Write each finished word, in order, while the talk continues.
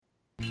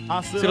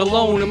Sit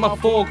alone in my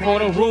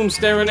four-corner room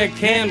staring at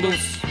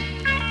candles.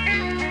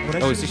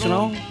 Oh, is this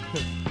on?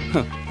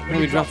 Huh. Let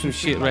me drop some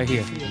shit right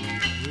here.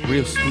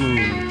 Real smooth.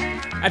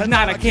 At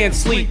night I can't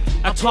sleep,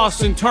 I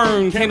toss and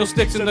turn.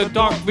 Candlesticks in the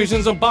dark,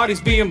 visions of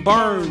bodies being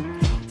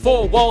burned.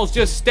 Four walls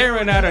just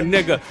staring at a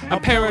nigga.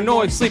 I'm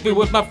paranoid, sleeping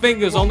with my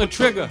fingers on the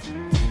trigger.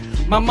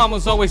 My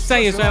mama's always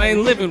saying that I ain't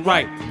living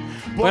right,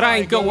 but I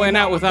ain't going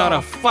out without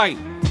a fight.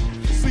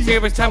 See,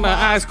 every time my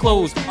eyes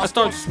close, I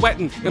start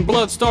sweating and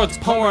blood starts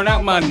pouring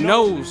out my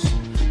nose.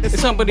 It's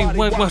somebody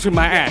watching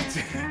my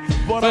act,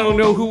 but I don't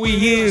know who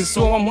he is,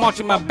 so I'm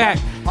watching my back.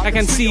 I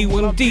can see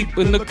when I'm deep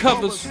in the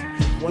covers.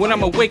 When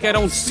I'm awake, I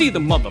don't see the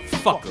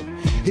motherfucker.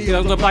 He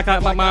has a black eye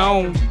like my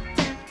own,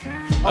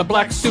 a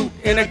black suit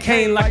and a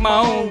cane like my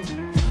own.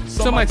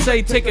 Some might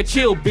say take a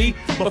chill, B,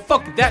 but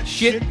fuck that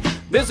shit.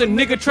 There's a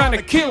nigga trying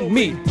to kill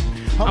me.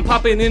 I'm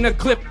popping in a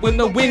clip when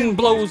the wind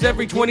blows.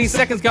 Every 20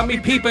 seconds got me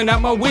peeping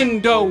out my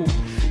window.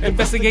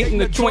 Investigating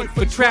the joint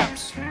for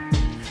traps,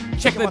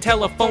 checking the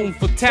telephone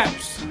for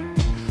taps.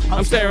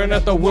 I'm staring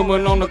at the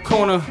woman on the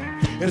corner.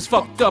 It's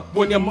fucked up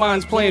when your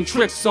mind's playing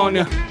tricks on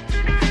you.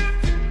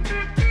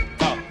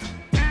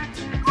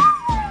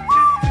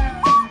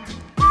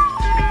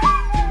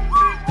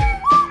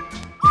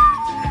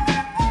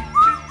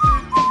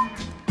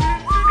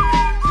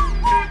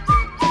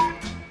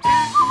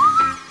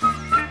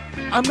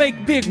 I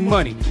make big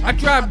money, I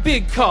drive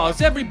big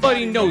cars,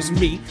 everybody knows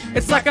me.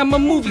 It's like I'm a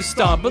movie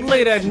star, but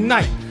late at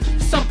night,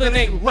 something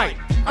ain't right.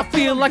 I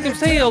feel like I'm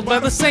sailed by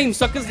the same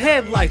sucker's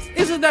headlights.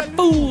 Is it that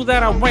fool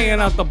that I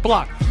ran out the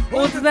block?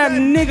 Or is it that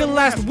nigga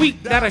last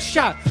week that I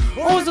shot?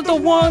 Or is it the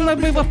one that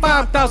made for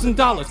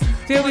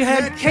 $5,000? Till we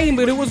had cane,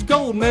 but it was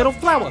gold, metal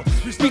flour.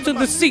 Reach to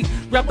the seat,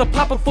 grab the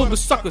popper full of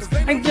suckers.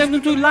 Ain't getting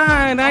to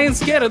line, I ain't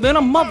scared of than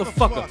a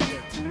motherfucker.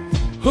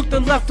 Hooked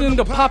the left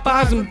into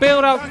Popeyes and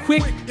bailed out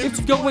quick. It's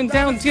going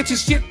down, get your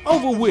shit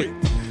over with.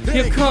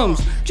 Here comes,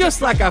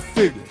 just like I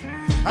figured.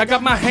 I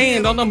got my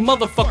hand on the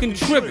motherfucking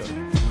trigger.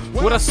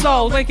 What I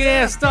saw, make your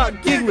ass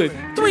start giggling.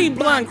 3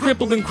 blind,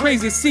 crippled, and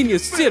crazy senior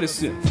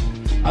citizens.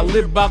 I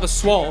live by the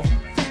swall.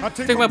 I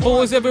take my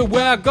boys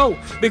everywhere I go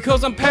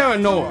because I'm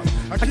paranoid.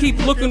 I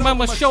keep looking by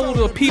my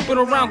shoulder, peeping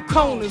around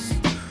corners.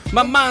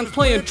 My mind's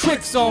playing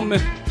tricks on me.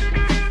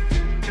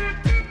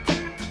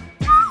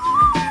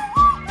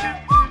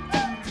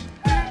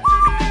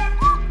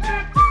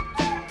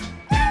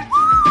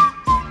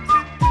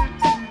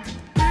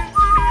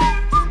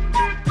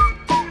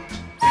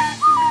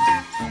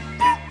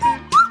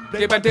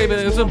 Day by day, but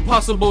it's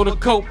impossible to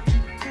cope.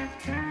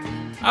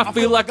 I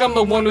feel like I'm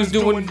the one who's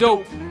doing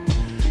dope.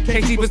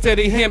 Can't keep a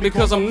steady hand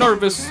because I'm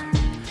nervous.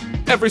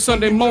 Every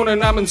Sunday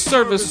morning I'm in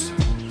service,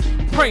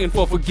 praying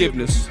for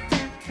forgiveness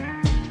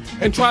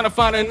and trying to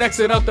find an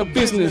exit out the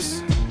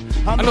business.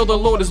 I know the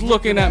Lord is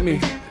looking at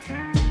me,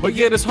 but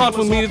yet it's hard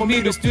for me to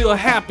be still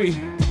happy.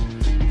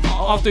 I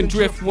often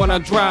drift when I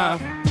drive,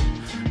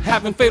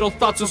 having fatal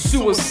thoughts of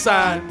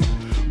suicide.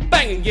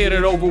 Bang and get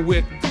it over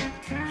with.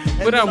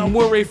 But I'm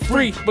worry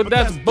free, but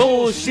that's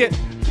bullshit.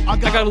 I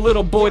got a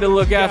little boy to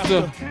look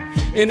after,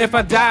 and if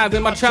I die,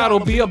 then my child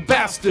will be a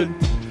bastard.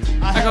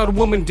 I got a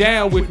woman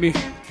down with me,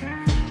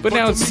 but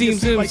now it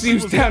seems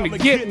down to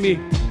get me.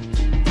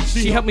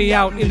 She helped me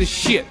out in the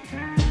shit,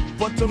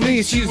 but to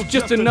me she's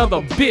just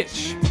another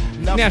bitch.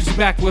 Now she's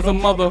back with her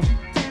mother.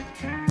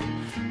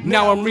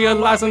 Now I'm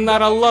realizing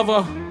that I love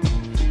her.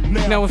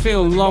 Now I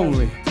feel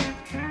lonely.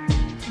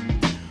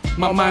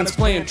 My mind's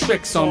playing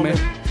tricks on me.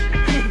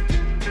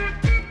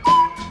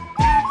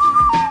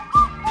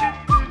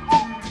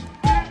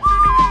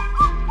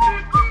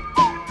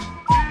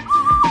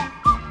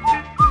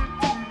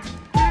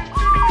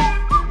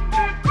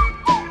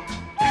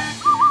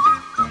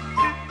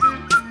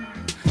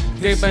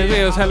 Day by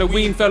day,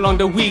 Halloween fell on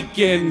the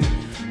weekend.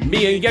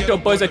 Me and ghetto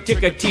boys are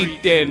tick a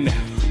teeth in,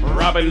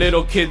 robbing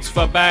little kids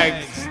for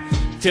bags,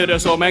 till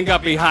this old man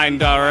got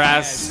behind our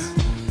ass.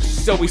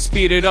 So we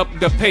speeded up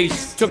the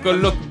pace, took a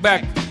look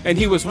back, and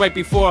he was right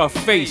before our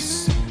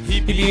face.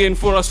 He'd be in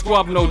for a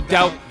squab, no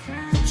doubt.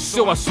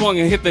 So I swung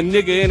and hit the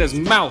nigga in his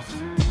mouth.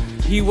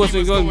 He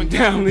wasn't going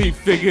down, he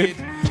figured,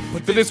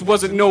 but this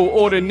wasn't no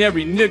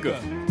ordinary nigga.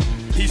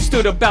 He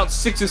stood about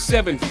 6 or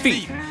 7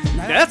 feet.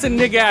 Now that's a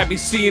nigga I be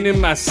seeing in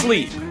my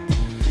sleep.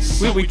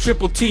 We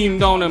triple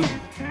teamed on him,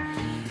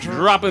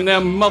 dropping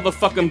them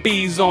motherfucking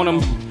bees on him.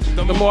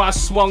 The more I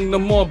swung, the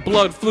more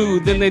blood flew.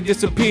 Then they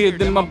disappeared,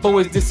 then my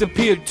boys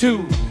disappeared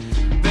too.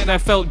 Then I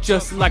felt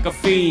just like a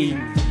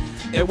fiend.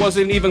 It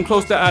wasn't even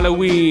close to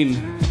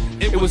Halloween.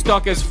 It was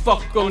dark as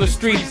fuck on the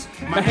streets.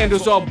 My hand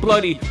was all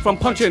bloody from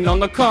punching on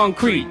the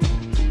concrete.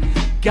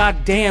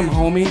 Goddamn,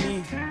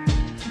 homie,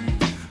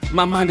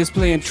 my mind is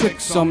playing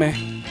tricks on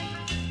me.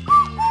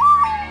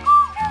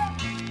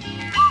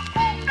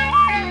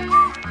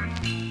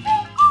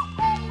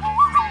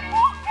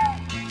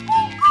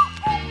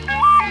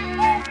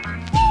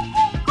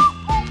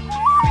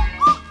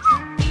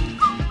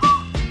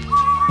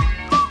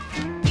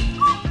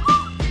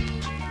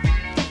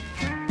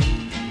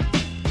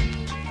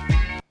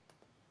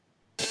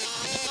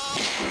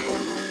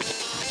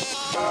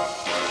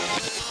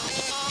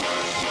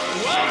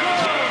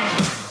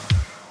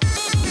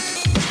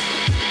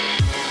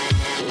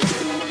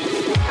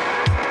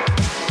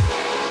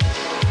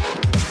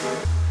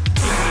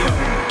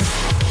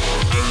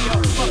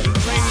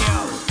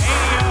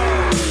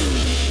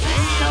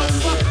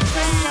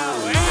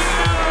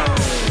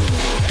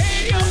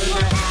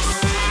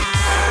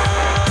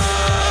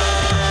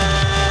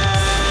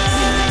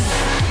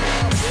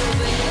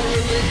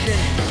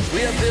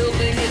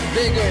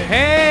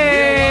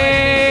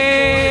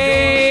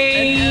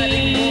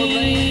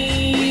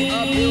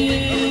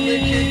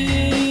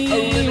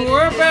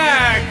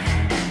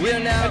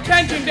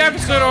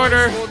 Exit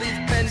Order,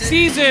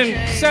 Season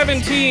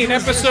 17,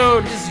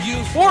 Episode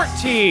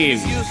 14.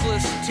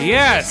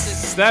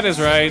 Yes, that is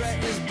right.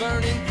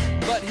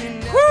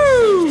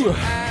 Woo!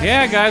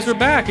 Yeah, guys, we're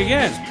back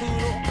again.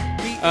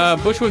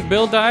 Bushwick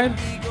Bill died,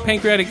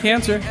 pancreatic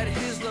cancer.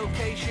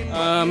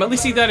 At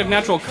least he died of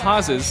natural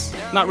causes.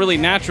 Not really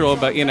natural,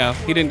 but, you know,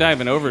 he didn't die of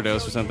an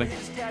overdose or something.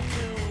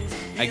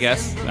 I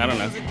guess. I don't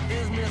know.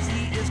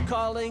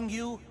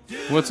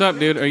 What's up,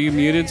 dude? Are you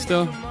muted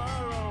still?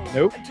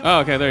 Nope.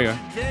 Oh, okay, there you are.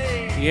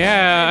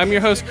 Yeah, I'm your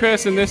host,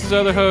 Chris, and this is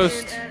other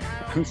host.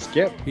 I'm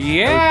Skip.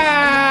 Yeah!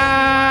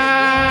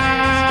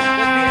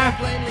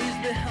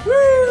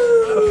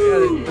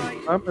 Woo!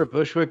 Bumper,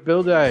 Bushwick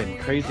Bill died.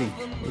 Crazy.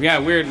 Yeah,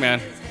 weird,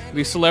 man.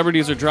 These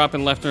celebrities are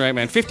dropping left and right,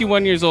 man.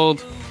 51 years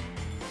old.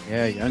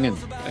 Yeah, youngin.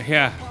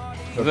 Yeah.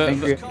 So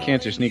pancreatic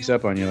cancer sneaks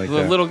up on you like The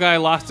that. little guy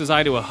lost his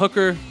eye to a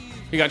hooker.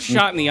 He got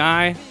shot in the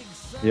eye.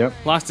 Yep.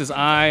 Lost his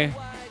eye.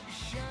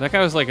 That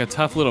guy was like a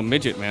tough little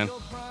midget, man.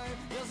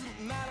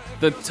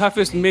 The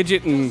toughest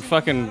midget in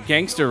fucking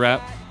gangster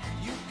rap.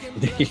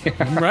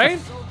 Yeah. Right?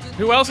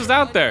 Who else is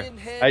out there?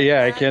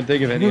 Yeah, I can't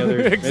think of any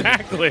other.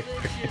 Exactly.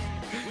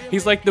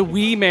 He's like the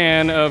wee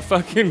man of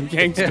fucking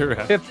gangster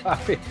rap. Hip-hop,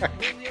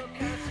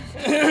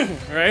 yeah.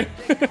 Right?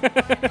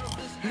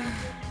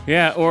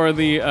 Yeah, or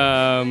the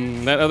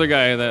that other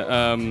guy that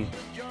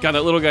God,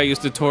 that little guy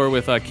used to tour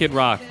with Kid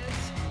Rock.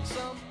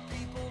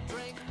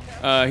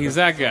 He's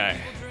that guy.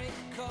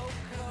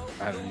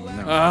 I don't even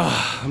know.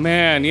 Oh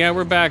man, yeah,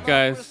 we're back,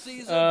 guys.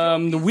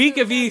 The week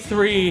of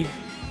E3,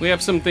 we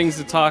have some things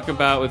to talk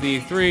about with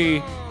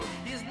E3.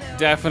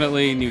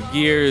 Definitely new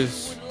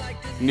gears,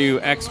 new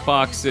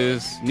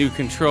Xboxes, new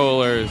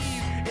controllers,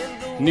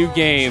 new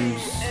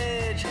games,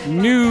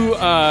 new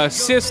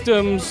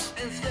systems,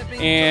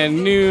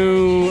 and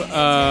new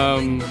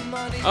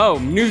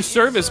new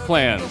service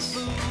plans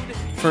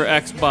for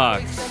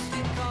Xbox.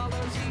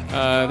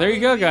 There you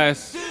go,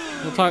 guys.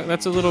 We'll talk.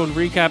 That's a little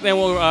recap, and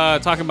we'll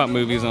talk about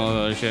movies and all that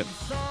other shit.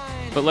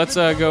 But let's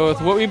go with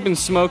what we've been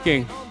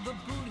smoking.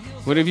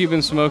 What have you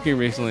been smoking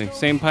recently?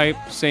 Same pipe,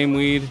 same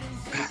weed.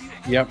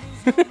 Yep.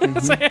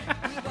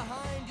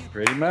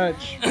 Pretty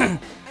much.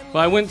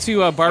 Well, I went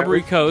to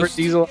Barbary Coast.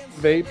 Diesel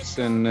vapes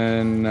and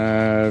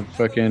then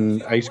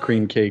fucking ice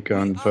cream cake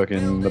on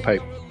fucking the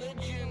pipe.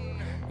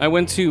 I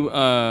went to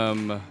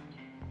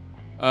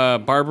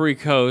Barbary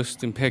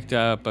Coast and picked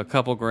up a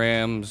couple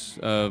grams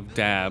of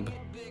dab.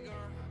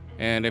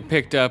 And I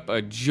picked up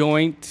a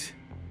joint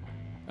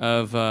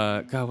of,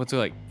 God, what's it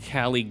like?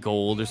 Cali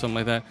Gold or something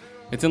like that.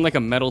 It's in like a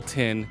metal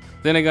tin.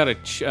 Then I got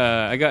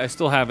I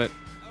still have it,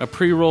 a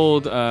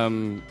pre-rolled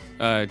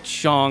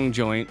Chong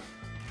joint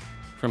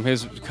from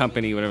his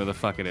company, whatever the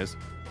fuck it is.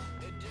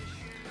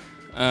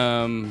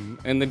 And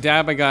the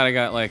dab I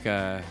got like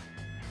a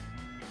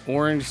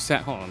orange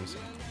hold on,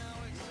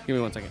 give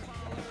me 1 second.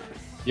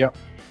 Yep.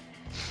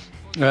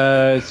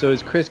 So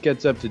as Chris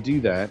gets up to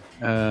do that,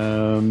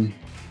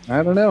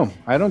 I don't know.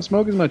 I don't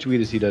smoke as much weed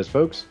as he does,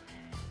 folks.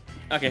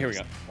 Okay, here we go.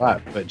 A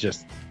lot, but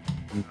just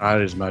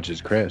not as much as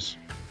Chris.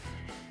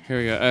 Here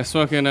we go.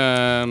 Smoking,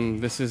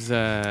 this is,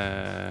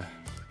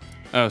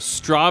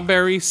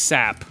 Strawberry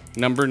Sap,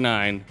 number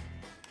 9.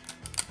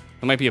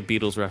 That might be a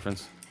Beatles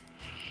reference.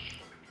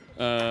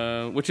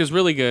 Which is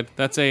really good.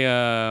 That's was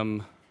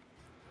an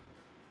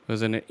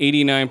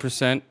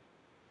 89%.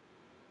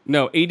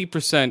 No,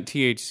 80%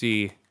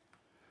 THC.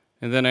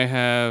 And then I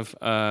have,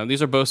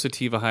 these are both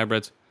sativa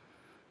hybrids.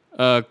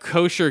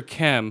 Kosher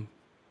Chem,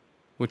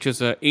 which is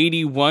a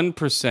 81%,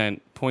 0.86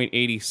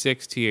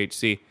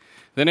 THC.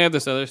 Then I have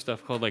this other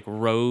stuff called like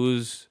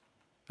Rose.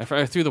 I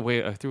threw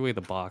away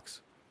the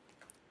box.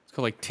 It's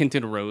called like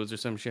Tinted Rose or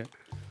some shit.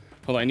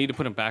 Hold on, I need to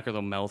put them back or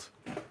they'll melt.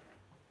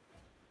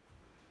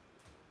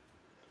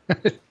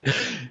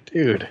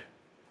 Dude,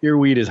 your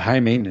weed is high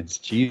maintenance.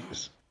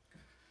 Jesus.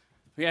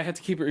 Yeah, I had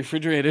to keep it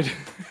refrigerated.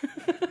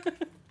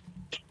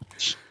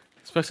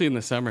 Especially in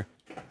the summer.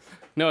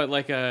 No,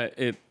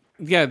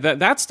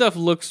 that stuff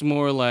looks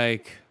more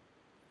like,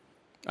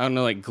 I don't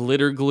know, like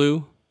glitter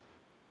glue,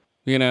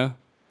 you know,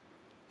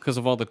 because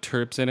of all the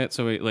terps in it.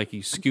 So like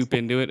you scoop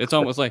into it. It's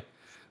almost like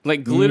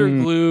glitter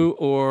glue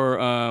or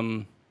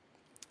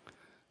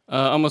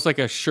almost like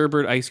a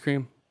sherbet ice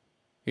cream,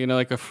 you know,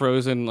 like a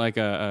frozen, like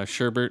a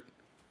sherbet.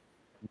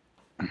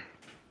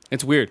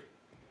 It's weird.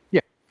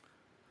 Yeah.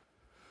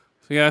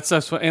 So yeah, that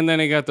stuff's fun. And then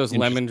I got those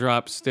lemon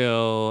drops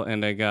still,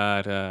 and I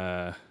got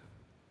I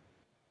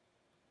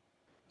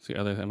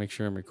make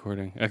sure I'm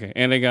recording. Okay,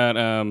 and I got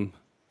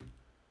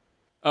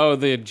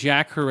the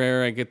Jack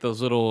Herrera. I get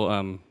those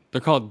little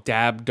they're called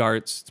dab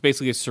darts. It's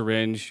basically a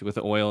syringe with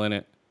oil in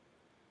it.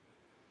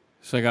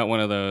 So I got one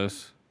of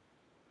those.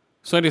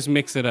 So I just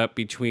mix it up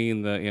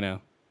between the, you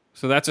know.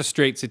 So that's a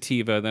straight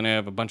sativa. Then I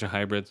have a bunch of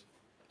hybrids.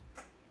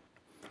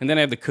 And then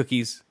I have the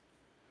cookies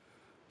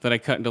that I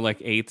cut into like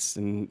eighths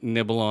and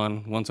nibble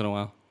on once in a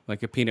while.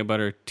 Like a peanut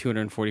butter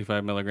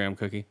 245 milligram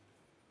cookie.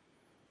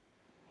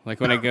 Like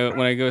when I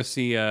go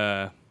see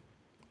what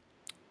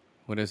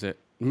is it?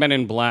 Men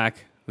in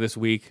Black this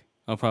week,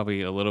 I'll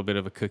probably eat a little bit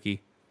of a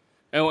cookie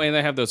Oh, and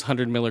they have those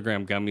 100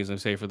 milligram gummies they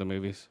say for the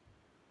movies.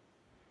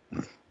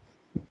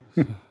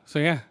 So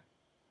yeah.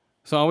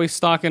 So always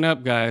stocking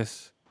up,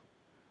 guys.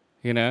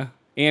 You know?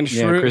 And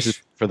Chris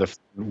is for the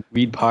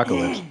weed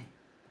apocalypse.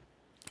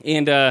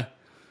 And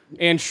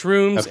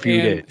shrooms. A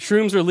few days.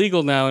 Shrooms are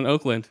legal now in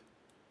Oakland.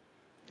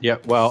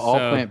 Yep. Well, all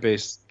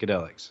plant-based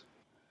psychedelics.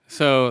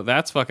 So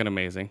that's fucking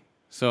amazing.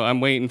 So I'm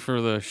waiting for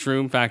the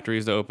shroom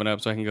factories to open up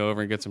so I can go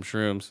over and get some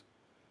shrooms.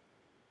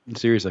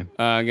 Seriously.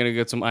 I'm going to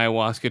get some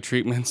ayahuasca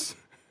treatments.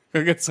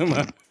 Go get some...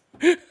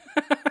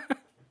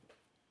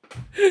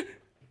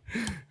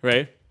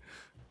 right?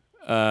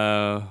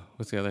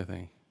 What's the other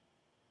thing?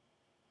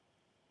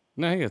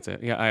 No, I think that's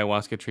it. Yeah,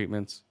 ayahuasca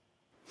treatments.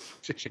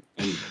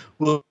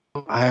 Well,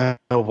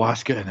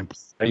 ayahuasca and then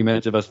 30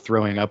 minutes of us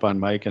throwing up on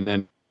Mike and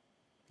then...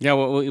 Yeah,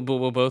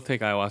 we'll both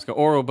take ayahuasca,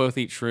 or we'll both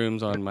eat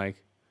shrooms on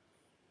Mike.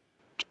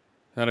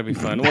 That'd be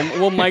fun.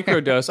 We'll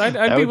microdose.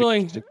 I'd be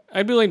willing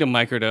to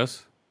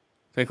microdose.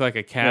 Take like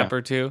a cap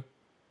or two,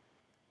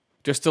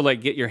 just to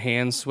like get your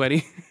hands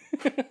sweaty.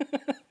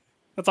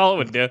 That's all it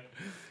would do.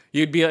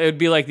 It'd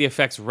be like the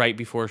effects right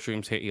before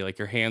shrooms hit you. Like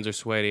your hands are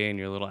sweaty and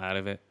you're a little out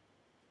of it.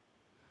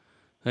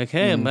 Like,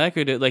 hey,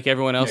 microdose. Like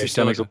everyone else is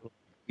still.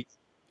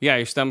 Yeah,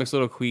 your stomach's a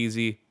little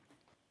queasy.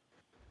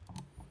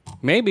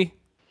 Maybe.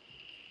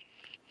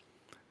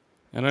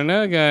 I don't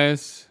know,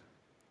 guys.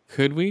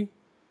 Could we?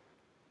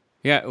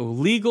 Yeah,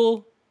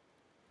 legal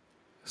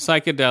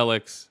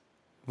psychedelics.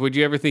 Would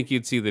you ever think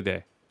you'd see the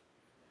day?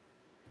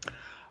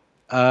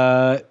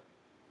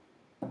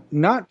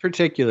 Not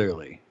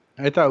particularly.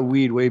 I thought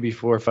weed way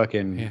before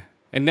fucking... Yeah.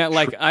 And that,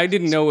 like, I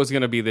didn't know it was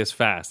going to be this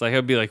fast. Like, it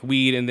would be like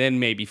weed and then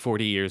maybe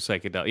 40 years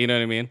psychedelic. You know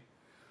what I mean?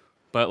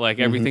 But, like,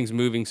 everything's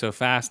moving so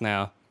fast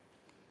now.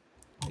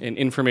 And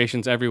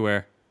information's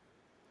everywhere.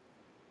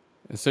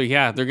 And so,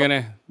 yeah, they're going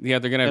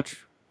to...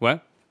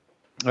 What?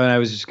 And I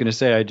was just going to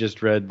say, I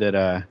just read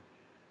that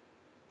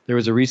there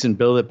was a recent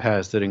bill that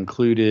passed that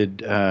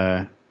included...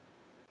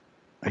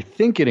 I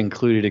think it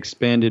included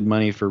expanded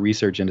money for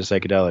research into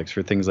psychedelics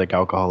for things like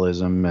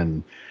alcoholism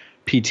and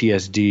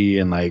PTSD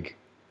and like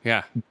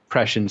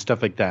depression,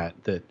 stuff like that.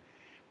 That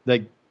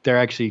like they're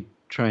actually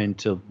trying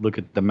to look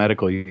at the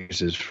medical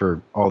uses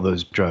for all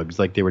those drugs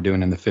like they were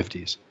doing in the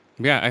 50s.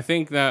 Yeah, I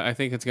think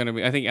it's going to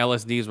be, I think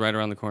LSD is right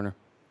around the corner.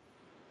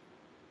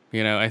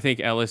 You know, I think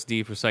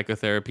LSD for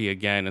psychotherapy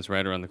again is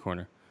right around the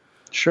corner.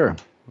 Sure.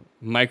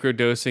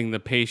 Microdosing the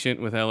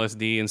patient with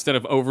LSD instead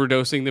of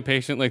overdosing the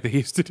patient like they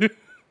used to do.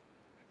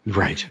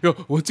 Right.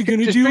 What's it going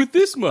to do with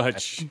this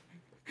much?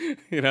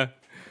 You know,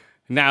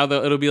 now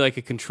it'll be like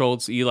a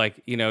controlled, so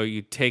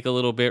you take a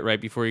little bit right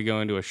before you go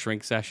into a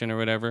shrink session or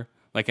whatever,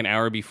 like an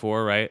hour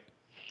before, right?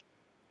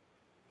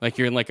 Like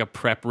you're in like a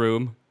prep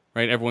room,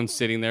 right? Everyone's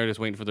sitting there just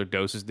waiting for their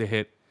doses to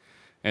hit.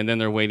 And then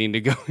they're waiting to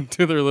go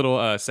into their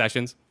little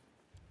sessions.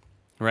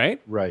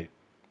 Right? Right.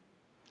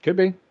 Could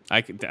be.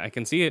 I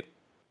can see it.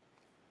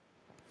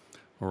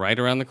 Right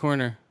around the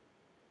corner.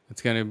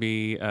 It's going to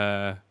be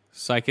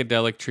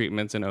psychedelic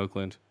treatments in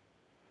Oakland.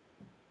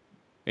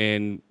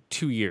 In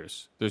 2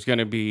 years, there's going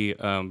to be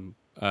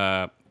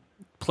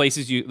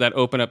places that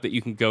open up that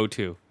you can go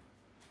to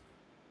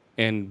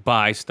and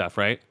buy stuff,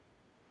 right?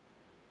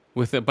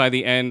 With it by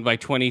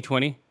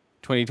 2020,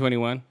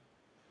 2021?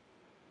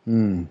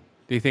 Do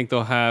you think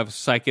they'll have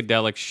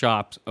psychedelic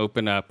shops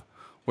open up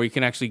where you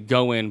can actually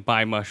go in,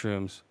 buy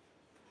mushrooms,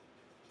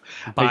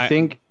 buy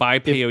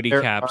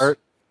peyote caps?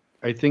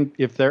 I think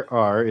if there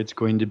are, it's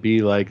going to be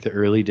like the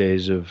early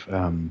days of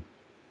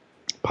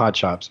pot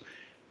shops.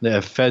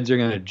 The feds are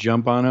going to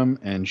jump on them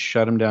and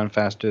shut them down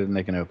faster than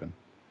they can open.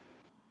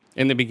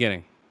 In the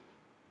beginning.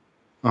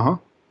 Uh-huh.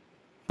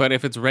 But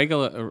if it's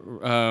regular...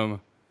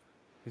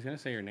 he's going to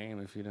say your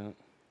name if you don't.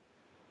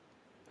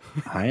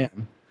 I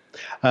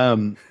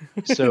am.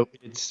 So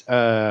it's...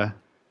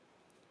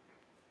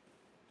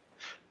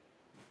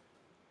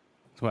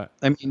 What?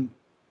 I mean...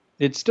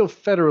 It's still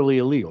federally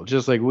illegal,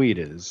 just like weed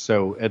is.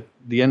 So at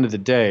the end of the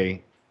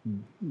day,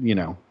 you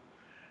know,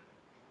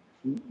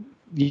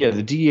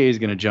 the DEA is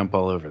going to jump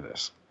all over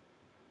this.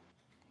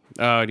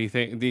 Oh, do you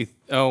think?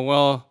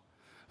 Well,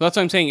 that's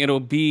what I'm saying.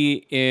 It'll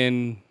be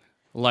in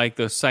like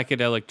those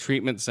psychedelic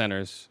treatment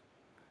centers,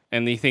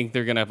 and do you think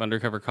they're going to have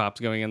undercover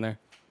cops going in there?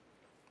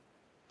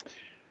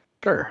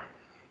 Sure.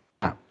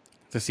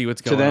 To see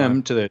what's going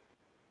on. To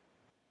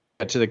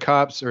the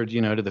cops, or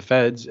to the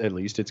feds, at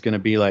least, it's going to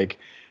be like,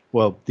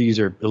 well, these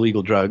are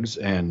illegal drugs,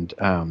 and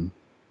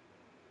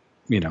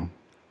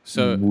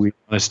so we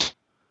must.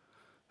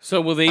 So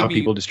will they be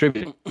people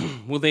distribute?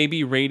 Will they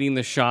be raiding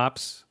the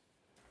shops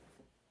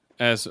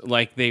as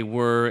like they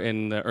were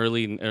in the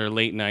early or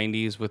late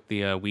 '90s with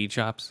the weed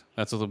shops?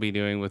 That's what they'll be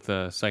doing with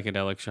the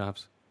psychedelic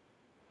shops.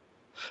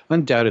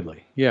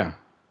 Undoubtedly, yeah.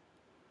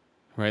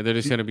 Right, they're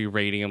just going to be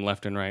raiding them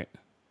left and right.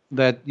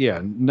 Not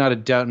a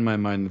doubt in my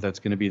mind that that's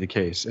going to be the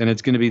case, and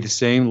it's going to be the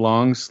same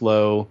long,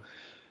 slow.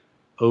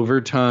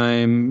 Over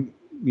time,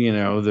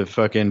 the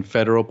fucking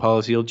federal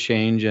policy will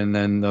change, and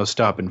then they'll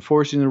stop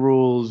enforcing the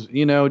rules,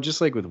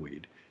 just like with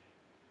weed.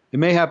 It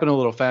may happen a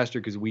little faster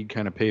because weed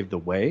kind of paved the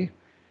way.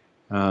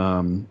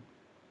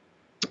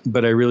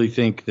 But I really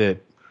think that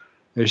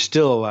there's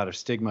still a lot of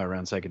stigma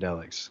around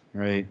psychedelics,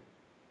 right?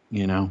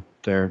 You know,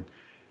 they're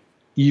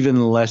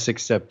even less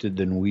accepted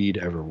than weed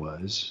ever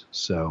was.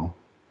 So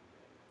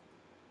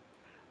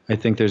I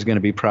think there's going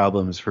to be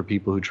problems for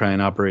people who try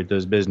and operate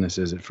those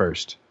businesses at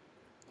first.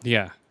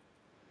 Yeah.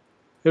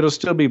 It'll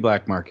still be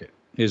black market,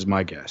 is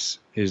my guess.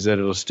 Is that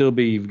it'll still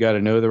be, you've got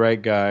to know the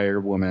right guy or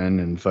woman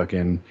and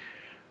fucking,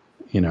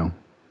 you know,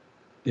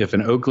 if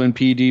an Oakland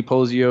PD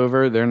pulls you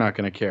over, they're not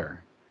going to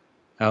care.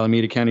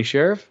 Alameda County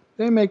Sheriff,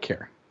 they may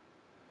care.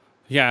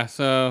 Yeah,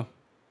 so,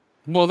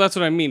 well, that's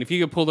what I mean. If you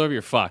get pulled over,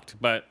 you're fucked.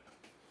 But,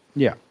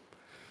 Yeah.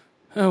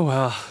 oh,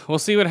 well, we'll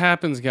see what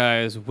happens,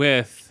 guys,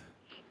 with,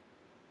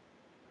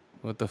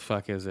 what the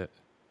fuck is it?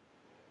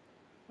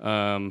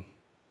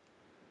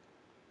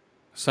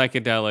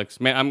 Psychedelics.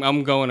 Man,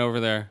 I'm going over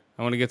there.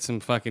 I want to get some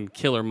fucking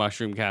killer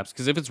mushroom caps.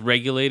 Because if it's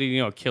regulated, you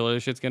know how killer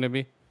this shit's going to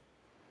be?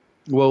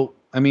 Well,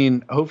 I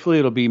mean, hopefully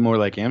it'll be more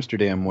like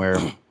Amsterdam where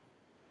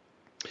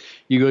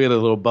you go get a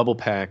little bubble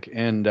pack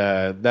and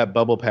that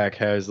bubble pack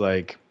has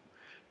like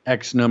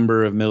X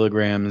number of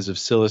milligrams of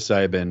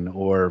psilocybin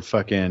or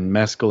fucking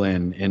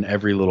mescaline in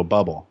every little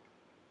bubble.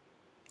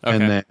 Okay.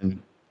 And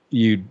then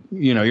you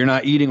know, you're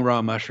not eating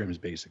raw mushrooms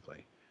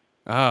basically.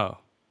 Oh.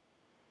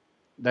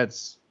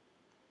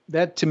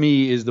 That to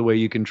me is the way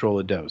you control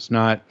a dose.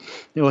 Not,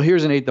 you know, well,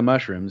 here's an ate the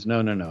mushrooms.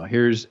 No.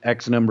 Here's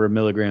X number of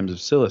milligrams of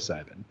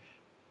psilocybin.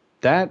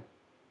 That,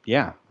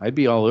 yeah, I'd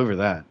be all over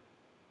that.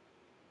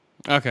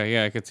 Okay,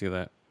 yeah, I could see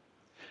that.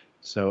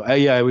 So,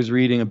 yeah, I was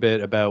reading a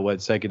bit about what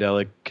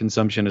psychedelic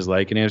consumption is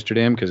like in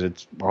Amsterdam because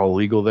it's all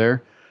legal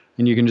there.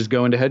 And you can just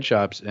go into head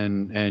shops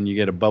and you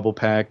get a bubble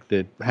pack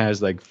that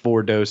has like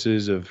 4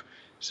 doses of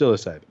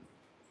psilocybin.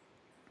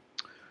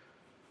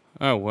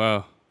 Oh,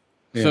 wow.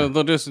 Yeah. So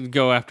they'll just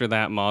go after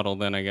that model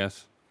then, I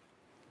guess.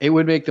 It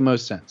would make the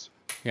most sense.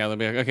 Yeah, they'll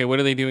be like, okay, what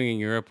are they doing in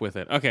Europe with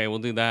it? Okay, we'll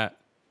do that.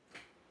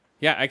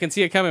 Yeah, I can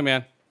see it coming,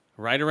 man.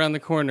 Right around the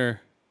corner.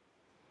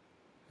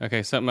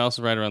 Okay, something else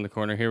is right around the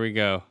corner. Here we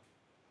go.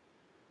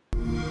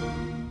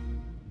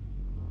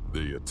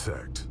 They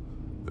attacked,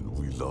 and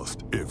we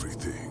lost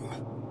everything.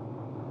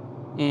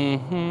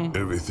 Mm-hmm.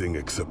 Everything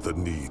except the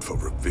need for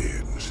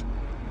revenge.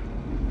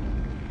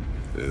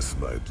 This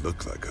might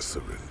look like a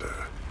surrender,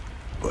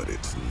 but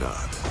it's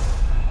not.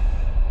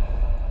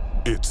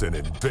 It's an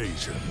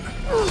invasion.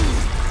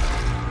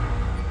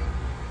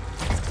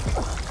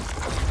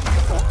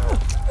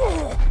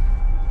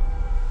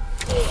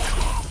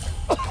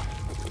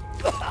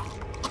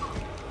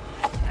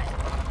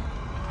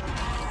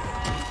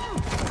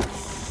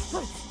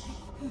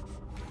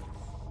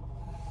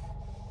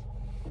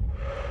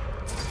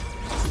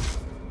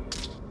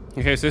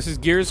 Okay, so this is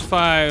Gears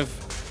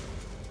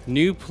 5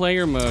 new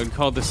player mode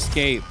called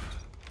Escape,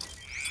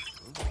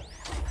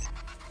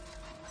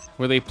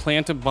 where they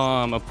plant a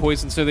bomb, a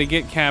poison, so they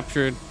get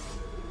captured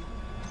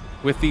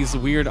with these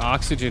weird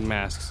oxygen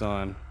masks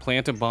on.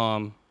 Plant a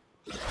bomb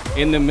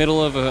in the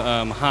middle of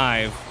a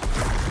hive.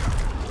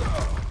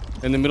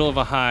 In the middle of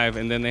a hive,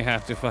 and then they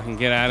have to fucking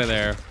get out of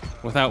there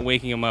without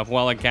waking them up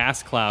while a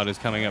gas cloud is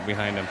coming up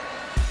behind them.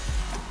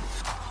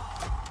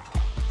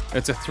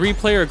 It's a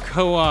 3-player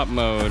co-op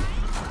mode.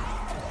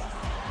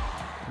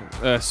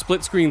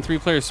 Split screen,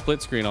 3-player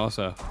split screen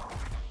also.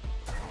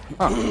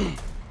 Huh.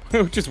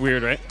 Which is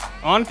weird, right?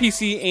 On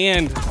PC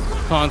and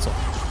console.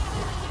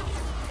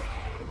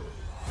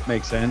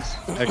 Makes sense.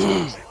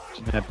 Xbox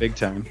that big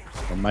time.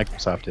 Or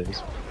Microsoft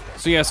is.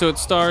 So yeah, so it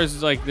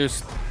stars like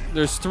there's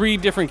 3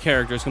 different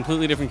characters,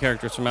 completely different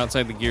characters from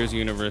outside the Gears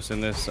universe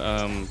in this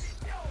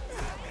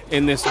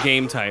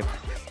game type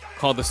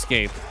called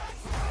Escape.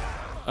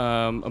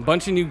 A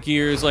bunch of new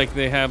gears, like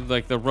they have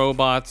like the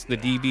robots, the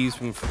DBs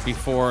from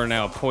before are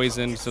now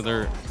poisoned, so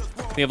they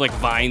have like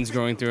vines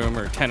growing through them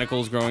or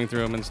tentacles growing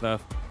through them and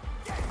stuff.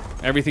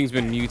 Everything's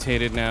been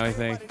mutated now, I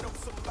think.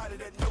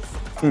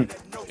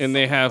 And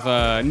they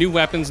have new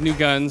weapons, new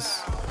guns.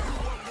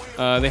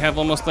 They have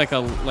almost like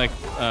what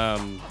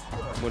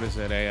is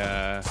it?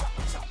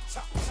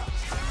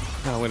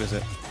 What is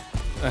it?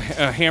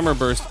 A hammer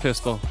burst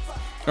pistol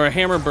or a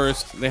hammer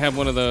burst. They have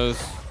one of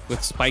those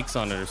with spikes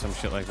on it or some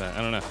shit like that.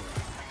 I don't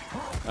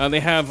know.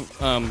 They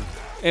have,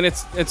 and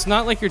it's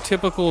not like your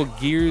typical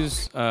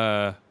Gears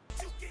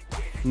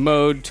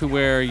mode to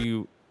where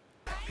you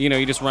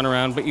just run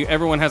around, but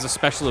everyone has a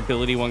special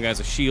ability. One guy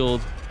has a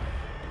shield.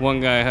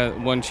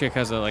 One chick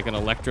has like an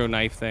electro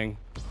knife thing,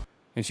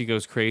 and she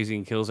goes crazy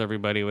and kills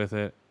everybody with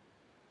it.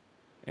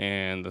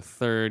 And the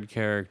third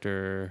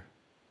character,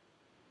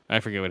 I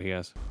forget what he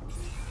has.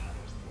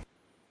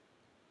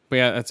 But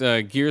yeah, that's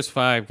Gears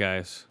 5,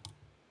 guys.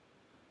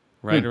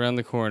 Right around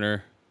the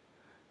corner.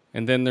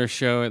 And then they're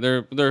showing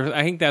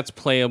I think that's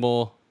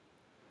playable.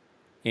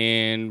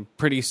 And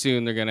pretty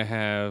soon they're gonna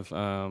have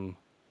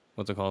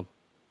what's it called?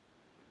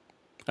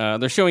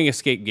 They're showing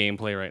Escape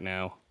gameplay right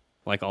now,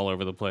 like all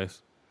over the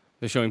place.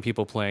 They're showing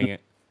people playing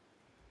it.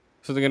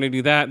 So they're gonna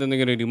do that, then they're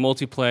gonna do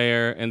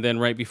multiplayer, and then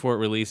right before it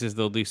releases,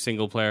 they'll do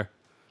single player.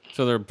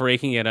 So they're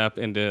breaking it up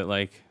into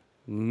like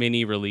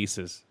mini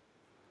releases.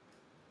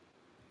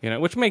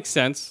 Which makes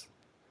sense.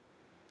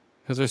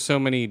 Because there's so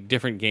many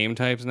different game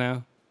types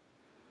now.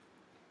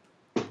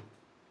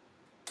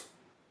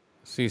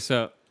 See,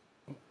 so...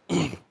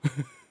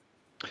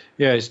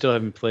 Yeah, I still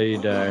haven't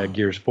played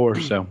Gears 4,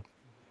 so...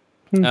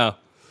 Oh.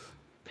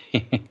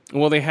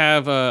 Well, they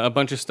have a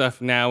bunch of stuff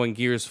now in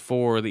Gears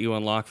 4 that you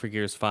unlock for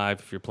Gears 5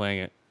 if you're playing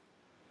it.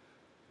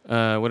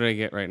 What did I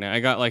get right now? I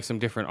got like some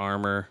different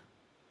armor.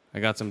 I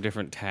got some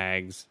different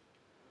tags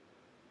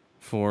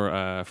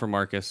for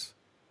Marcus.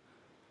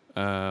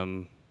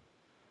 And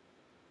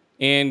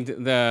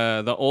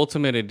the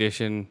Ultimate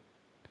Edition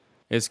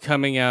is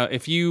coming out.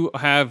 If you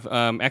have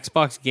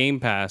Xbox Game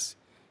Pass,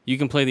 you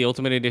can play the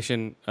Ultimate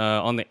Edition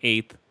on the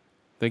 8th.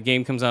 The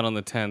game comes out on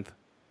the 10th.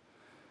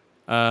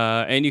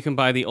 And you can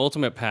buy the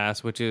Ultimate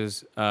Pass, which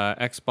is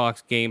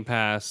Xbox Game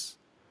Pass,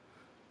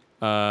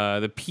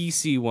 the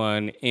PC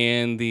one,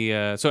 and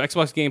the so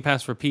Xbox Game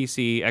Pass for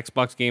PC,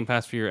 Xbox Game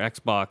Pass for your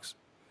Xbox,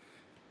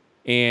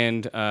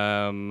 and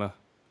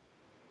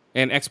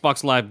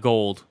Xbox Live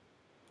Gold,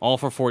 all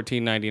for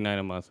 $14.99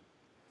 a month.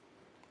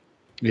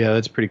 Yeah,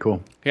 that's pretty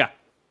cool. Yeah,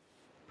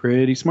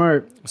 pretty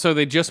smart. So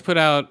they just put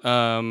out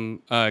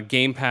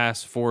Game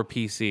Pass for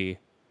PC.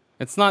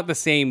 It's not the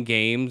same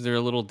games; they're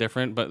a little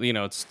different, but you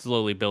know it's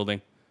slowly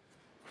building.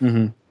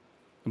 Mm-hmm.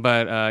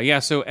 But yeah,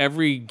 so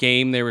every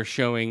game they were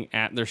showing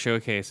at their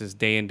showcase is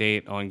day and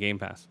date on Game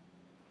Pass.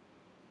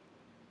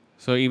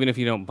 So even if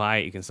you don't buy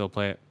it, you can still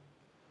play it.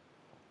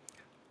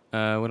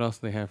 What else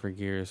do they have for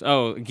Gears?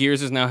 Oh,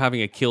 Gears is now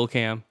having a kill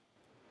cam,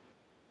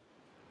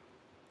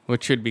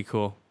 which should be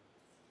cool.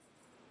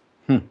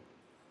 You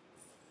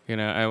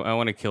know, I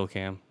want a kill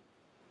cam.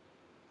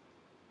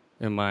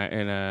 I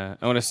want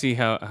to see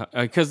how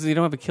because they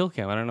don't have a kill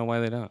cam. I don't know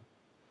why they don't.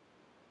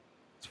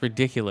 It's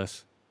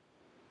ridiculous.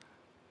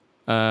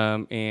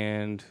 So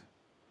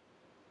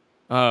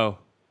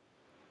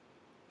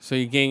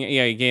you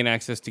gain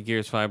access to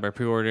Gears 5 by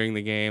pre-ordering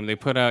the game. They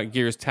put out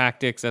Gears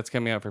Tactics, that's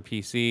coming out for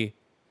PC.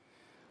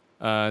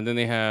 Then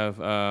they have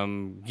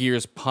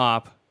Gears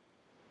Pop,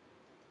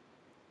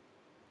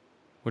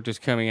 which is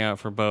coming out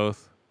for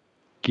both.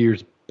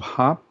 Gears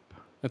Pop?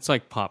 It's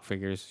like pop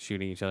figures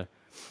shooting each other.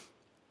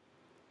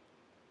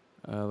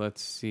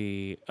 Let's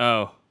see.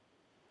 Oh.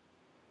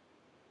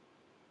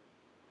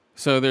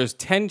 So there's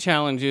 10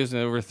 challenges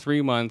over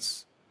 3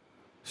 months,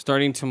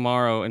 starting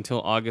tomorrow until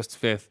August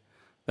 5th,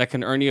 that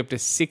can earn you up to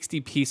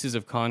 60 pieces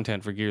of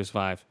content for Gears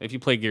 5 if you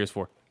play Gears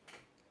 4.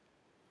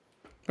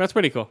 That's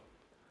pretty cool.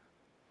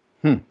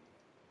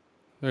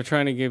 They're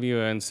trying to give you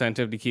an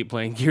incentive to keep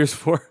playing Gears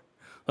 4.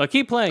 Well,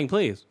 keep playing,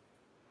 please.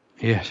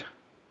 Yes.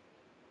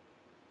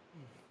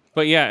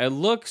 But yeah, it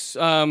looks,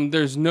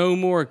 there's no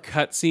more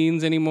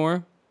cutscenes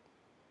anymore.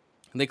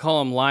 They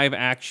call them live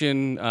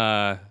action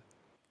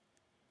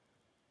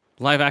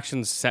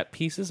set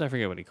pieces. I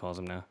forget what he calls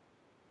them now.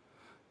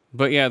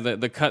 But yeah,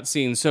 the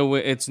cutscene.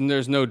 So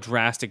there's no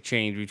drastic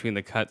change between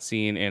the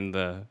cutscene and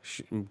the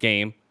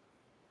game.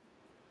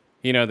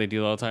 You know, they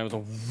do it all the time. It's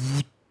a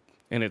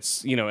and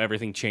it's, you know,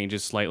 everything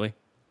changes slightly.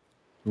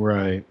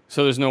 Right.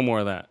 So there's no more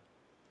of that.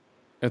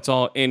 It's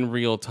all in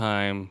real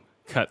time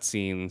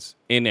cutscenes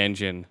in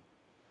engine,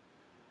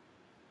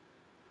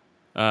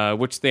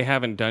 which they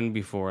haven't done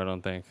before, I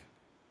don't think.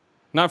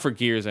 Not for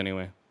Gears,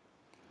 anyway.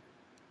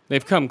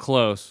 They've come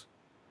close.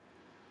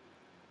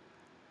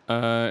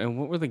 And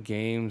what were the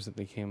games that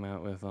they came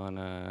out with on...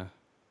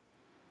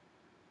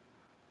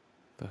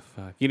 the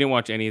fuck? You didn't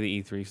watch any of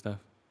the E3 stuff?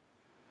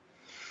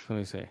 Let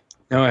me see.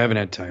 No, I haven't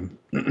had time.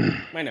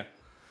 I know.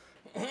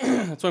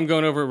 That's what I'm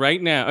going over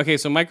right now. Okay,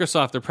 so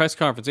Microsoft, their press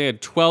conference, they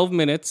had 12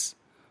 minutes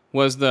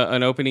was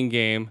an opening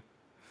game.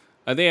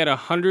 They had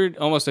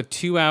almost a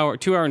 2 hour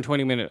and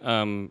 20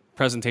 minute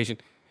presentation.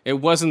 It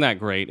wasn't that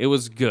great. It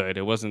was good.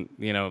 It wasn't,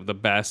 you know, the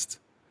best.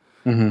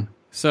 Mm-hmm.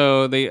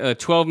 So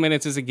 12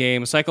 minutes is a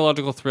game, a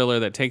psychological thriller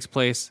that takes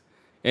place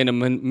in a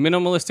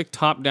minimalistic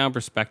top-down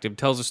perspective,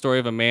 tells the story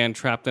of a man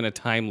trapped in a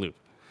time loop.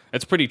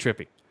 It's pretty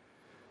trippy.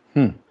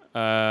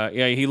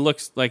 Yeah, he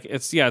looks like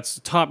it's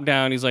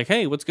top-down. He's like,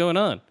 hey, what's going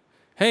on?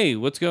 Hey,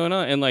 what's going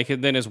on? And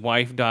then his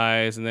wife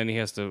dies, and then he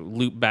has to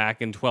loop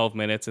back in 12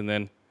 minutes and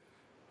then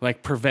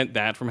prevent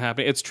that from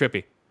happening. It's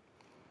trippy.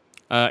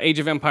 Age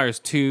of Empires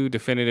 2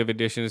 Definitive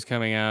Edition is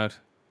coming out.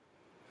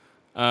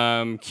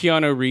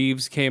 Keanu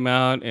Reeves came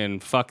out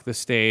and fucked the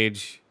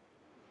stage.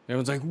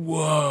 Everyone's like,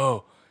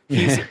 whoa.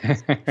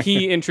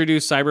 He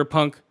introduced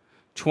Cyberpunk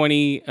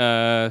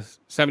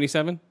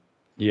 2077.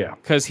 Yeah.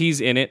 Because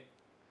he's in it.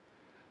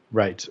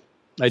 Right.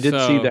 I did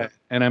see that,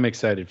 and I'm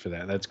excited for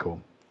that. That's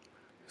cool.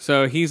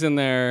 So he's in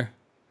there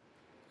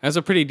as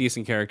a pretty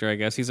decent character, I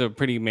guess. He's a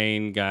pretty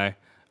main guy.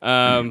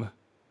 Yeah,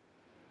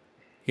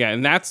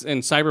 and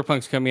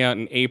Cyberpunk's coming out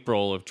in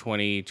April of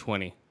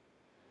 2020.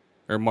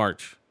 Or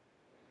March.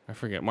 I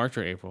forget, March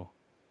or April.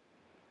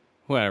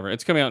 Whatever.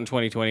 It's coming out in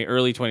 2020,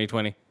 early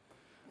 2020,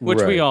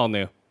 which we all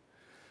knew.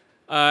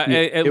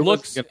 It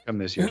looks going to come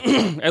this year.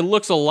 It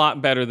looks a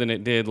lot better than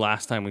it did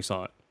last time we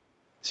saw it.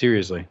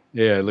 Seriously.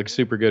 Yeah, it looks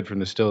super good from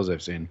the stills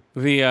I've seen.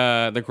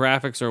 The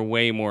graphics are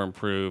way more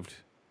improved.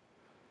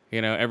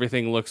 You know,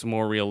 everything looks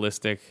more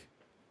realistic.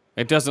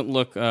 It doesn't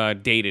look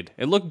dated.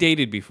 It looked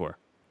dated before.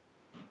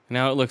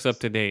 Now it looks up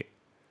to date.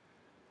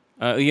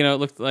 It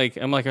looked like,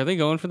 I'm like, are they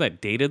going for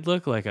that dated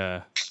look? Like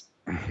a,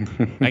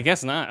 I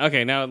guess not.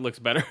 Okay, now it looks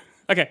better.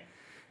 Okay.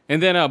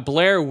 And then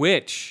Blair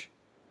Witch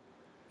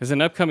is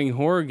an upcoming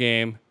horror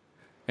game,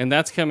 and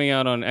that's coming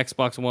out on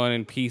Xbox One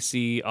and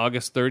PC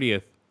August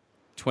 30th,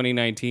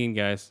 2019,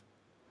 guys.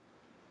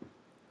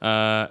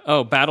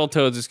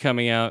 Battletoads is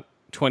coming out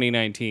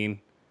 2019.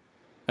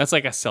 That's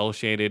like a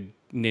cel-shaded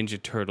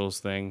Ninja Turtles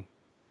thing.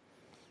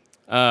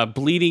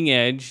 Bleeding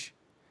Edge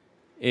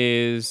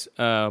is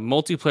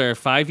multiplayer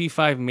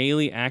 5v5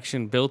 melee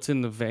action built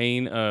in the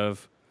vein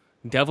of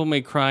Devil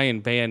May Cry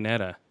and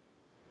Bayonetta.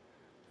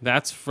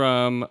 That's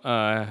from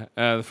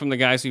the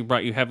guys who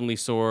brought you Heavenly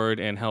Sword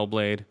and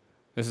Hellblade.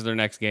 This is their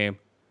next game.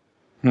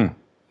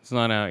 It's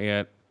not out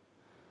yet.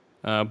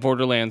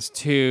 Borderlands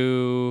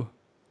 2.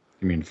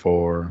 You mean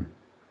 4?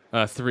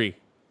 3.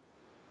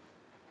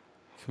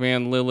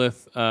 Command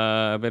Lilith.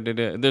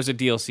 There's a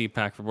DLC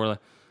pack for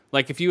Borderlands.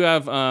 Like if you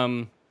have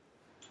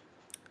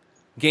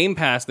Game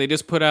Pass, they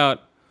just put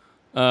out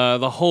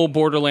the whole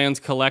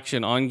Borderlands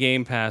collection on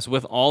Game Pass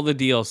with all the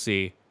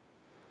DLC,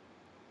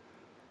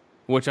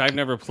 which I've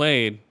never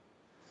played.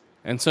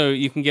 And so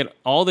you can get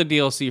all the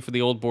DLC for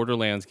the old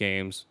Borderlands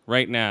games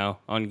right now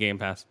on Game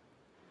Pass.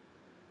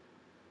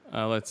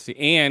 Let's see.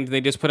 And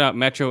they just put out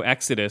Metro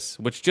Exodus,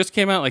 which just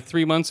came out like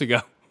 3 months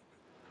ago.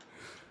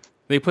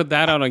 They put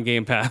that out on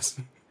Game Pass.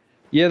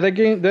 Yeah,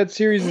 that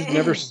series has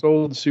never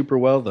sold super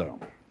well, though.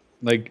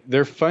 Like,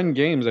 they're fun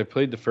games. I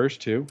played the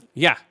first 2.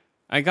 Yeah.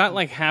 I got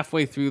like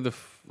halfway through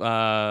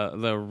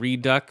the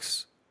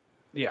Redux.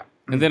 Yeah.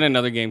 And then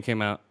another game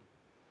came out.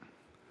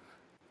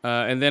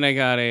 And then I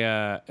got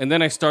and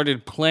then I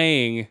started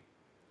playing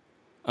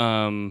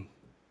Metro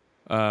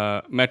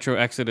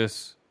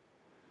Exodus.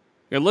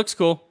 It looks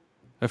cool.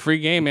 A free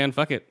game, man.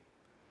 Fuck it.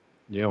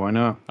 Yeah, why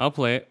not? I'll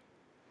play it.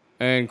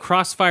 And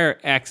Crossfire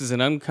X is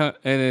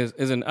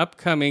an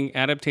upcoming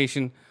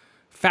adaptation,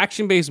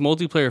 faction-based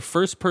multiplayer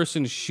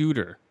first-person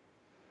shooter.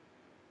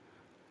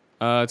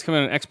 It's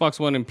coming on Xbox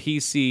One and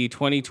PC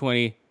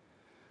 2020.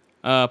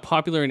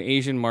 Popular in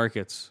Asian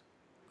markets.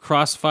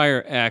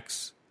 Crossfire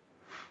X.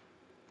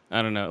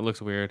 I don't know. It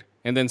looks weird.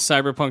 And then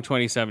Cyberpunk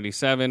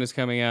 2077 is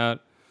coming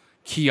out.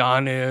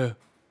 Keanu.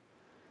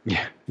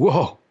 Yeah.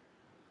 Whoa.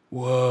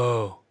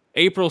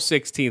 April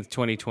 16th,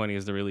 2020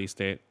 is the release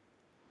date.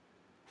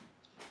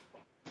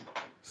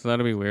 So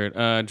that'll be weird.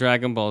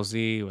 Dragon Ball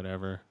Z,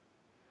 whatever.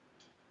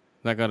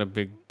 That got a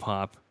big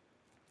pop.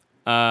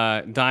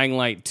 Dying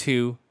Light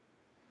 2,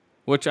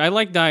 which I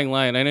like Dying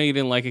Light. I know you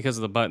didn't like it because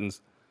of the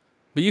buttons.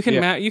 But you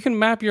can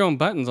map your own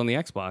buttons on the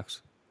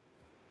Xbox.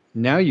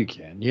 Now you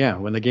can. Yeah,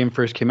 when the game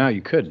first came out,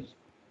 you couldn't.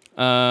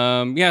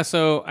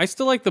 So I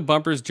still like the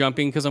bumpers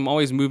jumping because I'm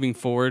always moving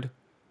forward.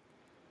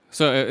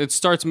 So it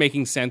starts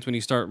making sense when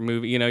you start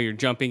moving. You know, you're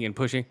jumping and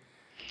pushing.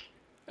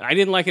 I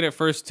didn't like it at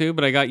first, too,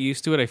 but I got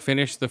used to it. I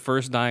finished the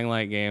first Dying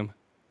Light game.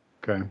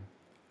 Okay.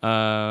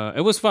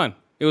 It was fun.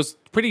 It was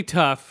pretty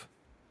tough.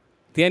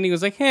 The ending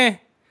was like,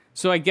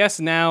 So I guess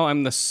now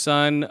I'm the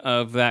son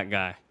of that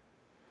guy.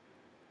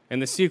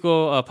 And the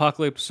sequel,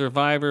 Apocalypse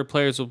Survivor,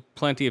 players with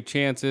plenty of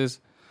chances.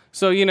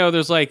 So, you know,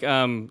 there's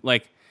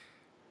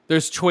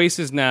there's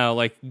choices now.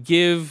 Like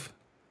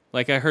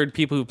I heard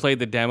people who played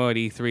the demo at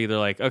E3, they're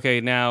like,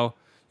 okay, now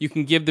you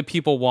can give the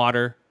people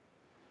water,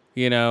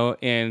 you know,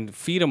 and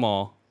feed them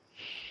all.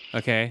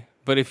 Okay.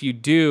 But if you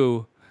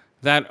do,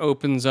 that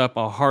opens up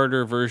a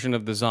harder version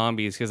of the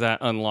zombies because that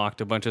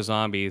unlocked a bunch of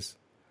zombies.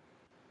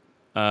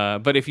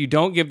 But if you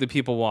don't give the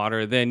people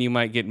water, then you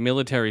might get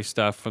military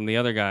stuff from the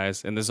other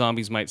guys, and the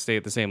zombies might stay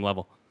at the same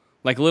level.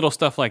 Like little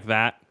stuff like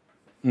that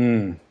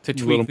to tweak the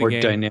game. A little more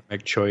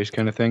dynamic choice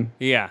kind of thing.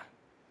 Yeah,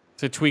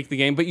 to tweak the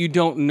game. But you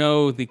don't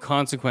know the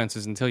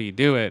consequences until you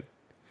do it.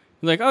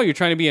 You're like, oh, you're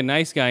trying to be a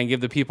nice guy and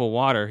give the people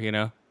water, you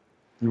know?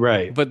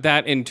 Right. But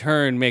that, in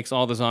turn, makes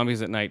all the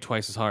zombies at night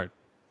twice as hard.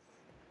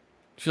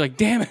 She's like,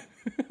 damn it.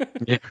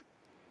 Yeah.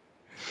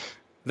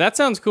 That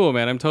sounds cool,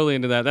 man. I'm totally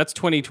into that. That's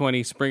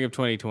 2020, spring of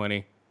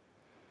 2020.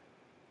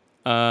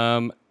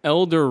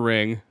 Elder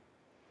Ring.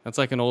 That's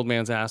like an old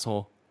man's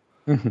asshole.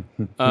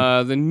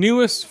 The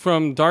newest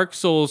from Dark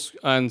Souls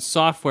on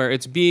software.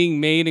 It's being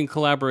made in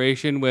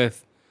collaboration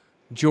with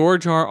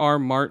George R.R.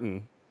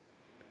 Martin,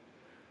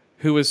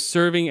 who is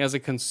serving as a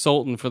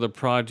consultant for the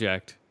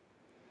project.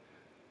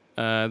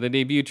 The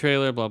debut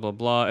trailer, blah, blah,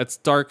 blah. It's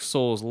Dark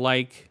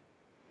Souls-like.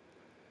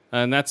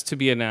 And that's to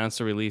be announced,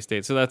 the release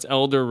date. So that's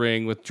Elder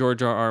Ring with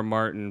George R.R.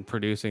 Martin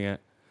producing it.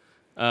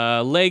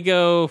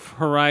 Lego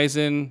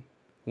Horizon,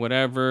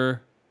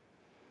 whatever.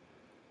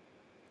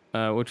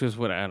 Which is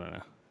what, I don't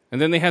know. And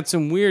then they had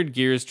some weird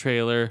Gears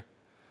trailer.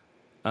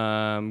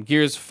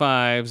 Gears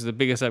 5's the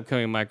biggest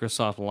upcoming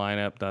Microsoft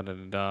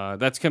lineup.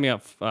 That's coming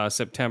out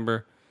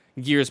September.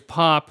 Gears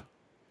Pop.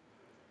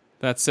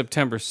 That's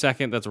September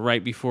 2nd. That's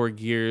right before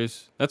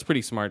Gears. That's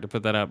pretty smart to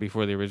put that out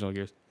before the original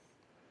Gears.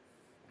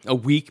 A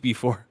week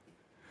before.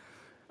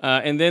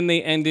 And then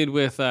they ended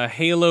with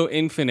Halo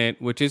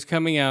Infinite, which is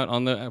coming out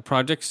on the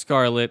Project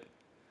Scarlet.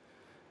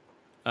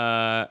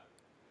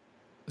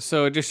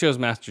 So it just shows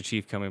Master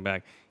Chief coming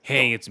back.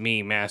 Hey, it's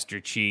me, Master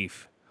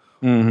Chief.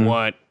 Mhm.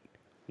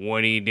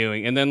 What are you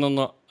doing? And then on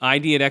the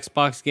ID at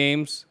Xbox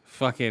games,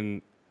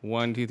 fucking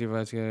 1, 2, 3, 4,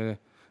 5, 6,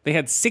 they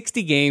had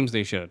 60 games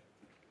they showed.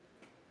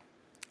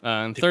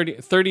 And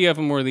 30 of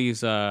them were these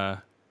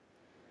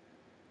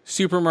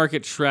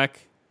Supermarket Shrek,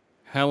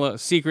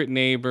 Secret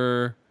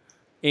Neighbor,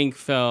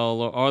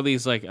 Inkfell, all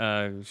these like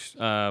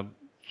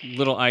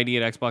little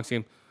ID at Xbox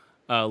games.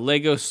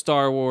 Lego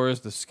Star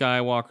Wars, the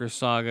Skywalker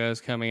Saga is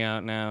coming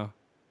out now.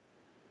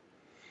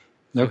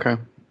 Okay.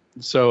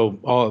 So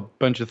a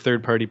bunch of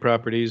third-party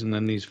properties and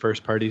then these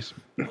first parties.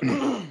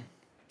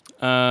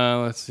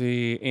 Let's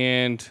see.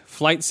 And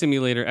Flight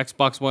Simulator,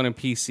 Xbox One and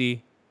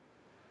PC.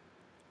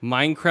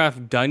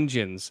 Minecraft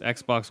Dungeons,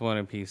 Xbox One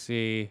and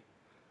PC.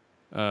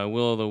 Will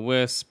o' the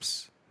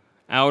Wisps.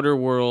 Outer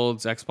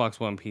Worlds, Xbox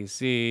One,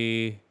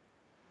 PC.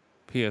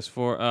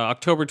 PS4.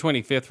 October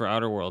 25th for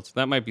Outer Worlds.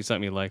 That might be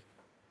something you like.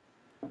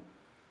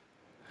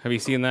 Have you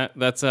seen that?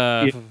 That's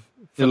It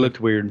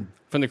looked weird.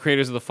 from the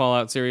creators of the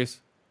Fallout series.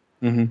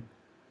 Mm-hmm.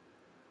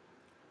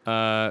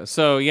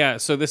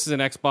 So this is an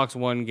Xbox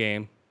One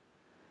game.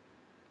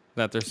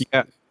 That there's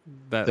The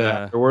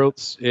Outer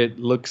Worlds. It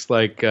looks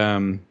like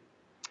I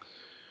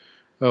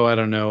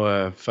don't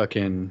know,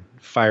 fucking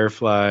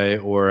Firefly,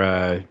 or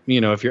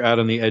if you're out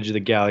on the edge of the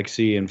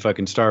galaxy in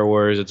fucking Star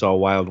Wars, it's all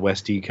Wild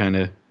Westy kind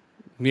of.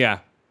 Yeah,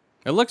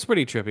 it looks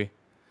pretty trippy.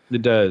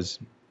 It does.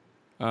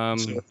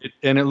 And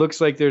it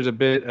looks like there's a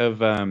bit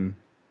of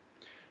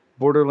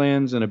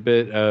Borderlands and a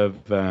bit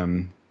of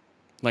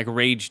like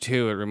Rage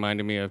 2. It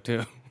reminded me of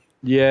too.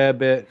 Yeah, a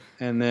bit,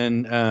 and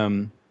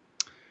then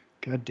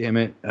God damn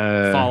it,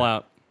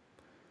 Fallout.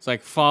 It's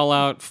like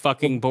Fallout,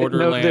 fucking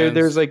Borderlands. No,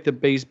 there's like the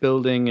base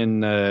building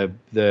and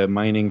the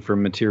mining for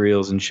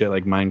materials and shit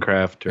like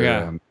Minecraft.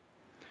 Or,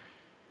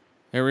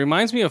 it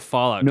reminds me of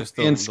Fallout. No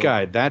Man's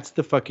Sky. That's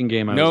the fucking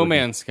game I was No looking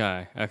Man's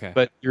Sky. Okay.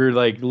 But you're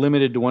like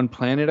limited to one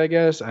planet, I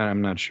guess.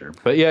 I'm not sure.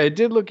 But yeah, it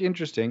did look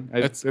interesting.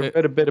 I've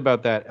read a bit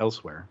about that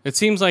elsewhere. It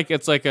seems like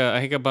it's like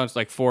I think a bunch,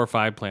 like 4 or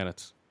 5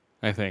 planets.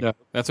 I think. Yeah.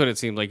 That's what it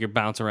seems like. You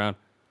bounce around.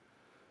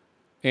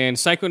 And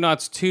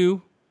Psychonauts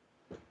 2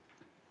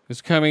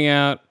 is coming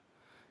out.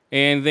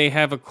 And they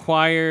have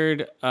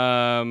acquired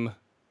the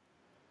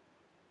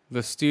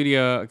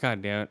studio.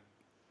 God damn it.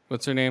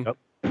 What's their name?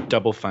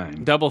 Double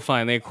Fine. Double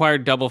Fine. They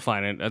acquired Double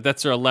Fine. And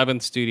that's their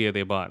 11th studio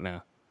they bought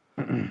now.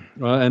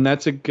 Well, and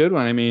that's a good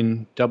one. I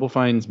mean, Double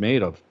Fine's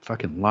made a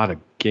fucking lot of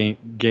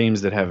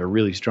games that have a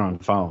really strong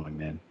following,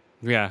 man.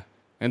 Yeah.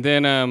 And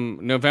then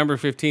November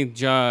 15th,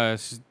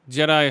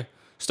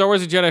 Star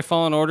Wars The Jedi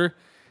Fallen Order.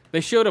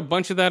 They showed a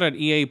bunch of that at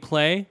EA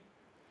Play.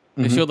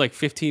 They showed like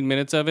 15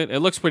 minutes of it.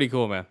 It looks pretty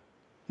cool, man.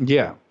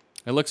 Yeah.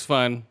 It looks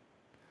fun.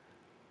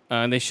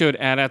 And they showed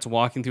AT-ATs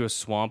walking through a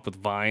swamp with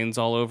vines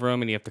all over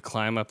them, and you have to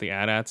climb up the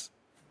AT-ATs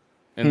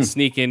and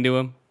sneak into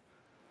them.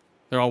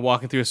 They're all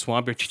walking through a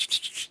swamp.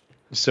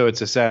 So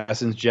it's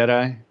Assassin's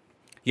Jedi?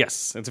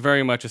 Yes, it's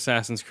very much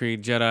Assassin's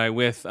Creed Jedi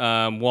with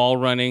wall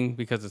running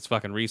because it's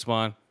fucking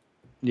Respawn.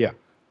 Yeah.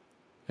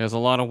 There's a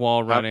lot of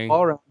wall running.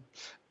 Wall run.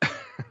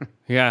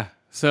 Yeah,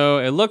 so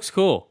it looks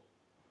cool.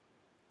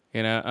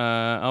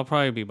 I'll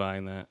probably be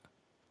buying that.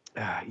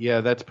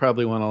 Yeah, that's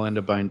probably one I'll end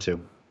up buying too.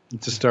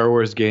 It's a Star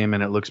Wars game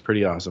and it looks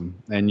pretty awesome.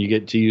 And you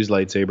get to use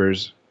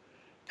lightsabers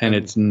and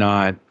it's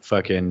not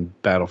fucking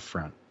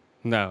Battlefront.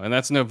 No, and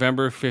that's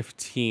November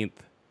 15th.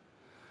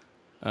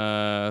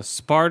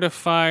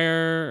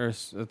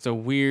 Spartafire, it's a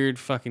weird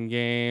fucking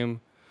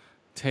game.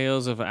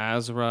 Tales of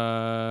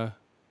Azra,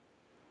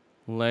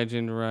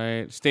 Legend,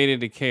 right? State of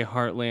Decay,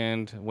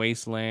 Heartland,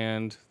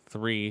 Wasteland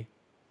 3.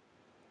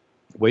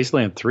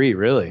 Wasteland 3,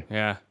 really?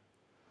 Yeah.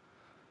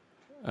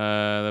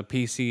 The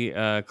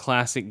PC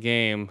classic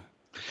game.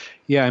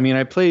 Yeah, I mean,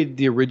 I played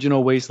the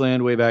original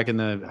Wasteland way back in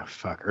the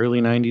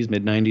early 90s,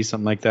 mid 90s,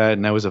 something like that,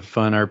 and that was a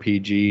fun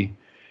RPG.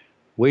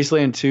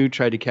 Wasteland 2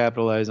 tried to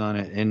capitalize on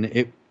it, and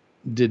it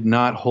did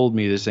not hold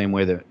me the same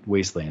way that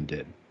Wasteland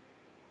did.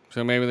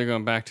 So maybe they're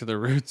going back to the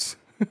roots.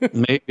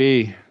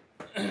 Maybe.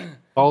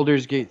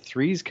 Baldur's Gate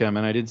 3's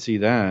coming. I did see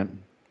that.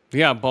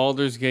 Yeah,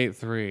 Baldur's Gate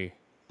 3.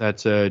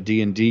 That's a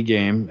D&D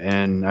game,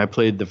 and I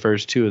played the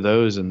first 2 of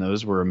those, and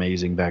those were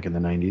amazing back in the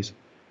 90s.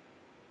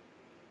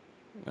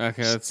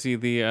 Okay, let's see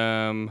the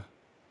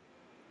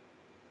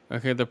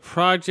the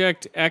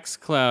Project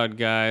xCloud,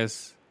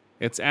 guys.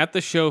 It's at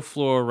the show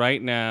floor right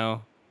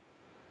now.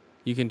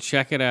 You can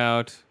check it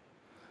out.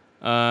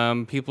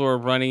 People are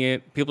running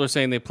it. People are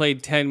saying they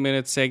played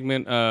 10-minute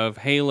segment of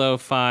Halo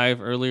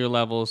 5 earlier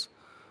levels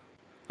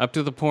up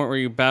to the point where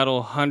you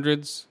battle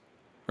hunters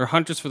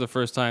for the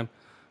first time.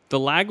 The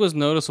lag was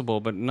noticeable,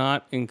 but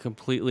not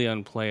completely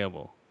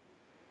unplayable.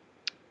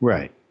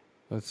 Right.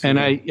 And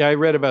I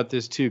read about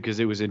this too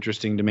because it was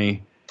interesting to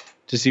me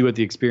to see what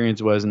the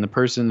experience was. And the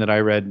person that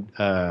I read,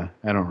 I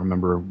don't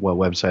remember what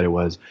website it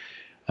was,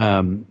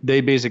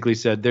 they basically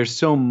said there's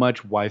so much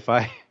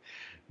Wi-Fi,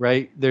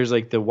 right? There's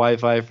like the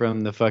Wi-Fi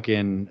from the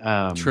fucking...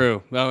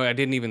 True. Oh, I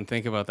didn't even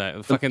think about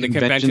that. The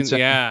convention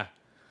center. Yeah.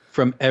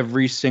 from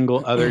every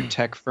single other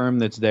tech firm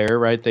that's there,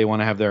 right? They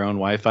want to have their own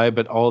Wi-Fi,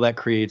 but all that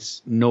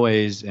creates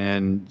noise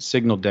and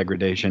signal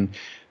degradation.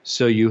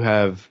 So you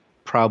have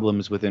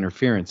problems with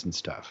interference and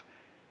stuff.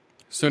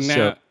 So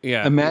now,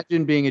 yeah.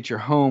 Imagine being at your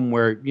home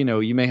where,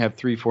 you may have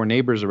 3-4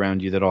 neighbors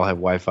around you that all have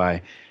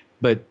Wi-Fi,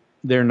 but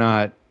they're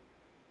not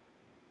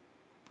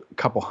a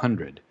couple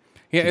hundred.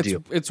 Yeah,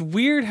 it's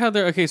weird how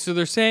they're okay. So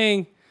they're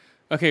saying,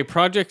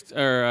 Project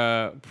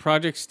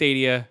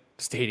Stadia,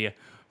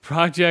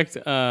 Project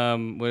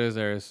what is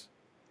theirs?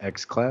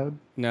 xCloud?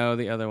 No,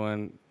 the other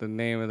one. The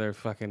name of their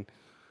fucking.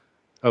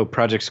 Oh,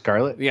 Project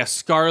Scarlet? Yeah,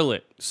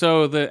 Scarlet.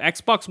 So the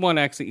Xbox One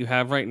X that you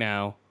have right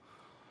now,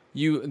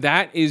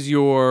 that is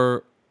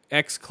your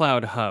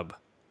xCloud hub.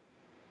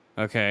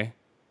 Okay,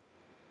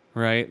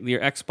 right. Your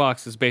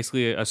Xbox is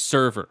basically a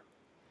server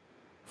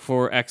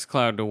for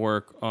xCloud to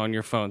work on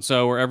your phone.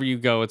 So wherever you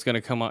go, it's going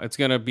to come on. It's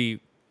going to be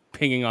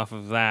pinging off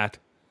of that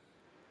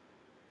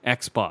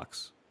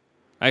Xbox,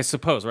 I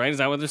suppose. Right? Is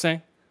that what they're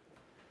saying?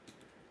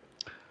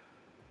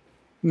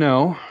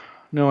 No,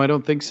 I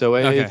don't think so.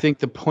 Okay. I think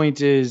the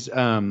point is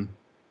that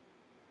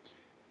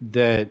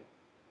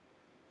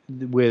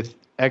with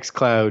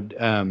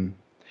xCloud,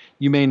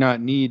 you may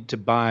not need to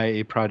buy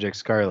a Project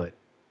Scarlet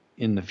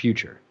in the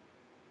future.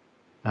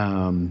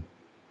 That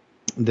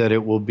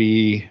it will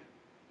be.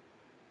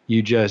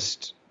 You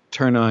just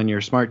turn on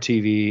your smart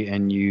TV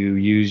and you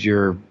use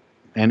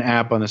an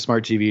app on the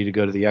smart TV to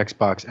go to the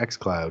Xbox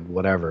xCloud,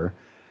 whatever,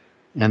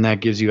 and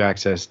that gives you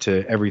access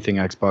to everything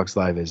Xbox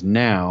Live is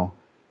now.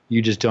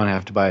 You just don't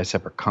have to buy a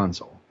separate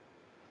console.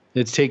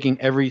 It's taking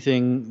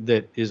everything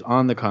that is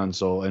on the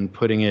console and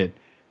putting it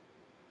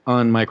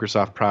on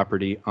Microsoft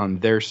property on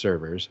their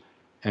servers,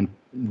 and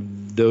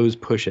those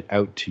push it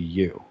out to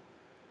you.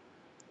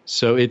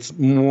 So it's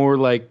more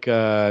like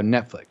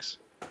Netflix.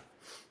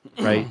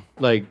 Right?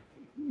 Like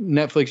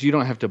Netflix, you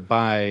don't have to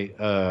buy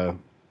a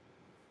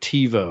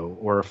TiVo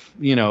or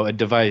a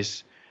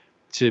device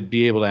to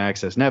be able to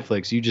access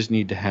Netflix. You just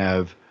need to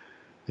have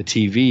a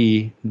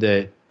TV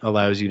that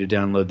allows you to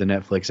download the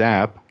Netflix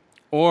app.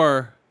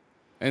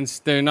 And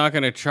they're not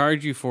going to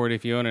charge you for it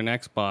if you own an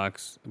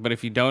Xbox, but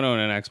if you don't own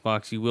an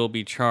Xbox, you will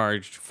be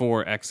charged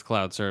for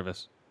xCloud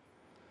service.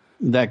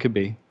 That could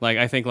be. Like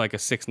I think like a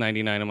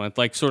 $6.99 a month,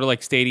 like sort of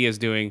like Stadia is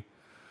doing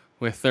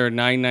with their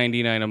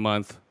 $9.99 a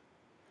month.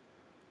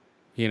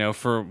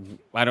 For,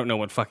 I don't know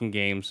what fucking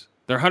games.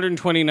 Their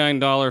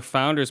 $129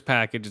 Founders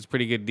package is a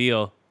pretty good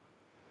deal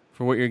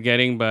for what you're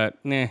getting, but,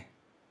 I'm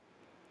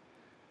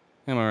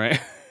all right.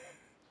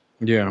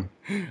 Yeah.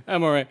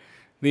 I'm all right.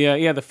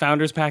 The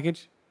Founders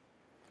package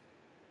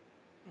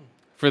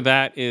for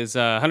that is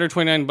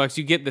 $129.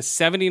 You get the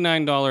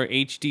 $79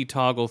 HD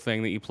toggle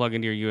thing that you plug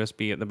into your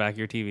USB at the back of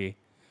your TV.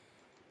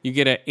 You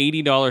get an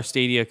 $80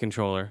 Stadia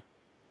controller,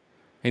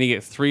 and you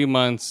get 3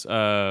 months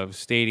of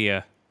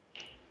Stadia.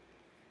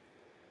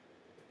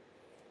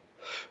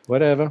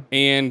 Whatever.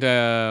 And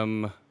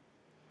I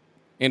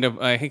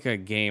think a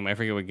game. I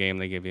forget what game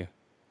they give you.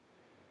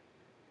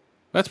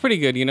 That's pretty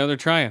good. They're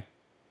trying.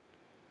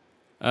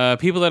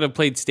 People that have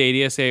played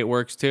Stadia say it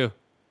works too.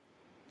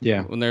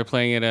 Yeah. When they're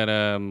playing it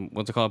at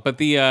what's it called? But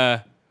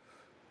the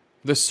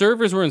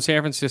servers were in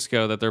San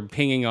Francisco that they're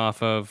pinging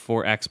off of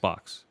for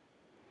Xbox.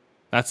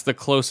 That's the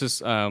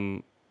closest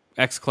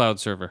xCloud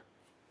server.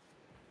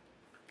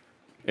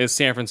 Is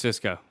San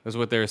Francisco, is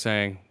what they were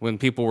saying when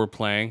people were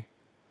playing.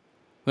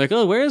 Like,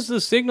 oh, where's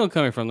the signal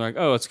coming from? They're like,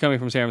 oh, it's coming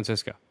from San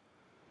Francisco.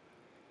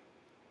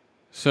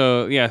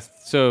 So, yeah,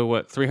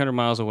 300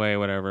 miles away,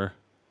 whatever.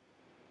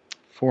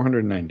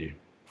 490.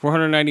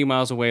 490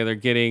 miles away, they're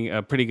getting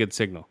a pretty good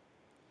signal.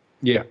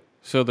 Yeah.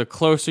 So the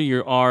closer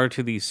you are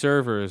to these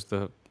servers,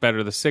 the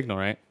better the signal,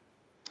 right?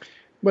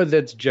 Well,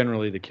 that's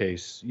generally the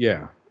case,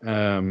 yeah.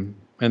 And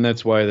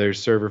that's why there's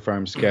server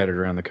farms scattered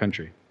around the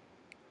country.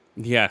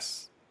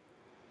 Yes.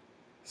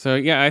 So,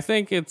 yeah, I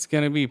think it's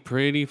going to be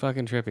pretty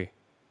fucking trippy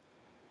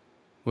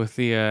with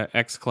the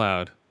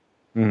xCloud.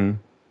 Mm-hmm.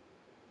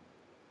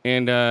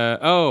 And,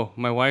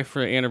 my wife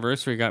for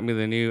anniversary got me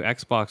the new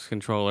Xbox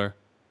controller.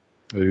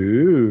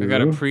 Ooh. I got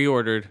it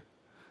pre-ordered.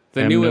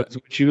 That's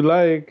what you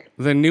like.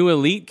 The new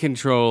Elite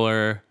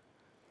controller,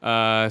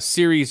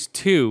 Series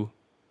 2,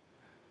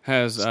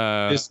 has...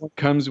 this one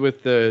comes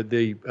with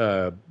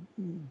the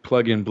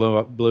plug-in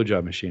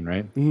blowjob machine,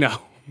 right?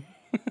 No.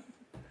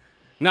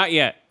 Not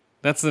yet.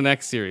 That's the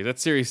next series.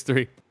 That's Series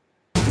 3.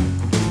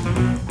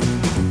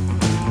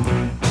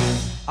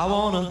 I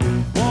wanna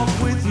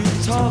walk with you,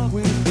 talk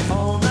with you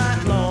all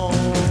night long.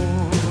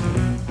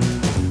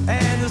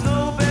 And there's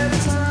no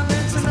better time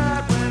than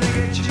tonight when I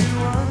get you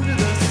under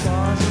the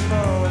stars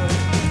above.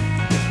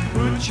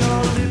 Put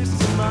your lips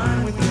to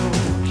mine with your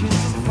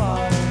kiss of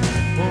fire.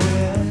 Oh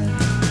yeah,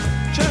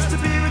 just to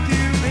be with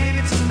you,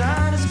 baby,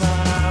 tonight is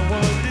my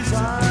one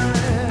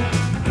desire.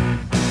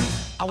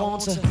 I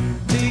want to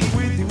be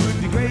with you, would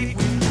be great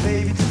with you,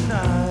 baby,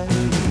 tonight.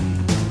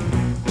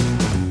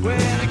 When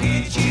I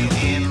get you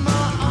in my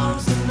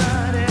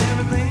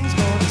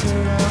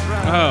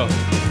Oh,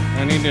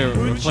 I need to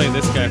play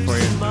this guy for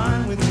you.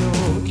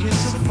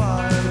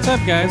 What's up,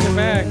 guys? We're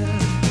back.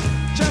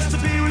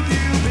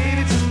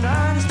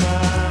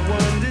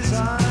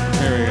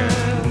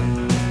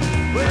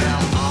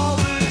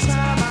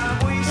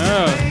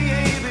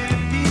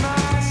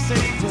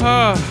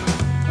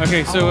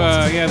 Okay, so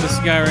yeah, this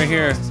guy right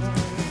here.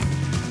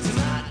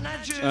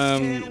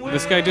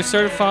 This guy just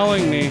started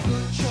following me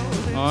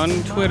on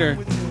Twitter.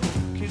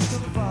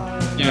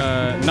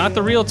 Not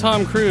the real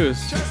Tom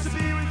Cruise.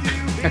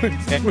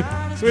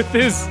 with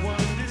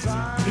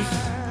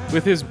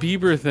his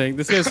Bieber thing.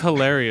 This guy's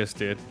hilarious,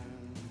 dude.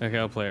 Okay,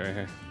 I'll play it right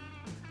here.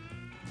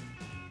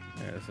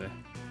 Let's see.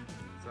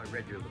 So I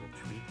read your little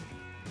tweet.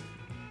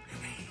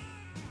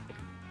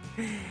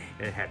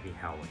 And it had me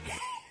howling.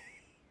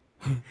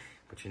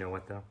 But you know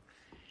what, though?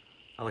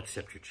 I'll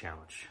accept your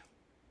challenge.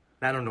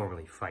 I don't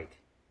normally fight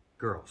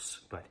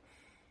girls, but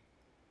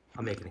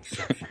I'll make an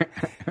exception.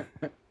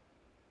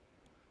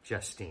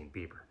 Justine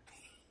Bieber.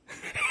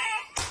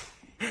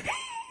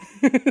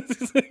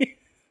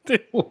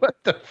 What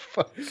the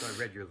fuck? So I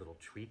read your little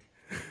tweet.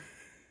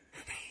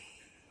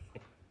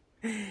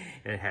 And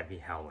it had me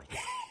howling.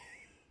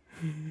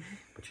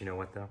 But you know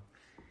what, though?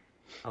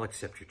 I'll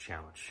accept your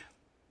challenge.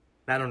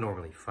 I don't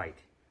normally fight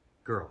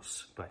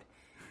girls, but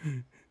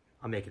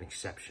I'll make an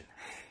exception.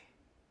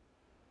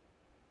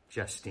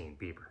 Justine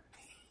Bieber.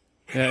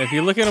 Yeah, if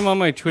you look at him on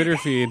my Twitter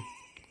feed,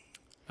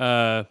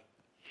 yeah,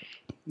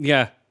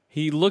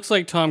 he looks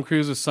like Tom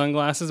Cruise with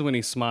sunglasses when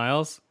he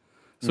smiles.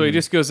 So he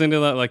just goes into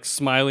that like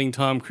smiling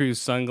Tom Cruise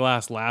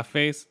sunglass laugh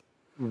face.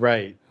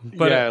 Right.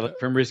 But yeah, like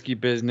from Risky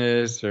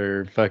Business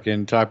or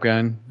fucking Top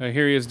Gun.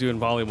 Here he is doing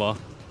volleyball.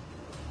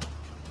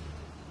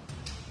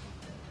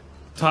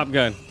 Top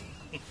Gun.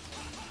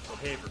 Oh,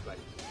 hey, everybody.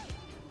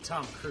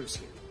 Tom Cruise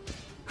here.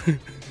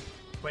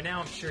 By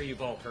now, I'm sure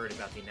you've all heard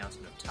about the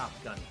announcement of Top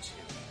Gun 2.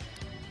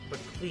 But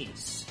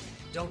please,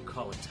 don't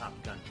call it Top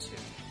Gun 2.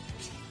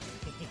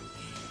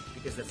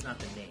 Because that's not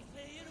the name.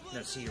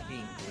 No, see, you're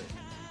being glib.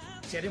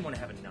 See, I didn't want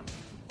to have a number.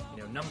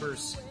 You know,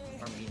 numbers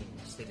are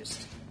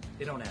meaningless.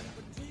 They don't add up.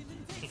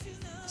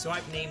 So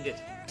I've named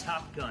it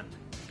Top Gun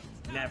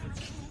Maverick.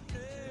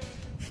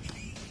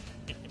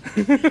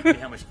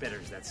 How much better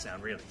does that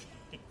sound, really?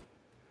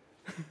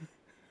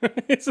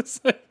 It's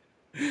just like,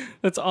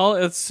 that's all.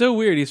 It's so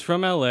weird. He's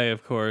from LA,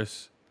 of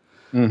course.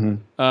 Mm-hmm.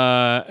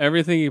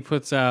 Everything he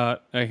puts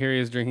out, I hear he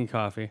is drinking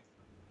coffee.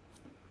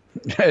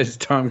 As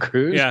Tom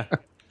Cruise? Yeah.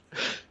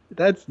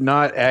 That's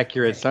not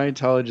accurate.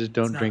 Scientologists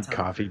don't drink Tom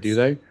coffee, Cruise. do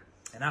they?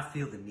 And I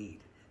feel the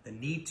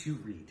need to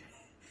read.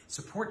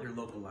 Support your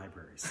local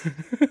libraries.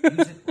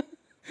 Use it.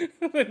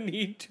 The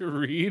need to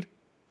read.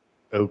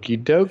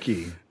 Okie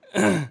dokie.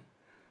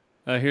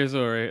 Here's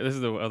this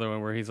is the other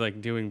one where he's like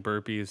doing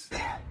burpees.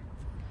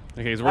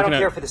 Okay, he's I working don't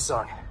care out. for this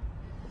song.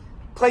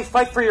 Play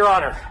Fight for Your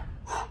Honor.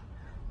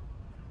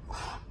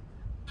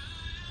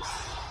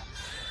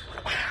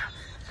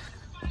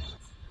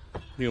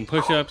 Doing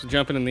push-ups,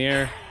 jumping in the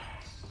air.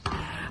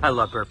 I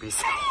love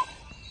burpees.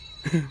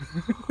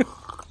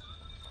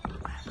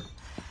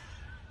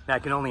 Now, I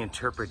can only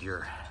interpret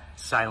your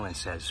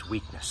silence as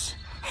weakness.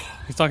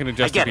 He's talking to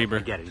Justin Bieber.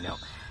 I get it, you know.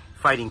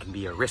 Fighting can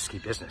be a risky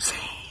business.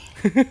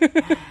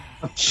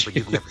 But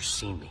you've never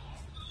seen me.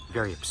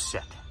 Very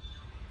upset.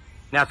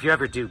 Now, if you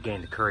ever do gain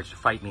the courage to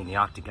fight me in the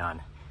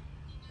octagon,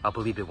 I'll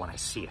believe it when I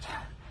see it.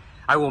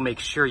 I will make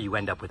sure you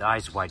end up with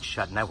eyes wide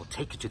shut, and I will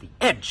take you to the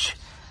edge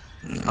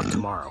of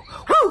tomorrow.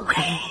 Woo!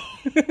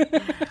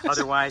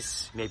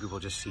 Otherwise, maybe we'll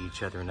just see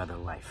each other another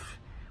life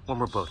when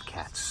we're both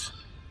cats.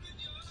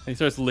 He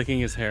starts licking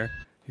his hair.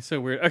 He's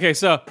so weird. Okay,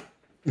 so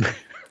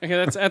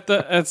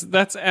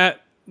that's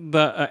at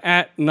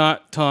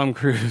not Tom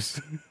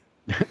Cruise.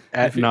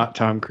 Not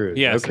Tom Cruise.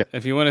 Yes. Okay.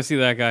 If you want to see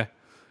that guy.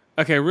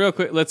 Okay, real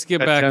quick, let's get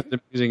That back.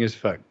 sounds amusing as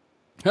fuck.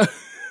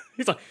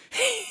 He's like,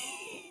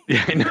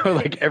 Yeah, I know,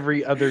 like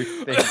every other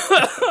thing.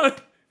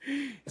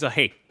 he's like,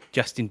 hey,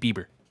 Justin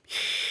Bieber.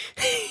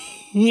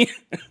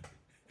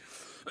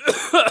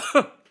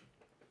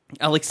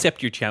 I'll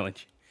accept your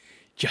challenge,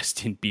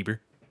 Justin Bieber.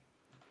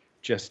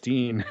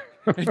 Justine.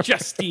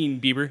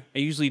 Justine Bieber. I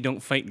usually don't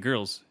fight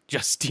girls.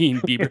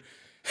 Justine Bieber.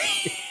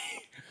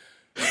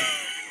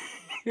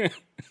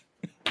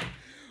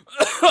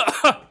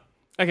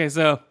 Okay,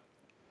 so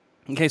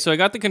I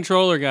got the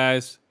controller,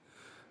 guys.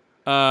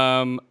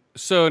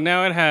 So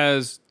now it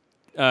has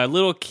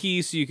little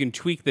keys so you can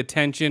tweak the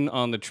tension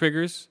on the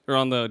triggers or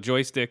on the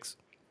joysticks.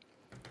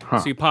 Huh.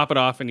 So you pop it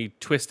off and you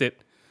twist it.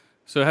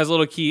 So it has a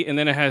little key, and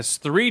then it has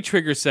 3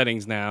 trigger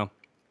settings now.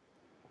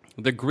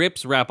 The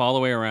grips wrap all the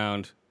way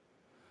around.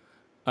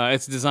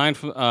 It's designed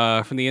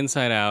from the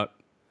inside out.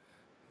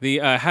 The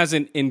has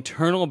an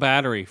internal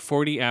battery,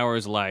 40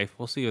 hours life.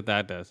 We'll see what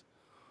that does.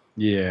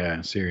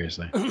 Yeah,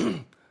 seriously.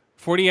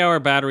 40-hour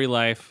battery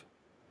life,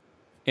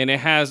 and it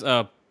has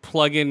a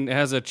plug-in. It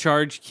has a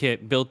charge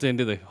kit built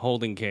into the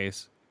holding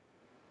case.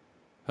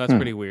 That's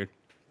pretty weird.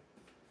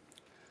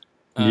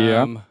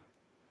 Yeah.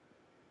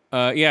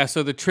 Yeah.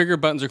 So the trigger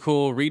buttons are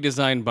cool.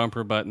 Redesigned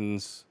bumper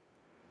buttons,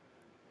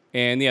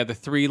 and yeah, the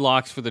 3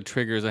 locks for the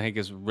triggers I think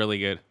is really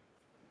good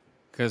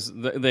because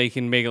they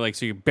can make it like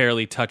so you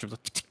barely touch them.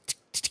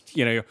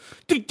 You know,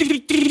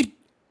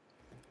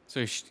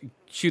 so you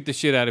shoot the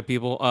shit out of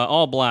people.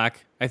 All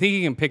black. I think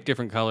you can pick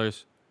different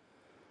colors.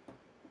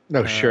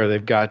 No, sure,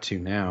 they've got to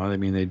now. I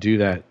mean, they do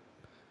that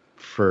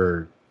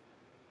for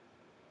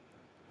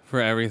For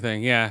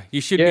everything, yeah.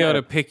 You should be Yeah.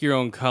 able to pick your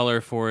own color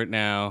for it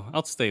now.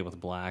 I'll stay with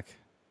black.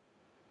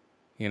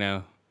 You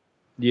know,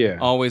 Yeah.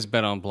 always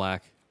bet on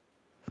black.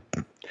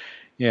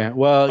 Yeah.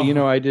 Well,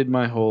 I did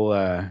my whole.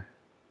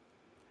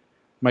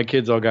 My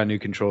kids all got new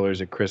controllers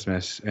at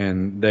Christmas,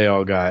 and they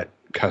all got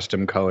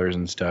custom colors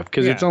and stuff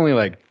because it's Yeah. only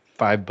like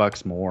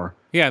 $5 more.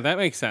 Yeah, that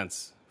makes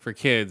sense for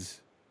kids.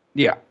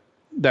 Yeah.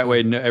 That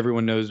way,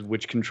 everyone knows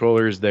which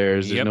controller is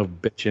theirs. There's Yep. no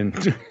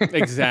bitching.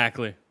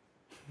 Exactly.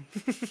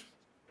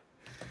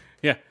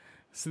 Yeah.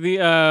 So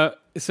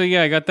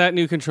I got that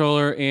new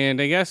controller,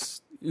 and I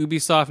guess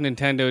Ubisoft and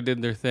Nintendo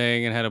did their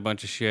thing and had a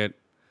bunch of shit.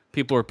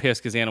 People were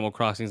pissed because Animal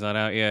Crossing's not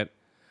out yet.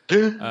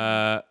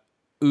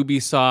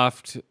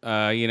 Ubisoft,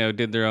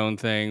 did their own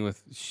thing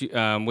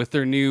with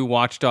their new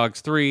Watch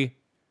Dogs 3,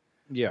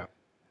 Yeah.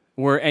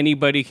 where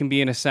anybody can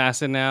be an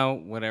assassin now,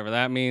 whatever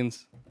that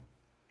means.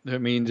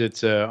 That means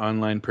it's an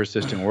online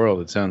persistent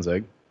world, it sounds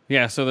like.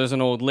 Yeah, so there's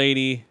an old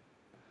lady.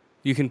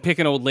 You can pick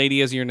an old lady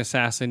as your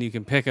assassin. You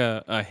can pick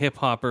a hip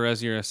hopper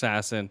as your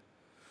assassin.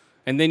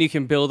 And then you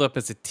can build up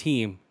as a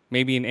team.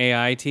 Maybe an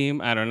AI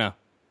team. I don't know.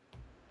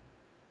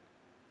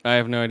 I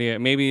have no idea.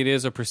 Maybe it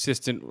is a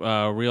persistent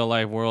real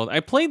life world.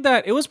 I played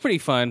that. It was pretty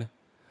fun.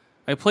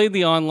 I played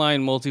the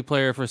online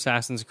multiplayer for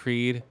Assassin's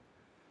Creed.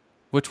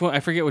 Which one?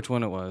 I forget which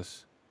one it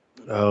was.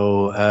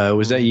 Oh,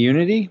 was that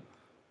Unity?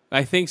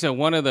 I think so.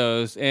 One of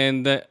those,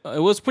 and it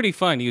was pretty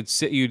fun. You'd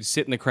sit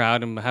in the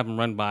crowd and have them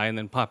run by, and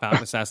then pop out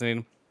and assassinate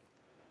them.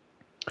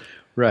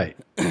 Right.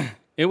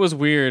 It was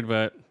weird,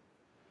 but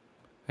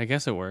I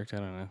guess it worked. I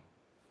don't know.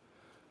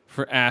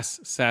 For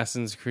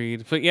Assassin's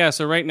Creed, but yeah.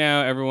 So right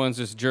now, everyone's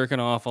just jerking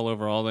off all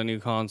over all the new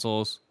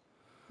consoles.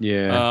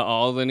 Yeah.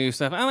 All the new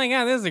stuff. Oh my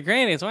god, this is the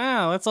greatest!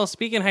 Wow, let's all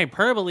speak in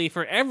hyperbole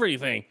for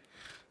everything.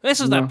 This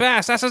is the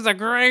best. This is the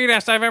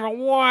greatest I've ever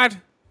what?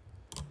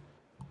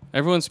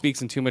 Everyone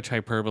speaks in too much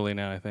hyperbole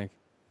now, I think.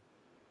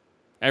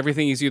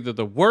 Everything is either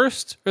the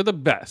worst or the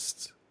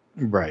best.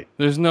 Right.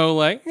 There's no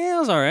it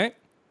was all right.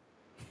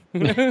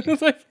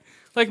 It's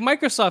like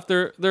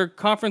Microsoft, their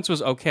conference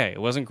was okay.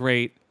 It wasn't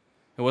great.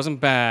 It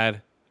wasn't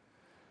bad.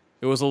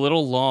 It was a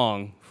little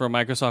long for a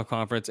Microsoft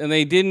conference, and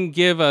they didn't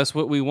give us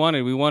what we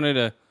wanted. We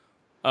wanted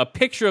a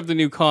picture of the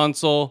new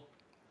console,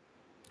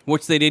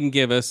 which they didn't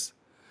give us,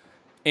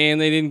 and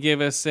they didn't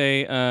give us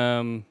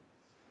a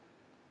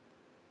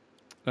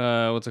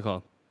what's it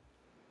called?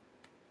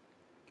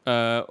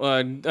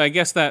 I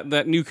guess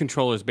that new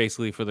controller is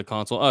basically for the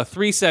console.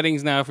 3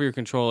 settings now for your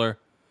controller.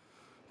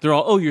 They're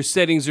all, your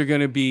settings are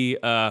going to be,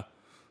 what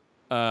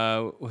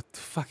the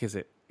fuck is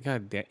it?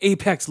 God damn.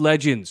 Apex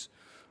Legends,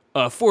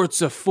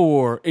 Forza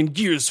 4, and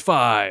Gears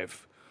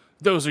 5.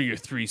 Those are your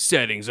 3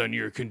 settings on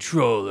your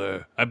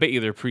controller. I bet you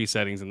there are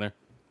pre-settings in there.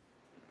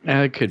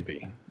 It could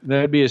be.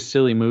 That'd be a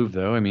silly move,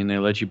 though. I mean, they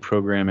let you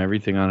program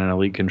everything on an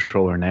Elite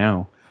controller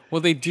now. Well,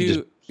 they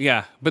do,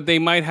 yeah, but they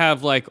might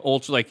have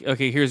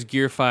okay, here's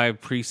Gear 5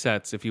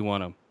 presets if you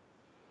want them.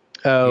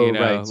 Oh,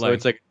 right. So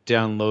it's like a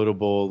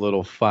downloadable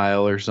little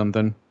file or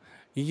something.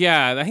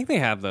 Yeah, I think they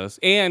have those.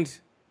 And,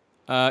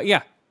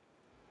 yeah.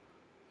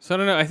 So I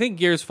don't know. I think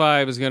Gears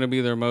 5 is going to be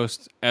their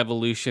most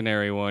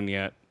evolutionary one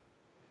yet.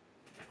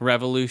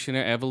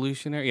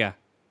 Evolutionary? Yeah.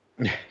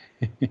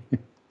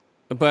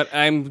 But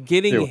I'm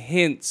getting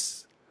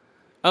hints.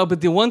 Oh, but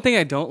the one thing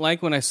I don't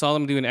like when I saw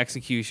them do an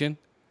execution,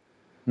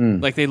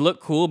 like they look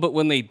cool, but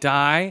when they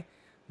die,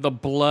 the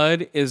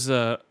blood is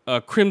a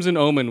crimson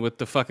omen with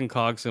the fucking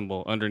cog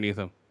symbol underneath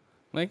them.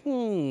 Like,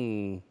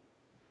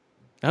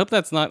 I hope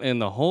that's not in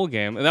the whole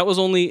game. That was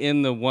only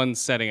in the one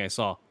setting I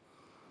saw.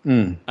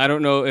 I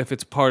don't know if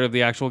it's part of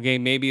the actual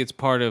game. Maybe it's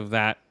part of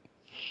that,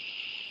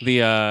 the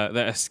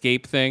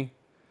escape thing.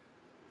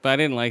 But I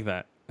didn't like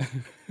that.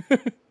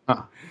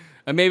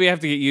 Maybe I have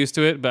to get used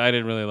to it, but I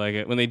didn't really like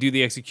it. When they do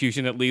the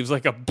execution, it leaves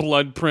like a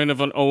blood print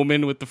of an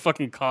omen with the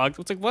fucking cogs.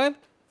 It's like, what?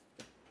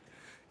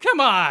 Come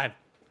on!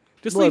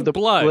 Just leave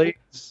blood.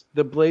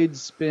 The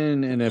blades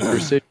spin in a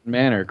precision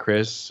manner,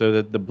 Chris, so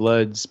that the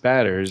blood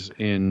spatters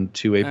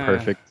into a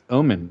perfect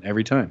omen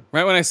every time.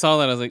 Right when I saw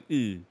that, I was like,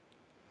 ew.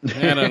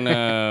 I don't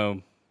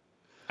know.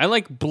 I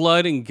like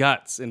blood and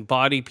guts and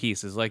body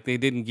pieces like they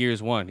did in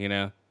Gears 1, you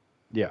know?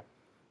 Yeah.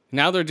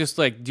 Now they're just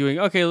like doing,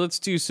 okay, let's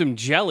do some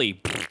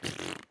jelly.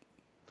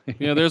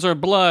 There's our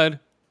blood.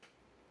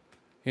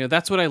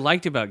 That's what I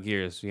liked about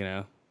Gears,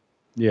 Yeah.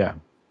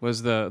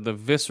 was the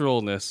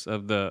visceralness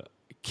of the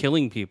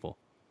killing people.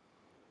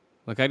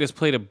 Like, I just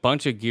played a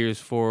bunch of Gears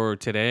 4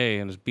 today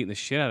and was beating the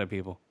shit out of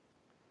people.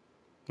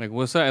 Like,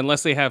 what's that?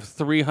 Unless they have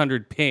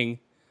 300 ping.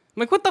 I'm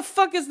like, what the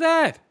fuck is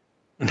that?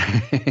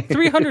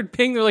 300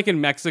 ping, they're like in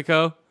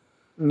Mexico.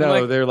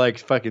 No, they're like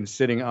fucking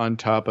sitting on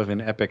top of an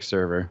Epic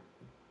server.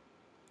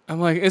 I'm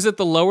like, is it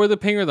the lower the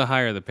ping or the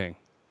higher the ping?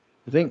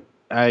 I think,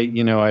 I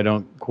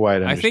don't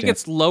quite understand. I think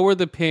it's lower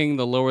the ping,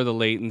 the lower the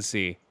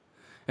latency.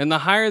 And the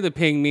higher the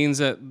ping means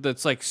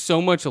that's like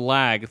so much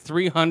lag.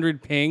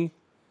 300 ping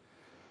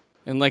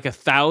and like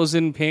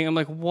 1,000 ping. I'm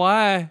like,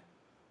 why?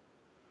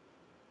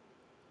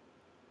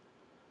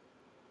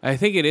 I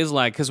think it is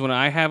lag because when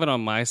I have it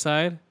on my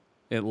side,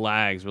 it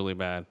lags really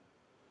bad.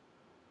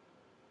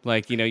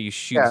 Like, you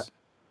shoot. Yeah.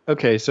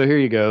 Okay, so here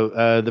you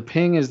go. The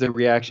ping is the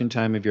reaction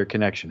time of your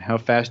connection, how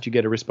fast you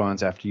get a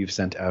response after you've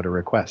sent out a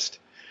request.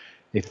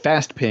 A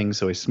fast ping,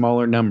 so a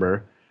smaller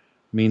number,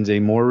 means a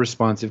more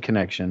responsive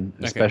connection,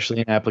 especially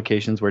in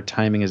applications where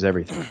timing is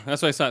everything.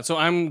 That's what I thought. So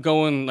I'm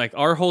going, like,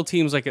 our whole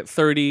team's like at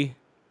 30,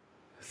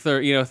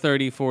 40,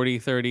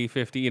 30,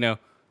 50, The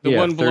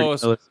one below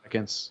us.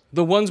 Milliseconds.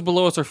 The ones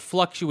below us are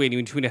fluctuating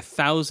between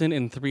 1,000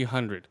 and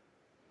 300.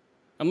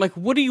 I'm like,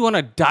 what do you want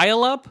to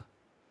dial up?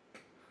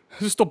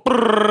 Just a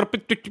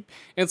and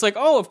it's like,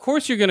 oh, of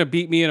course you're gonna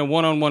beat me in a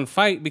one-on-one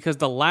fight because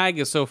the lag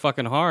is so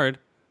fucking hard.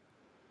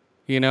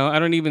 I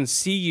don't even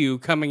see you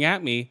coming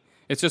at me.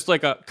 It's just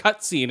like a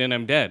cutscene and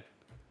I'm dead.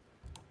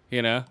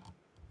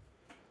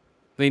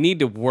 They need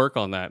to work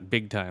on that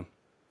big time.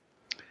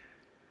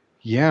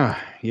 Yeah,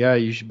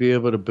 you should be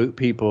able to boot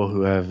people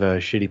who have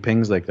shitty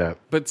pings like that.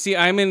 But see,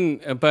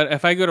 but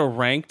if I go to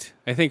ranked,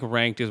 I think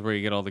ranked is where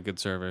you get all the good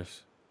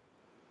servers.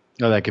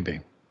 Oh, that could be.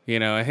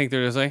 I think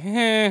they're just like,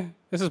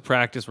 this is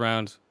practice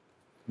rounds.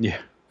 Yeah.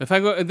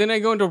 Then I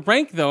go into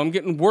rank though, I'm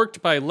getting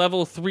worked by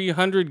level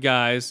 300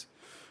 guys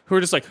who are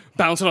just like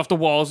bouncing off the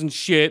walls and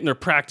shit, and they're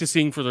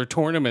practicing for their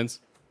tournaments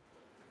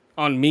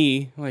on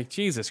me. I'm like,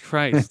 Jesus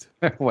Christ.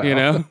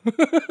 Wow.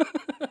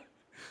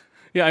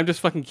 Yeah, I'm just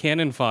fucking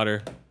cannon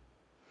fodder.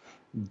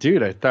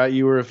 Dude, I thought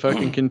you were a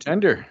fucking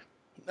contender.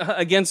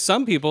 Against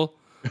some people,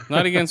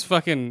 not against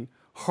fucking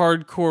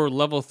hardcore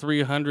level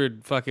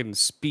 300 fucking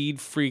speed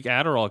freak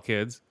Adderall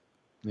kids.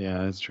 Yeah,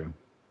 that's true.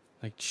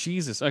 Like,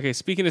 Jesus. Okay,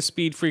 speaking of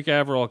speed freak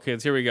Adderall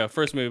kids, here we go.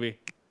 First movie.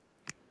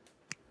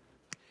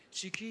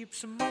 She keeps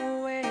them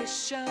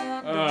always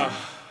sharp.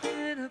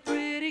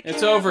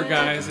 It's over,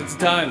 guys. It's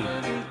done.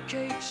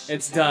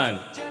 It's done.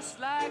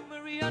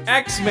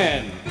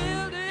 X-Men.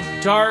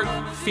 Dark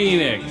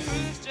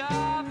Phoenix.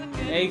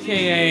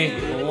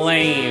 A.K.A.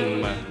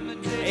 Lame.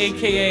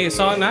 A.K.A.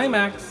 saw it in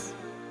IMAX.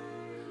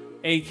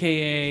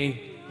 A.K.A.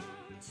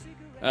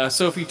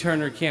 Sophie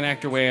Turner can't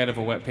act her way out of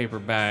a wet paper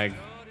bag.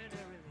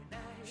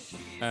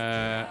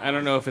 I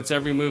don't know if it's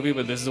every movie,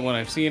 but this is the one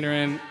I've seen her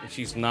in.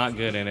 She's not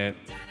good in it.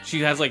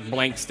 She has like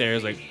blank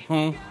stares, like,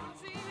 huh?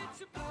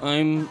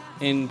 I'm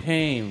in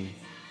pain.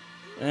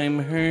 I'm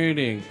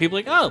hurting. People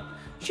are like, oh,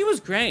 she was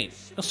great.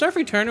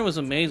 Sophie Turner was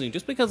amazing.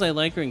 Just because I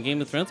like her in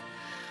Game of Thrones.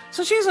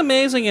 So she's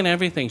amazing in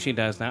everything she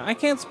does now. I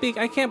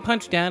can't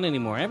punch down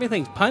anymore.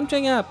 Everything's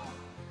punching up.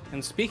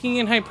 And speaking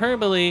in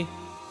hyperbole,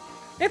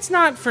 it's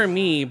not for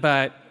me,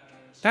 but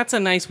that's a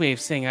nice way of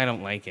saying I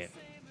don't like it.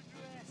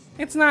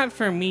 It's not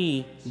for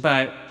me,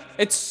 but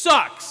it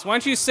sucks. Why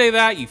don't you say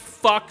that, you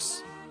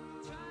fucks?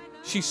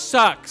 She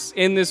sucks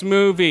in this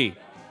movie.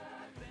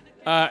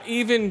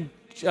 Even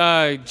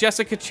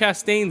Jessica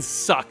Chastain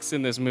sucks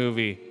in this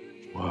movie.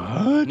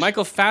 What?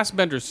 Michael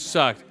Fassbender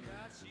sucked.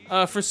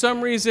 For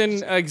some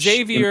reason,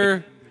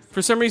 Xavier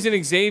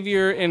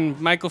and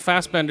Michael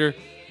Fassbender,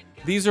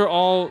 these are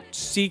all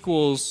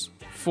sequels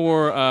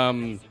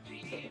for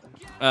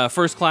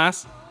First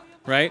Class,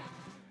 right?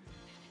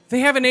 They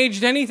haven't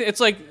aged anything.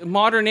 It's like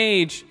modern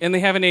age, and they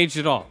haven't aged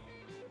at all.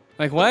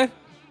 Like, what?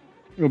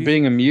 Well,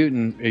 being a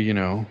mutant,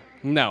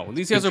 No,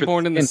 these guys are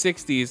born in the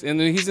 60s,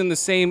 and he's in the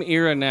same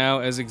era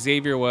now as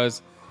Xavier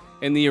was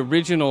in the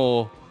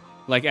original,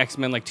 like,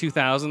 X-Men, like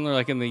 2000, or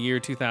like in the year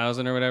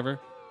 2000 or whatever.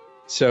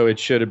 So it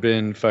should have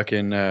been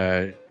fucking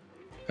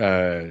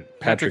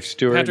Patrick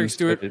Stewart. Patrick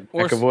Stewart.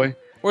 McAvoy.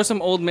 Or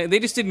some old man. They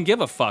just didn't give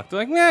a fuck. They're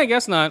like, nah, I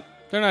guess not.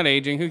 They're not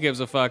aging. Who gives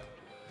a fuck?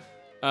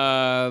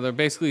 They're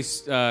basically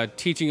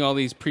teaching all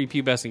these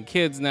prepubescent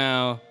kids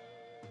now.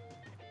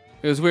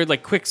 It was weird,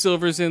 like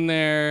Quicksilver's in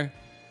there.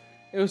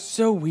 It was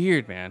so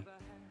weird, man.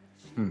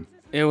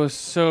 It was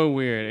so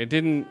weird. It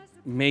didn't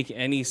make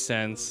any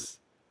sense.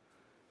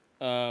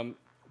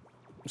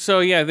 So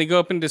yeah, they go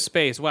up into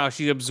space. Wow,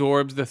 she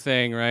absorbs the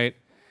thing, right?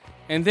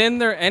 And then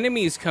their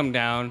enemies come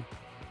down.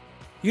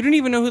 You don't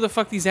even know who the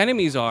fuck these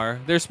enemies are.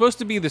 They're supposed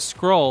to be the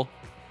Skrull,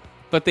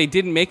 but they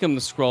didn't make them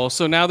the Skrull,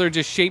 so now they're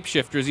just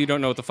shapeshifters. You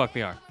don't know what the fuck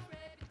they are.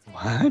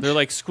 What? They're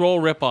like Skrull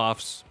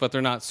ripoffs, but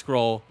they're not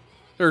Skrull.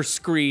 Or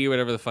Skree,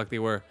 whatever the fuck they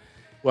were.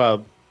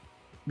 Well,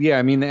 yeah,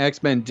 I mean, the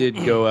X-Men did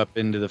go up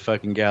into the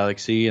fucking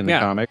galaxy in the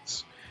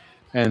comics.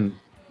 And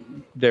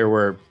there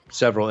were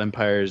several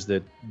empires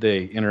that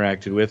they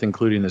interacted with,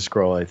 including the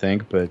Skrull, I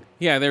think. But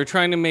yeah, they were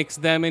trying to mix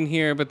them in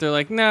here, but they're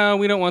like, no,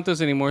 we don't want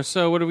those anymore.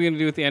 So what are we going to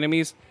do with the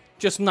enemies?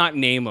 Just not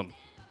name them.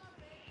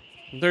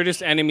 They're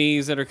just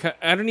enemies that are...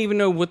 I don't even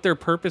know what their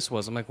purpose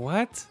was. I'm like,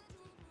 what?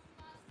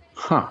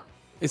 Huh.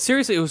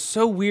 Seriously, it was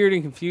so weird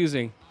and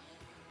confusing.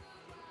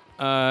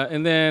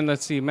 And then,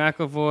 let's see,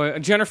 McAvoy...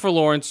 Jennifer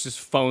Lawrence just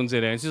phones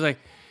it in. She's like,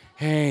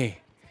 hey,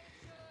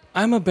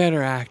 I'm a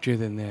better actor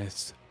than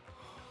this.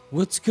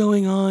 What's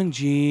going on,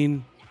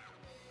 Gene?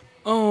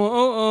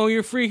 Oh,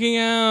 you're freaking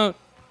out.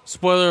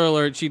 Spoiler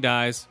alert, she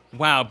dies.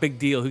 Wow, big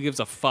deal. Who gives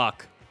a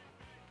fuck?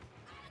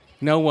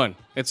 No one.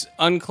 It's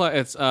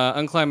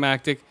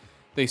unclimactic.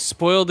 They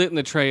spoiled it in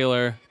the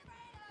trailer.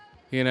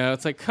 You know,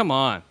 it's like, come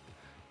on.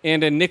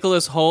 And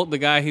Nicholas Hoult, the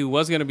guy who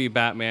was going to be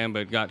Batman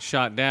but got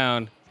shot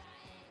down,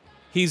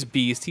 he's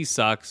beast. He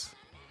sucks.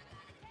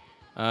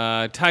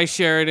 Ty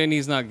Sheridan,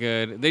 he's not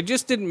good. They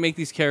just didn't make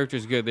these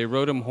characters good. They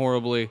wrote them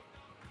horribly.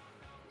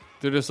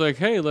 They're just like,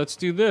 hey, let's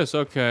do this.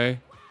 Okay.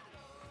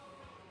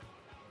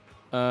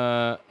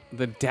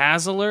 The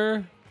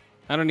Dazzler.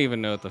 I don't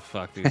even know what the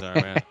fuck these are,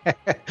 man.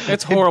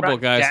 It's horrible,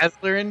 guys.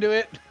 Dazzler into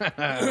it.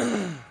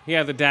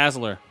 Yeah, the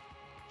Dazzler.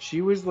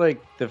 She was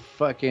like the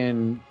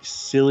fucking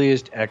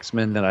silliest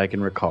X-Men that I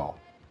can recall.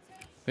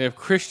 They have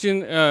Christian.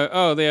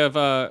 They have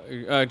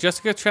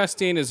Jessica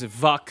Chastain as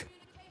Vuk.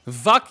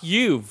 Vuk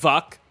you,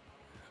 Vuk.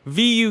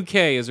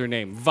 V-U-K is her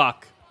name.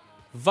 Vuk.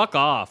 Vuk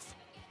off.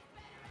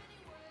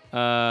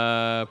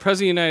 President of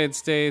the United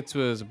States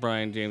was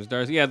Brian James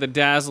Darcy. Yeah, the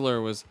Dazzler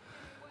was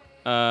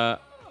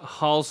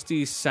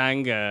Halsey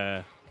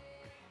Sanga.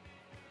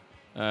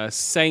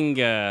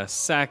 Saka,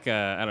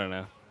 I don't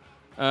know.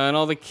 And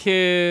all the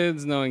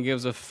kids, no one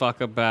gives a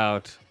fuck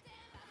about.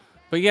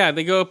 But yeah,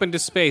 they go up into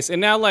space. And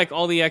now, like,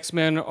 all the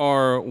X-Men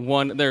are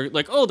one. They're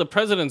like, oh, the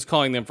president's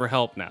calling them for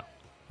help now.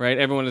 Right?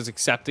 Everyone is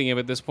accepting him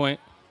at this point.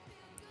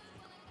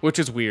 Which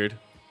is weird.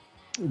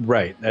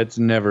 Right. That's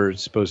never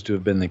supposed to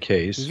have been the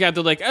case. Yeah,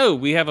 they're like, oh,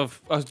 we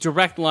have a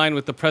direct line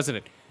with the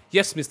president.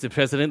 Yes, Mr.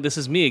 President, this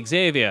is me,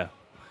 Xavier.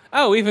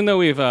 Oh, even though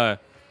we've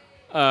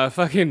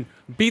fucking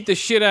beat the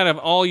shit out of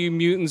all you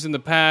mutants in the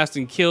past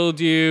and killed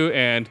you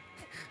and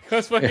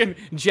was fucking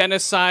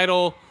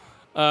genocidal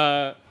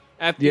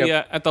at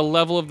the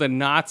level of the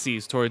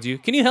Nazis towards you.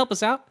 Can you help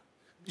us out?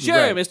 Sure,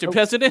 Right. Mr.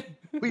 President.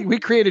 We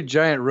created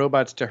giant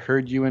robots to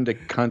herd you into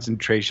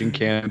concentration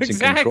camps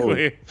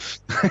Exactly. and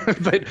control.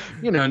 But,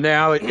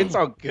 now it's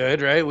all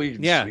good, right? We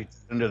can Yeah. sweep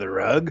it under the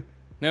rug.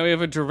 Now we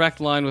have a direct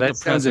line with That the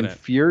sounds president.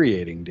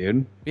 infuriating,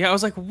 dude. Yeah, I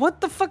was like,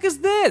 what the fuck is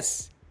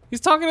this? He's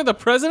talking to the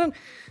president?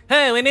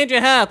 Hey, we need your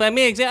help. I'm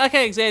me,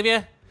 okay,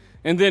 Xavier.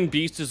 And then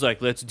Beast is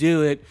like, let's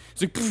do it.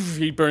 He's like, poof,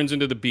 he burns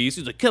into the Beast.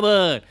 He's like, come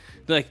on.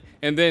 Like,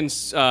 and then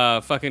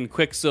fucking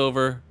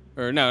Quicksilver,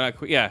 or no,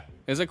 not yeah.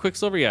 Is that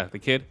Quicksilver? Yeah, the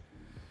kid.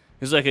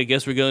 He's like, I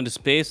guess we're going to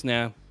space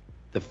now.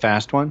 The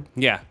fast one?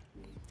 Yeah.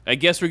 I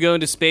guess we're going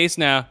to space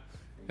now.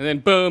 And then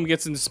boom,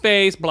 gets into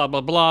space, blah,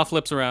 blah, blah,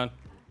 flips around.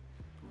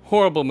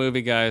 Horrible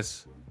movie,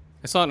 guys.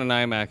 I saw it in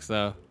IMAX,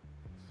 though.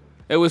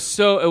 It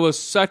was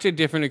such a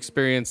different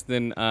experience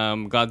than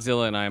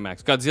Godzilla in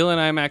IMAX. Godzilla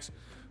in IMAX,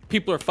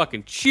 people are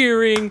fucking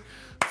cheering,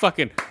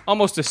 fucking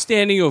almost a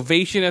standing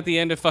ovation at the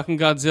end of fucking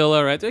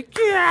Godzilla, right? They're like,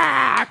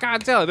 yeah,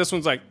 Godzilla. This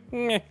one's like,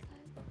 meh.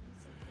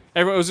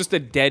 Everyone, it was just a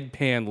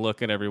deadpan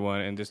look at everyone,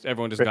 and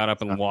everyone just got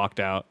up and walked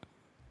out.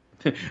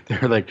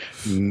 They're like,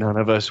 none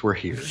of us were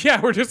here.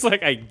 Yeah, we're just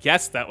like, I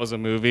guess that was a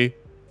movie.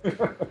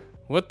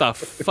 What the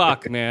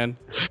fuck, man?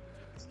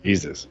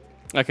 Jesus.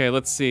 Okay,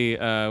 let's see.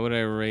 What did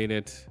I rate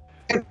it?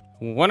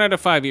 1 out of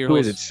 5 year Who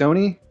olds. is it,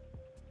 Sony?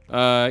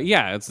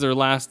 Yeah, it's their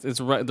last. It's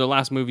their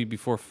last movie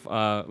before.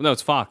 No,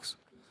 it's Fox.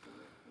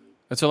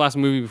 That's their last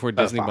movie before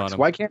Disney Fox. bought them.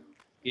 Why can't...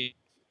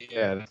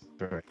 Yeah, that's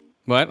right.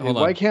 What? Hold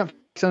on. Why can't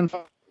Fox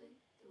unfuck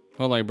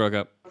Hold on, you broke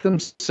up.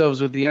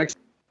 themselves with the X?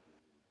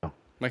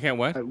 I can't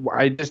what?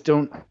 I just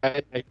don't...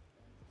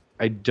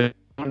 I don't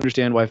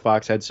understand why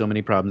Fox had so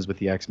many problems with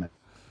the X-Men.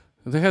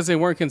 Because they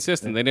weren't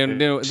consistent. They didn't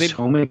know.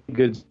 So many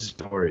good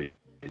stories.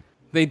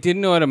 They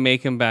didn't know how to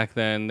make them back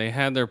then. They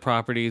had their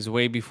properties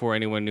way before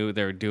anyone knew what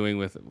they were doing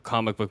with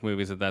comic book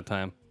movies at that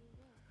time.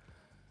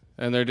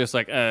 And they're just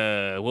like,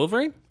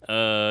 Wolverine?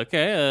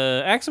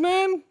 Okay.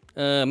 X-Men?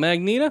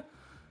 Magneto?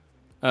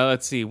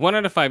 Let's see. 1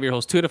 out of 5 ear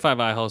holes, 2 out of 5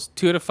 eye holes,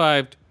 2 out of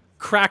 5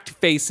 cracked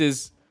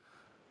faces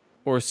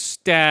or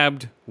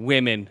stabbed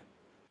women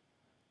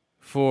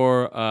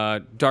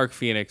for Dark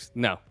Phoenix.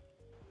 No.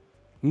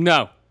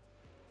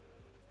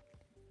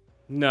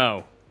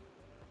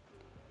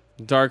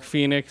 Dark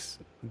Phoenix,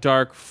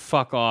 Dark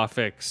Fuck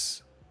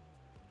Offix.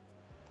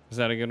 Is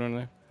that a good one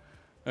there?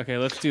 Okay,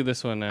 let's do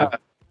this one now.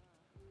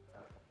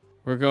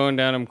 We're going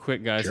down them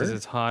quick, guys, because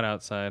it's hot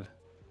outside.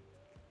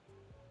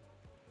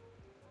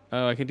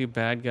 Oh, I could do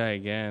bad guy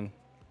again.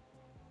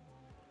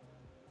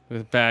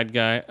 With bad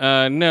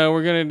guy. No,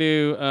 we're gonna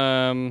do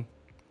I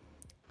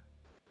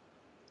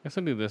guess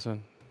I'll do this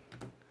one.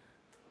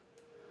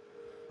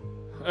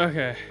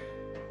 Okay.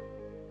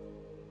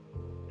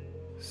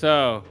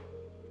 So,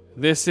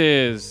 this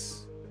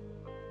is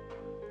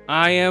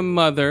I Am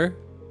Mother,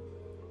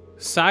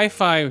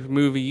 sci-fi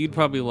movie you'd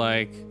probably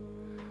like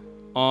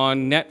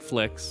on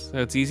Netflix. So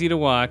it's easy to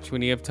watch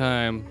when you have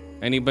time.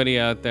 Anybody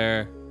out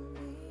there?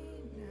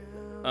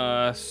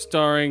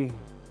 Starring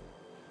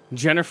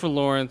Jennifer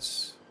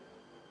Lawrence.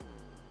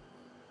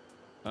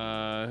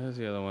 Who's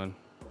the other one?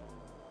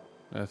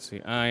 Let's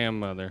see. I Am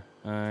Mother.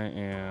 I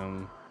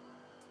am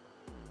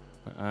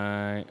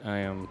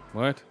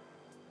what?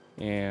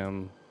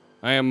 I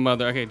Am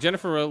Mother. Okay,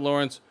 Jennifer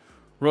Lawrence,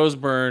 Rose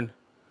Byrne.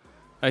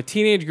 A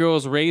teenage girl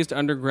is raised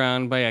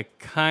underground by a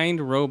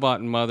kind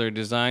robot mother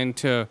designed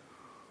to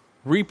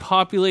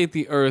repopulate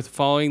the earth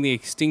following the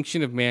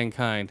extinction of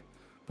mankind.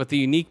 But the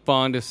unique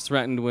bond is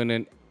threatened when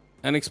an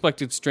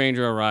unexpected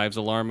stranger arrives.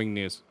 Alarming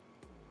news.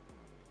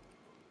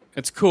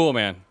 It's cool,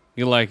 man.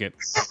 You like it.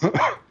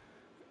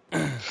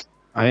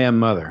 I Am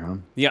Mother, huh?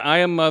 Yeah, I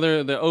Am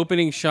Mother. The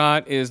opening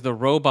shot is the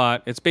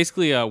robot. It's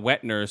basically a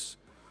wet nurse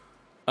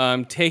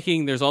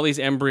there's all these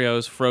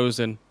embryos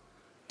frozen,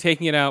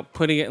 taking it out,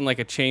 putting it in like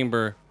a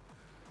chamber.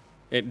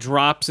 It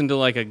drops into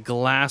like a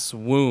glass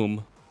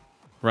womb,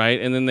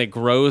 right? And then it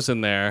grows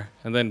in there,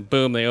 and then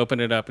boom, they open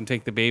it up and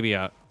take the baby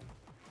out.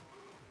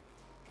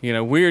 You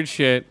know, weird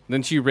shit.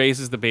 Then she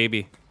raises the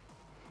baby.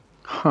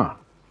 Huh.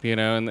 You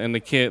know, and the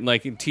kid,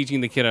 like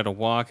teaching the kid how to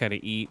walk, how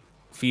to eat,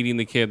 feeding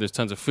the kid. There's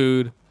tons of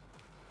food.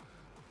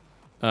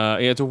 Yeah,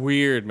 it's a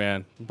weird,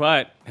 man,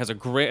 but has a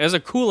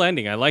cool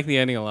ending. I like the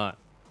ending a lot.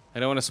 I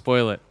don't want to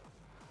spoil it.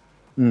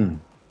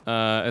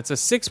 It's a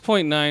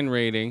 6.9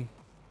 rating.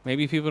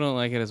 Maybe people don't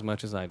like it as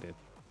much as I did.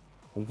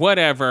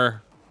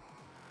 Whatever.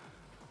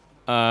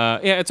 Yeah,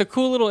 it's a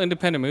cool little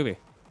independent movie.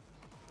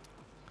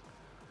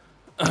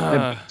 It's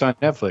on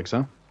Netflix,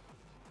 huh?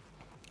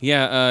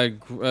 Yeah,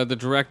 the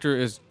director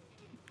is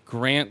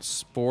Grant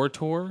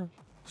Spotor?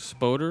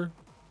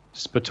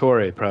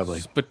 Spatore,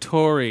 probably.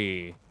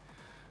 Spatore.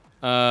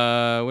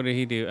 What did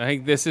he do? I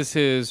think this is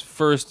his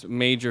first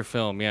major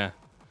film, yeah.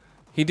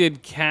 He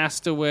did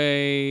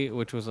Castaway,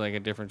 which was like a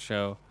different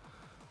show.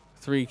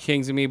 Three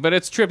Kings and Me, but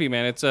it's trippy,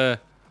 man. It's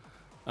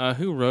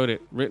who wrote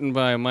it? Written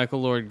by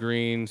Michael Lord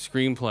Green,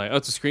 screenplay. Oh,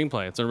 it's a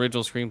screenplay. It's an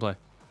original screenplay.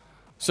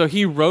 So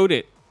he wrote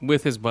it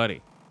with his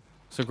buddy.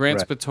 So Grant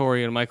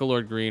Spatore and Michael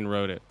Lord Green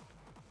wrote it.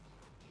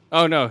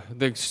 Oh, no.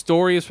 The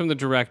story is from the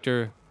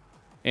director,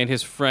 and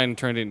his friend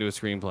turned it into a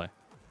screenplay.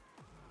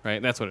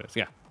 Right? That's what it is,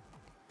 yeah.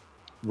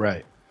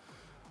 Right.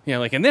 Yeah,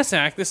 like in this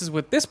act, this is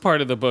what this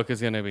part of the book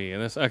is going to be.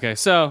 And this, okay,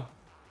 so,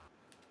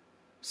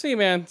 see,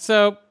 man.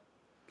 So,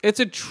 it's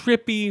a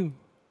trippy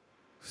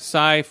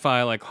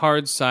sci-fi, like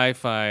hard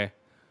sci-fi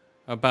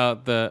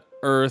about the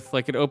Earth.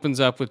 Like, it opens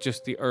up with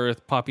just the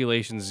Earth,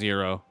 population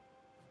 0.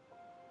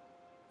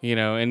 You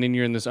know, and then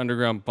you're in this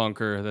underground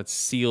bunker that's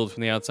sealed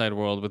from the outside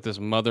world with this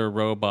mother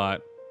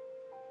robot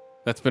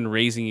that's been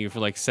raising you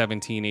for like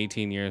 17,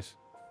 18 years.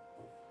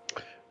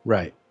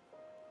 Right.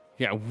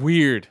 Yeah,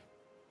 weird.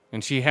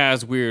 And she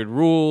has weird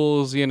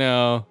rules, you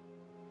know.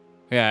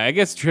 Yeah, it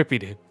gets trippy,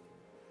 dude.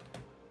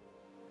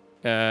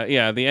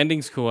 Yeah, the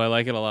ending's cool. I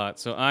like it a lot.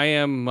 So I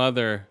Am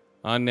Mother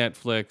on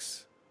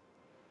Netflix.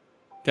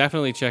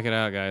 Definitely check it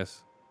out,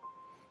 guys.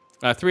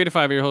 3 to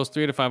 5 ear holes,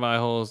 3 to 5 eye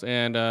holes,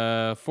 and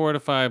 4 to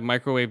 5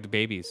 microwaved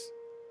babies.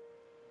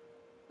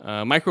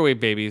 Microwave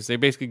babies, they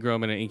basically grow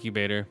them in an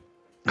incubator.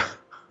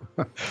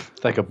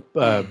 It's like a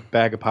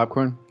bag of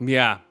popcorn?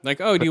 Yeah. Like,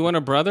 oh, do you want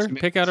a brother?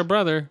 Pick out a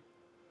brother.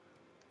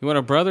 You want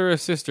a brother or a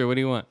sister? What do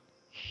you want?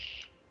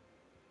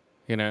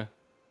 You know?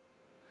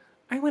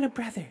 I want a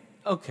brother.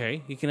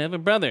 Okay, you can have a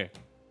brother.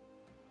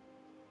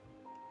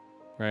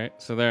 Right?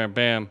 So there,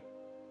 bam.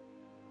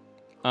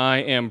 I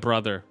Am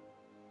Brother.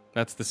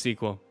 That's the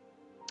sequel.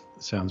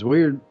 Sounds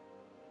weird.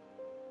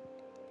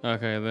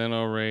 Okay, then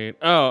I'll rate...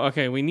 Oh,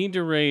 okay, we need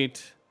to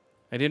rate...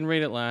 I didn't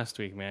rate it last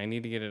week, man. I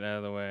need to get it out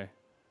of the way.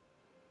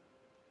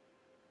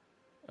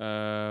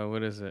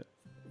 What is it?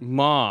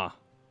 Ma.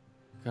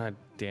 God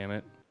damn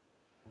it.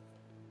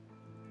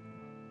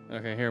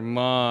 Okay, here,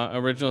 Ma.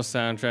 Original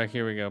soundtrack.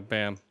 Here we go.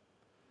 Bam.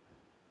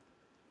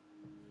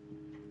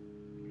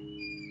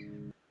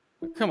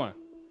 Come on.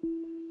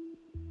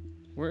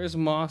 Where is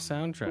Ma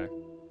soundtrack?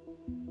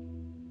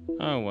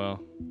 Oh,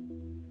 well.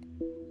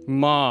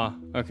 Ma.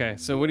 Okay,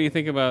 so what do you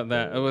think about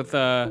that? With,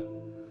 oh,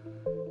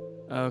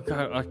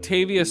 God,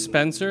 Octavia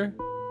Spencer?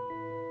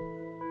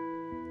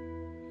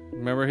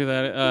 Remember who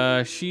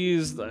that is?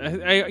 She's...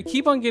 I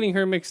keep on getting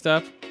her mixed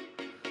up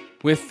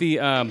with the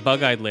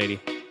bug-eyed lady.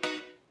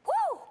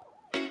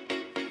 Woo!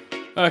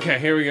 Okay,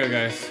 here we go,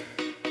 guys.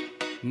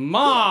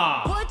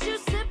 Ma! What you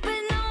sipping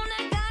on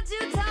that got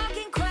you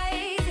talking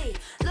crazy?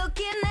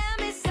 Looking at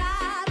me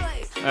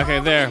sideways. Okay,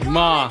 there,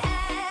 Ma.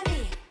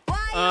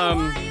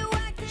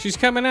 She's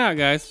coming out,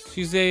 guys.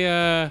 She's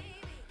a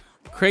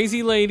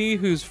crazy lady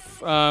who's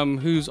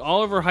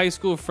all of her high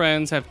school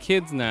friends have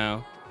kids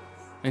now,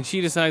 and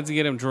she decides to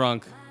get them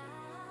drunk,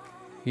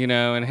 you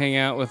know, and hang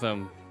out with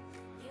them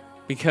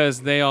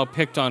because they all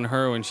picked on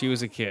her when she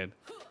was a kid.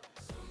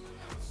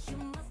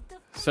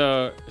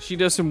 So she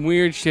does some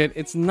weird shit.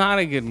 It's not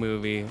a good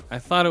movie. I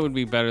thought it would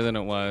be better than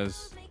it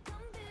was.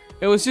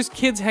 It was just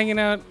kids hanging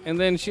out, and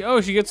then she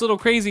gets a little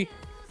crazy.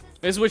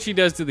 This is what she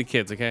does to the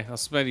kids, okay? I'll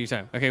spend you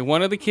time. Okay,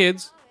 one of the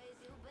kids,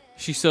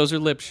 she sews her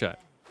lips shut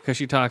because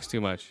she talks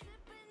too much.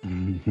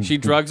 She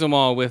drugs them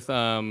all with,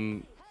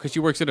 because she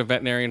works at a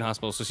veterinarian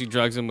hospital, so she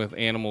drugs them with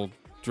animal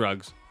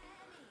drugs.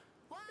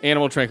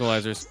 Animal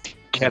tranquilizers.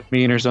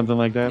 Ketamine or something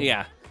like that?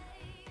 Yeah.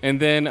 And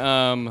then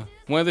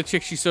one of the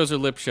chicks, she sews her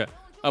lips shut.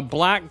 A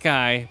black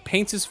guy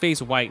paints his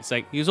face white. It's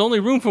like, there's only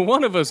room for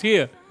one of us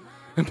here.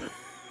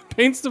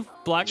 Paints the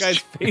black guy's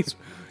face,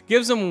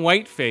 gives him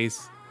white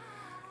face.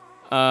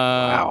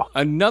 Wow.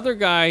 Another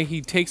guy,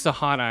 he takes a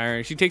hot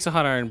iron. She takes a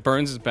hot iron,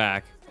 burns his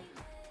back.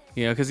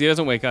 You know, because he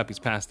doesn't wake up. He's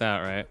passed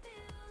out, right?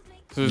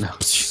 So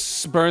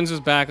burns his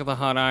back with a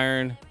hot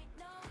iron.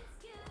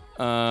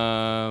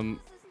 And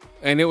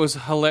it was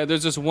hilarious.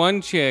 There's this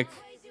one chick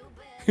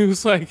who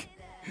was like,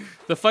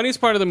 The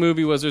funniest part of the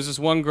movie was there's this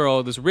one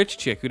girl, this rich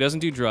chick who doesn't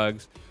do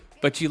drugs,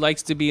 but she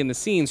likes to be in the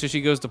scene, so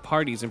she goes to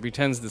parties and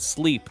pretends to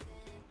sleep.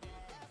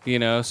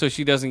 So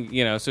she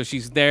doesn't, so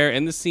she's there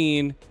in the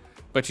scene,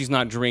 but she's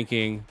not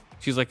drinking.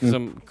 She's like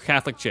some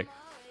Catholic chick.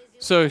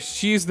 So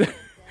she's there.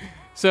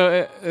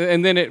 So,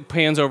 and then it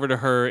pans over to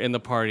her in the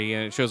party,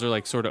 and it shows her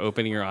like sort of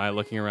opening her eye,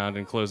 looking around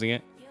and closing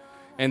it.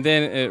 And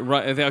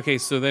then,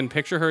 so then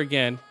picture her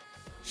again.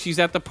 She's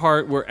at the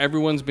part where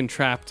everyone's been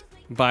trapped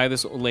by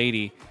this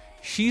lady.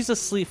 She's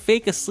asleep,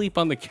 fake asleep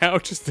on the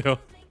couch still.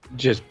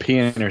 Just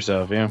peeing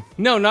herself, yeah.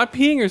 No, not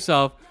peeing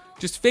herself.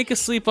 Just fake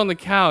asleep on the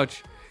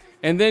couch.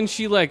 And then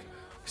she like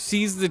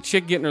sees the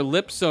chick getting her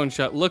lips sewn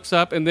shut, looks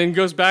up, and then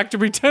goes back to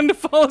pretend to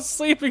fall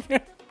asleep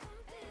again.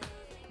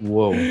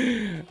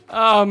 Whoa.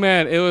 Oh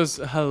man, it was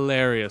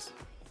hilarious.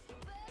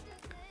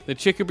 The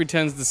chick who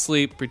pretended to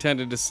sleep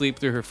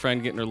through her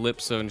friend getting her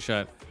lips sewn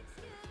shut.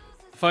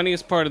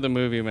 Funniest part of the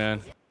movie,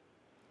 man.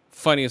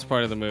 Funniest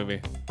part of the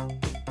movie.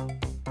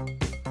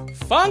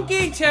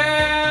 Funky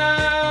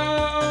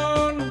Town!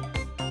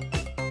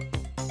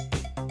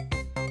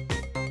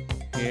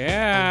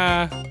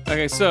 Yeah.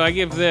 Okay, so I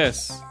give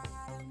this.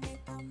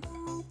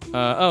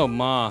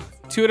 Ma.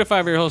 2 out of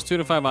 5 ear holes, 2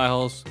 out of 5 eye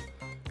holes,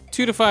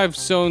 2 to 5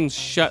 sewn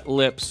shut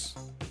lips.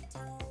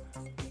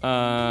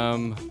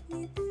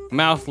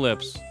 Mouth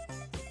lips.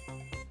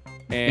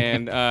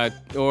 And,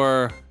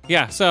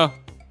 so.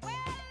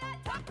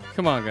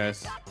 Come on,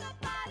 guys.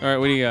 All right,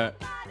 what do you got?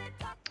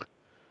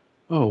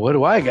 Oh, what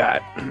do I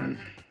got?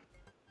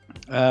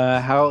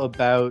 How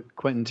about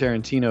Quentin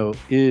Tarantino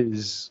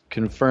is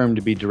confirmed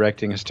to be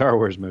directing a Star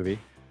Wars movie?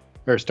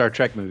 Or Star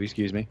Trek movie,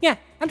 excuse me. Yeah,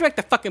 I'll direct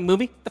the fucking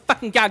movie. The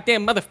fucking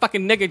goddamn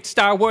motherfucking nigga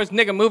Star Wars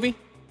nigga movie.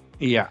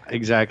 Yeah,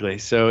 exactly.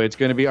 So it's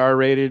going to be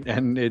R-rated,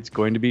 and it's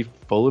going to be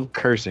full of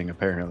cursing,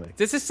 apparently.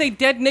 Does this say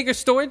dead nigger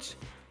storage?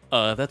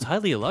 That's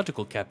highly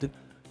illogical, Captain.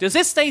 Does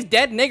this say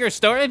dead nigger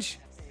storage?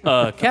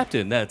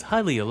 Captain, that's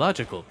highly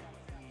illogical.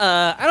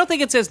 I don't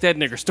think it says dead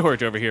nigger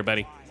storage over here,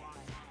 buddy.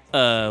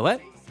 What?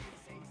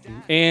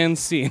 And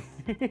scene.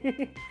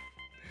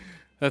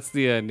 That's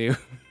the new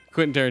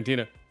Quentin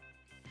Tarantino.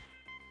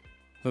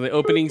 So the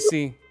opening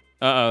scene.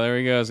 There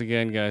he goes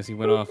again, guys. He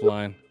went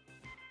offline.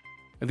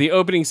 The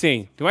opening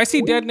scene. Do I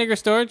see dead nigger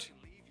storage?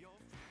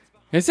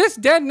 Is this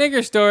dead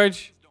nigger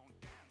storage?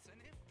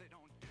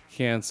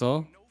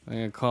 Cancel. I'm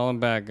going to call him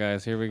back,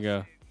 guys. Here we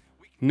go.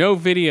 No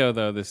video,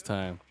 though, this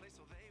time.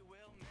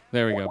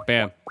 There we go.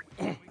 Bam.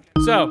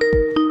 So.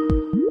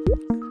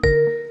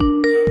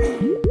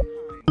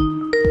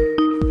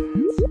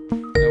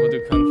 We'll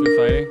do Kung Fu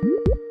fighting.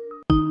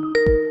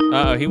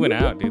 He went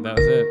out, dude. That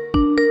was it.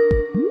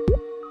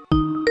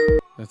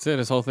 That's it.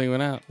 His whole thing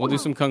went out. We'll do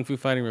some Kung Fu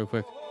fighting real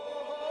quick.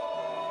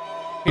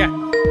 Yeah.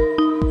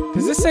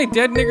 Does this say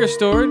dead nigger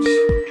storage?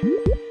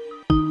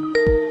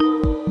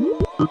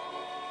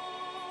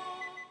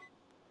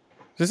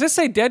 Does this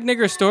say dead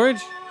nigger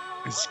storage?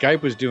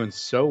 Skype was doing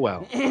so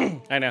well.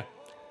 I know.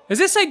 Does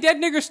this say dead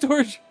nigger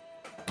storage?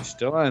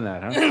 Still on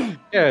that, huh?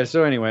 Yeah,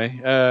 so anyway,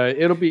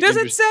 it'll be... Does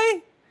it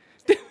say?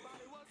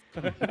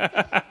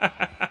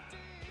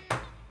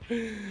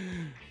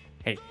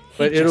 Hey.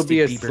 But it'll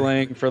be a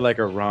slang for like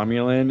a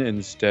Romulan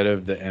instead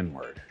of the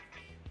N-word.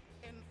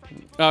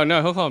 Oh,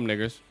 no, he'll call them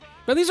niggers.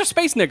 But these are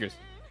space niggers.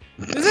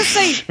 Does this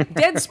say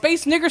dead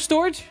space nigger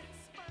storage?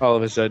 All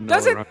of a sudden,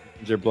 all the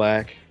Romulans are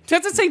black.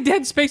 Does it say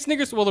dead space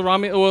niggers? Well,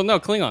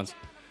 Klingons.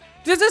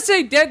 Does it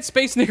say dead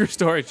space nigger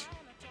storage?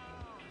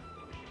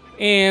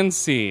 And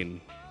scene.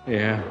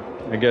 Yeah,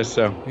 I guess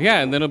so. Yeah,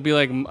 and then it'll be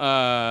like,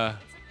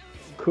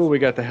 Cool, we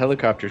got the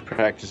helicopters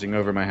practicing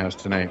over my house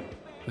tonight.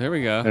 There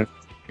we go.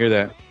 Hear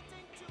that?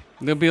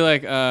 They'll be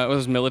like,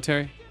 was this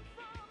military?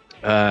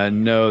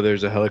 No,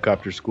 there's a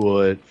helicopter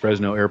school at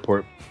Fresno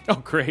Airport. Oh,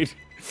 great.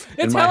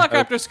 It's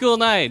helicopter school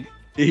night.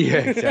 Yeah,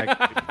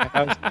 exactly.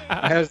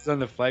 My house is on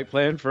the flight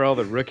plan for all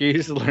the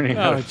rookies learning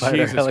how to fly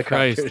their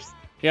helicopters. Christ.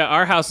 Yeah,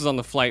 our house is on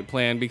the flight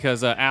plan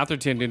because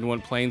Atherton didn't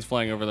want planes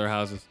flying over their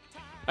houses.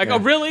 Like, Yeah. oh,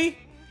 really?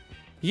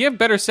 You have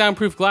better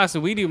soundproof glass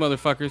than we do,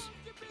 motherfuckers.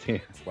 Yeah,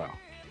 wow.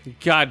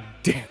 God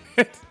damn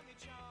it.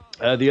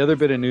 The other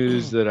bit of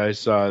news that I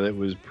saw that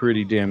was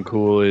pretty damn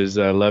cool is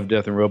Love,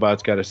 Death, and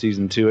Robots got a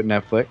season 2 at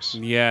Netflix.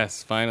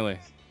 Yes, finally.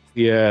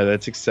 Yeah,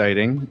 that's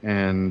exciting,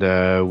 and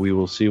we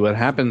will see what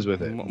happens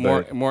with it.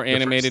 More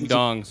animated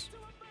dongs.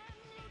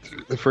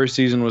 The first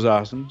season was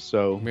awesome,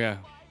 so Yeah.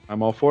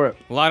 I'm all for it.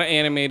 A lot of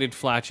animated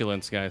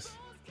flatulence, guys.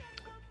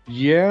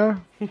 Yeah,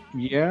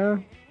 yeah.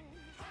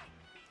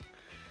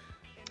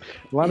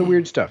 A lot of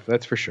weird stuff,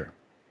 that's for sure.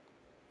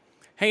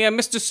 Hey,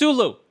 Mr.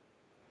 Sulu.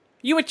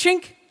 You a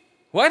chink?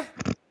 What?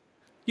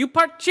 You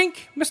part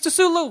chink, Mr.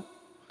 Sulu?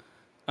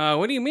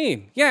 What do you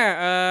mean?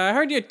 Yeah, I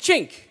heard you a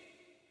chink.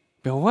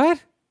 But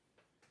what?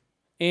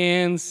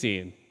 And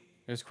scene.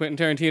 There's Quentin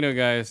Tarantino,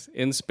 guys,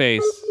 in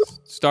space.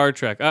 Star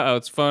Trek. Uh-oh,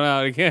 it's phone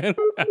out again.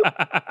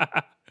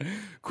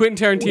 Quentin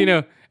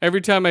Tarantino, every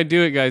time I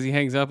do it, guys, he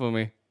hangs up on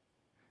me.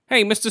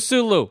 Hey, Mr.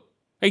 Sulu.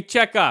 Hey,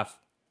 Chekhov.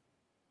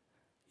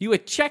 You a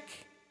check?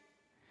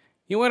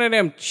 You one of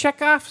them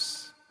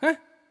Chekhovs? Huh?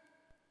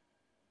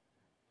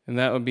 And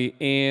that would be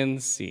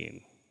end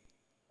scene.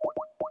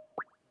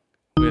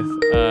 With,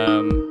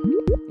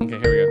 okay,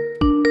 here we go.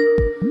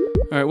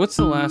 All right, what's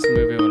the last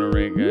movie I want to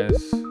rate,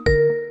 guys?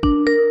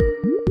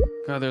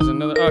 God, there's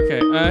another. Okay,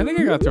 I think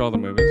I got through all the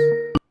movies.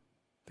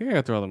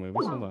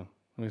 Hold on.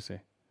 Let me see.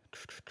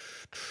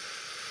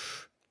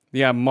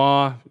 Yeah,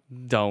 Ma,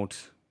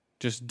 don't.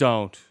 Just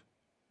don't.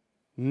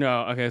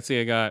 No. Okay, let's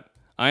see. I got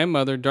I Am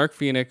Mother, Dark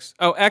Phoenix.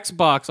 Oh,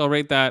 Xbox. I'll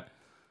rate that.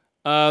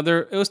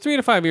 It was 3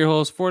 to 5 ear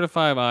holes, 4 to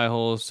 5 eye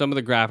holes. Some of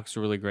the graphics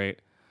were really great.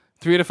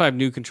 3 to 5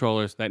 new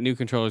controllers. That new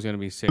controller is going to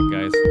be sick,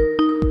 guys.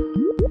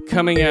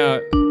 Coming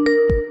out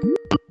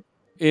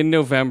in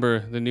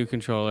November, the new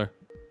controller.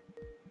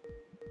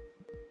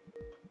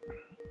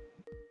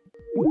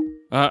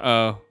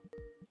 Uh-oh.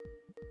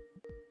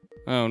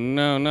 Oh,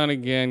 no, not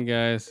again,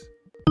 guys.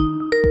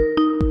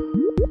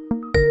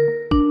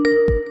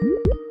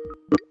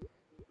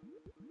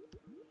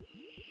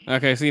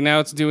 Okay, see, now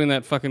it's doing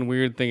that fucking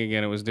weird thing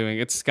again it was doing.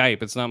 It's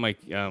Skype. It's not my,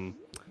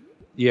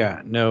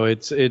 Yeah, no,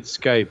 it's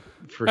Skype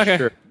for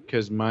sure,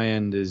 because my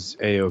end is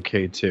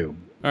A-OK too.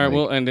 All right,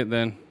 we'll end it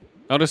then.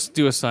 I'll just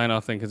do a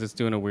sign-off thing because it's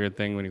doing a weird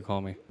thing when you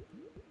call me.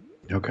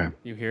 Okay.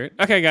 You hear it?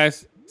 Okay,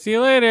 guys. See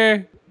you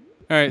later.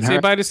 All right, say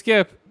bye to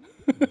Skip.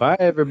 Bye,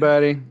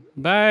 everybody.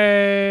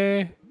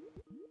 Bye.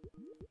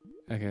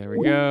 Okay, there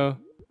we go.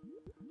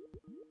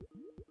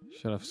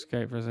 Shut off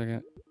Skype for a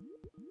second.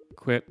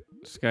 Quit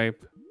Skype.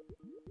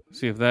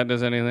 See if that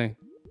does anything.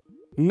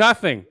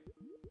 Nothing.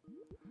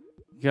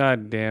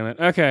 God damn it.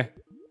 Okay.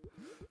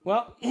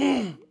 Well,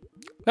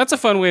 that's a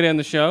fun way to end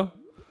the show.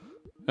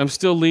 I'm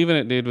still leaving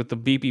it, dude, with the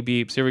beepy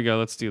beeps. Here we go.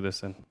 Let's do this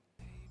then.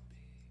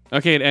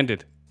 Okay, it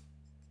ended.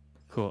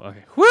 Cool.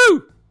 Okay.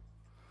 Woo!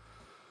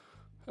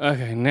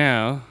 Okay,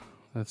 now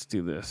let's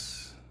do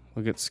this.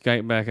 We'll get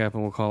Skype back up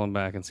and we'll call him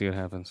back and see what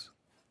happens.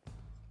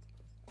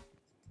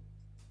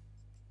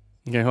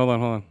 Okay, hold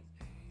on.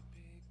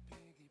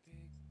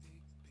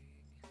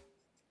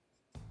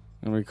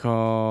 And we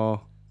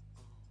call...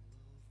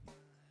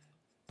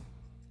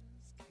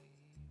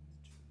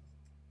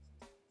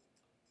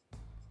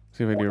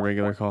 See if I do a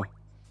regular call.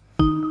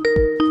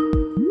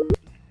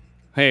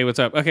 Hey, what's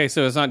up? Okay,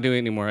 so it's not doing it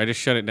anymore. I just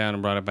shut it down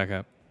and brought it back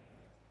up.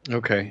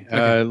 Okay.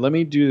 Let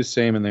me do the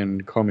same and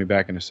then call me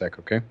back in a sec,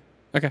 okay?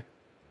 Okay.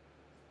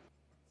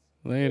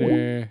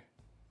 Later.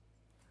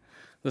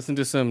 Listen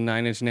to some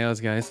Nine Inch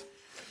Nails, guys.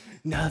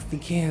 Nothing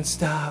can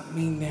stop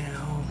me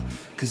now,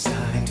 'cause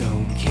I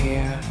don't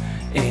care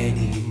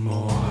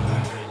anymore.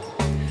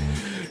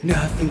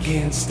 Nothing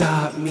can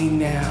stop me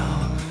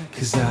now,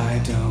 'cause I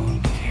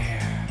don't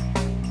care.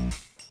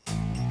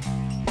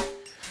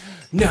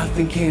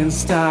 Nothing can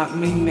stop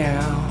me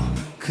now,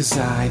 'cause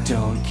I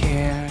don't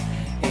care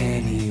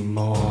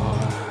anymore.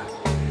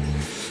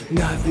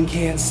 Nothing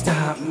can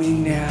stop me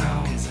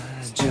now, 'cause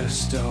I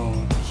just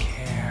don't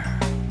care.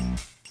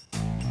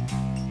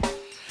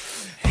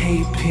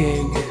 Hey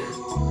pig,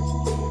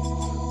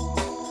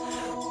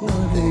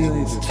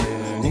 nothing's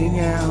turning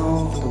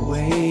out the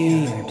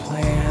way I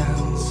planned.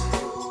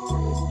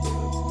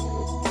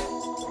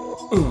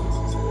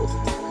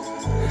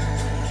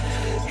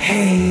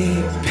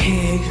 Hey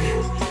pig,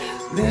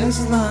 there's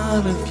a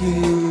lot of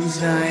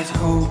views I'd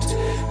hoped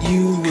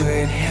you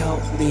would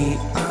help me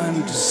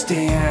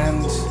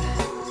understand.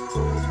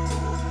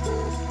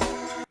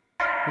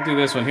 We'll do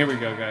this one. Here we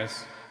go,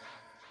 guys.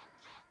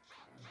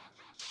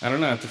 I don't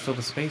know. I have to fill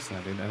the space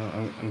now, dude.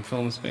 I'm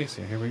filling the space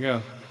here. Here we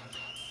go.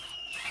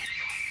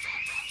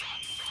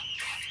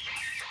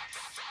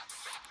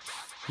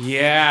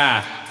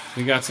 Yeah.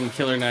 We got some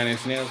killer Nine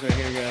Inch Nails right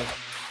here, guys.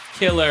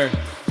 Killer.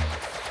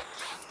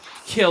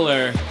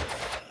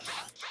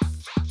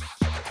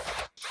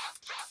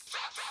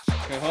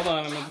 Okay, hold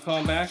on. I'm going to call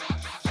him back.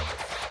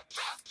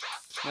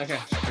 Okay,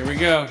 here we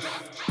go.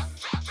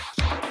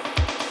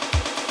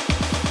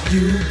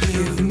 You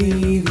give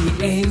me the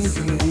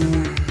anger.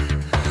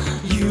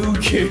 You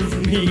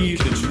give me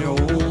the jolt.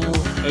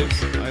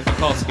 Oops, I have to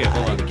call Skip.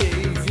 Hold on. I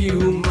gave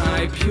you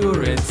my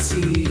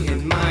purity,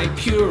 and my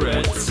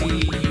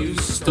purity you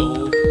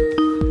stole.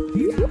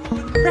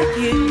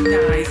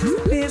 Recognize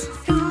this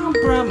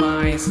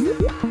compromise.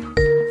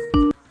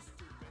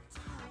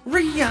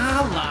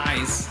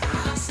 Realize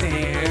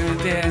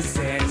standards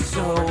and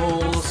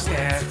soul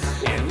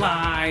steps and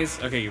lies.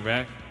 Okay, you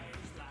back?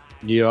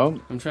 Yo,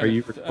 are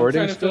you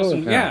recording still?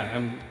 Yeah,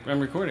 I'm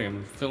recording.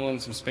 I'm filling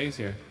some space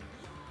here.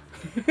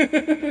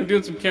 I'm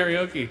doing some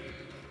karaoke.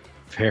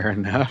 Fair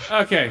enough.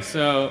 Okay,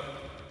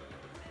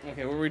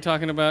 what were we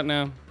talking about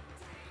now?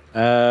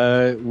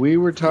 We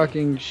were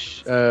talking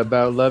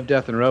about Love,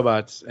 Death, and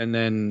Robots, and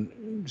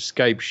then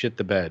Skype shit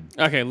the bed.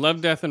 Okay,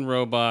 Love, Death, and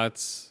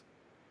Robots.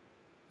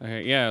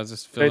 Okay, yeah, I was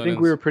just filling I think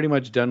we were pretty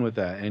much done with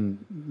that and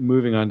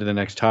moving on to the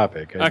next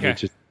topic. Okay.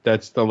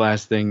 That's the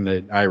last thing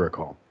that I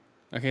recall.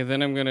 Okay,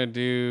 then I'm going to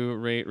do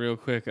rate real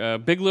quick.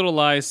 Big Little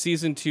Lies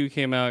Season 2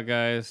 came out,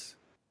 guys.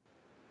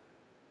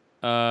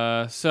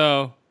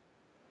 So,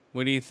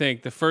 what do you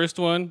think? The first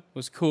one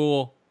was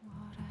cool.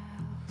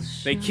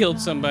 They killed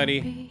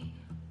somebody.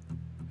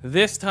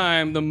 This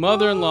time, the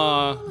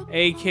mother-in-law,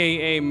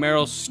 a.k.a.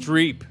 Meryl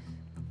Streep,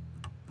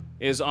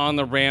 is on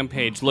the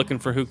rampage looking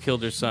for who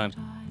killed her son.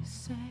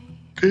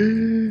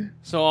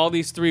 So all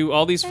these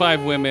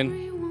 5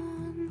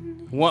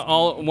 women,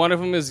 one of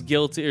them is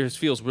guilty, or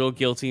feels real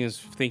guilty and is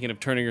thinking of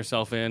turning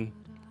herself in.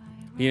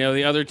 You know,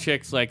 the other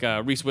chick's like,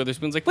 Reese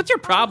Witherspoon's like, what's your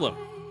problem?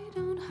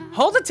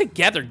 Hold it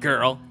together,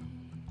 girl.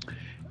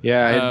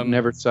 Yeah, I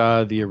never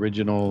saw the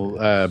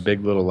original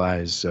Big Little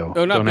Lies, so...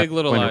 Oh, not Big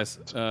Little Lies.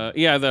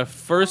 Yeah, the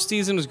first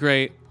season was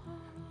great.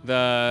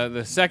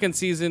 The second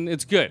season,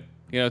 it's good.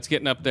 You know, it's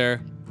getting up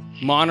there.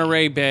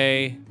 Monterey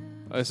Bay.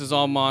 This is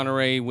all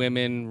Monterey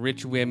women,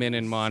 rich women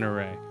in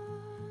Monterey.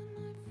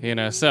 You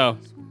know, so...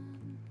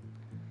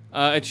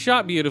 it's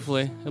shot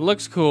beautifully. It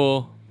looks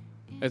cool.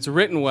 It's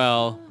written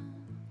well.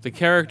 The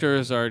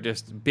characters are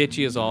just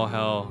bitchy as all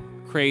hell.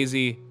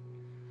 Crazy.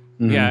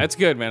 Mm-hmm. Yeah, it's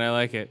good, man. I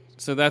like it.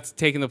 So that's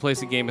taking the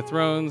place of Game of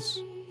Thrones.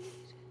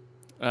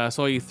 So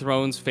all you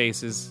Thrones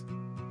faces.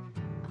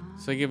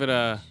 So I give it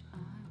a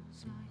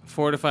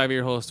 4 to 5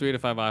 ear holes, 3 to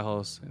 5 eye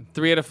holes,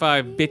 3 out of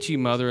 5 bitchy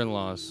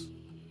mother-in-laws.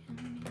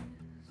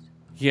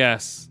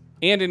 Yes.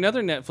 And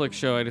another Netflix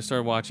show I just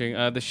started watching,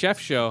 The Chef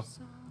Show.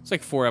 It's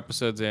like 4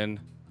 episodes in.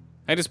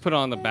 I just put it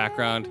on the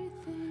background.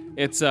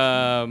 It's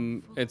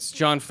Jon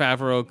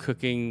Favreau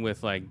cooking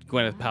with like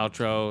Gwyneth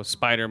Paltrow,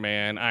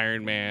 Spider-Man,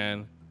 Iron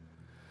Man.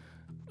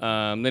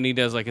 Then he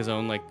does like his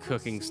own like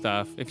cooking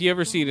stuff. If you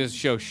ever see his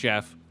show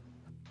Chef,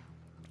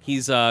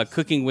 he's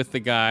cooking with the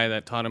guy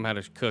that taught him how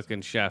to cook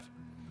and chef.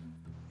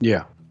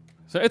 Yeah.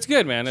 So it's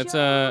good, man. It's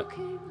the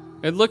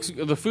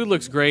food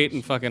looks great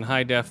in fucking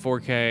high def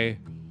 4K.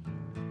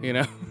 You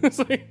know, it's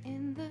like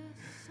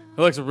it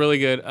looks really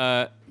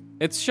good.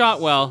 It's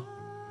shot well.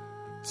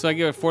 So I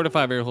give it 4 to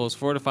 5 ear holes,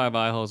 4 to 5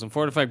 eye holes, and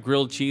 4 to 5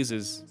 grilled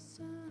cheeses.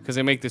 Because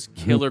they make this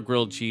killer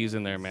grilled cheese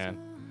in there, man.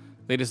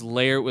 They just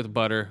layer it with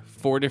butter,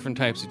 4 different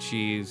types of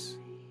cheese.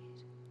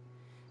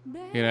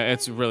 You know,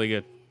 it's really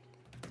good.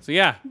 So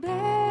yeah.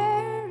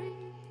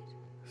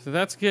 So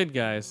that's good,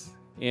 guys.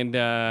 And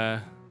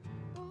where's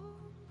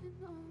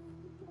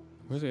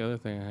the other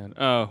thing I had?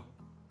 Oh,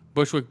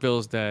 Bushwick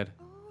Bill's dead.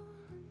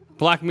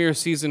 Black Mirror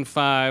season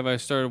 5. I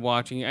started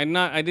watching.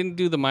 I didn't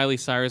do the Miley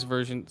Cyrus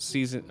version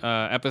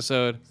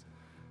episode.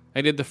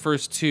 I did the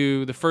first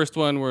 2. The first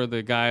one where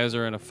the guys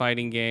are in a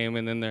fighting game,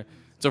 and then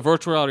it's a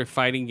virtual reality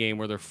fighting game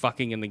where they're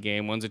fucking in the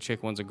game. One's a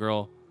chick, one's a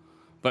girl,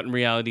 but in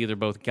reality they're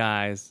both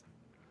guys.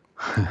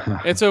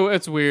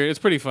 It's weird. It's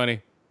pretty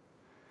funny.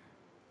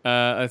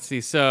 Let's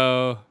see.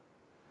 God,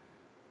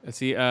 what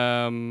the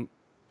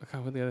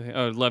other thing?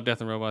 Oh, Love,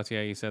 Death, and Robots.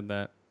 Yeah, you said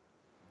that.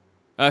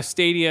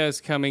 Stadia is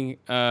coming.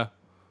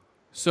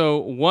 So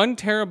 1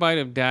 terabyte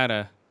of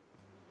data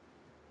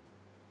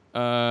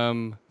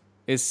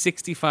is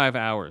 65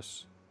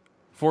 hours.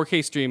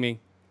 4K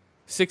streaming,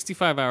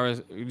 65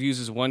 hours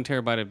uses 1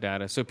 terabyte of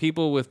data. So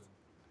people with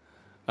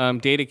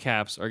data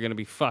caps are going to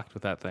be fucked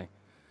with that thing.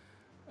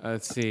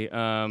 Let's see.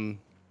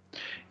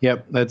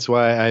 Yep, that's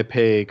why I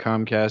pay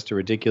Comcast a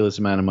ridiculous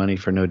amount of money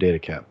for no data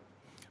cap.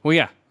 Well,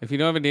 yeah, if you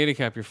don't have a data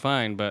cap, you're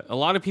fine. But a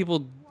lot of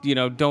people, you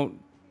know,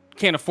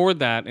 can't afford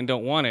that and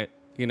don't want it,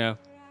 you know.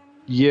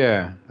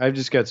 Yeah, I've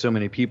just got so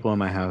many people in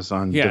my house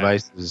on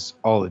devices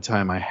all the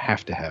time. I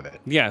have to have it.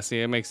 Yeah,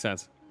 see, it makes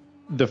sense.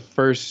 The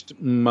first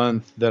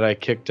month that I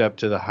kicked up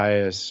to the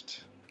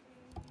highest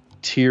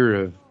tier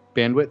of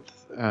bandwidth,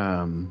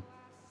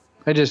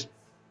 I just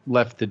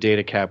left the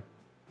data cap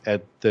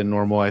at the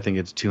normal, I think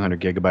it's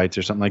 200 gigabytes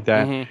or something like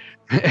that.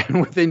 Mm-hmm.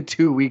 And within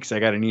 2 weeks, I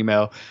got an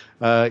email.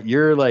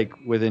 You're like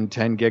within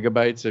 10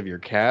 gigabytes of your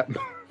cap.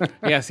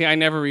 Yeah, see, I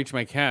never reach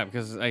my cap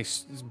because I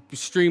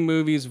stream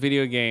movies,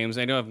 video games.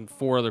 I know I have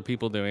 4 other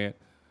people doing it.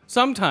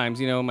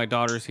 Sometimes, you know, my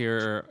daughter's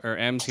here or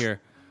M's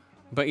here.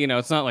 But, you know,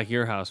 it's not like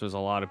your house. There's a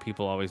lot of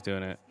people always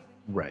doing it.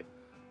 Right.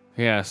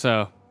 Yeah,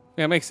 so,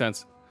 yeah, it makes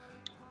sense.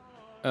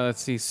 Let's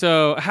see.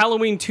 So,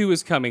 Halloween 2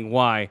 is coming.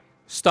 Why?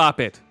 Stop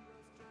it.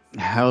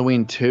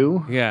 Halloween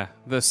 2? Yeah,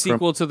 the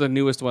sequel to the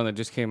newest one that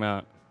just came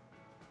out.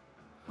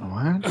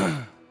 What?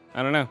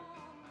 I don't know.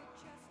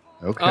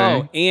 Okay.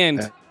 Oh,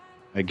 and...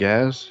 I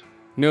guess.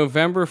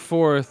 November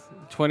 4th,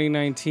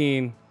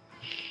 2019.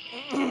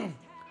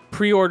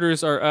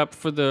 Pre-orders are up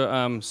for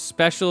the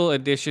special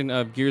edition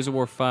of Gears of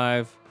War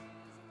 5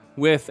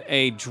 with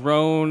a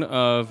drone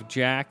of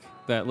Jack,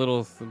 that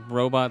little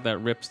robot that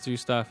rips through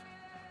stuff.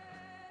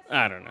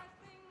 I don't know.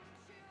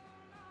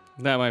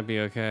 That might be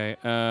okay.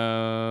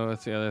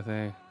 What's the other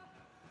thing?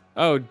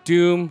 Oh,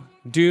 Doom,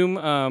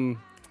 the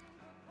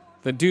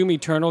Doom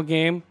Eternal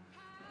game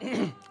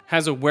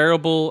has a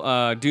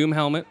wearable Doom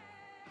helmet.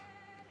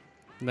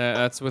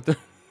 That's what the...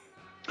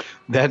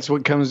 That's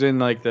what comes in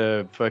like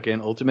the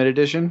fucking Ultimate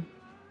Edition?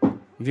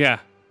 Yeah.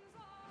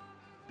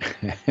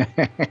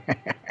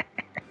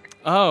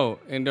 Oh,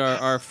 and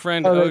our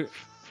friend... Oh,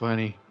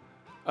 funny.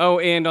 Oh,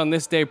 and on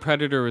this day,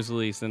 Predator was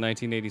released in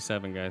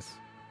 1987, guys.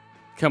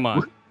 Come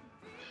on.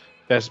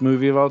 Best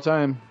movie of all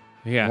time.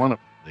 Yeah. One of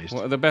them, at least.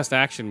 Well, the best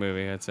action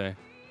movie, I'd say.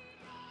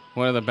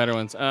 One of the better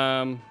ones. Where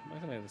can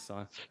I have this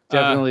song?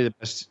 Definitely the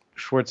best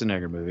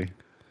Schwarzenegger movie.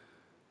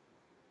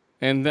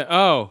 And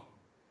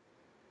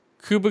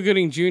Cuba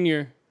Gooding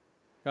Jr.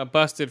 got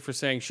busted for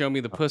saying, "Show me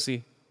the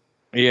pussy."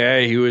 Yeah,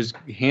 he was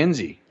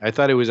handsy. I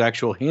thought it was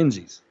actual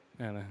handsies.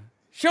 And,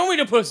 show me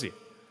the pussy.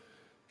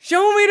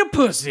 Show me the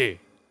pussy.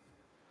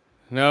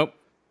 Nope.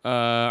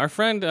 Our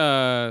friend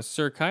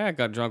Sir Kayak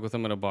got drunk with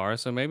him at a bar,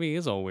 so maybe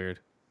he's all weird.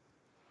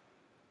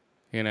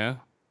 You know?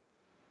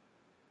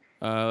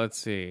 Let's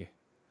see.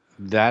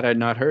 That I'd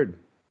not heard.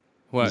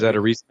 What? Is that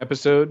a recent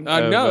episode?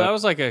 No, that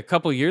was like a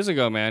couple years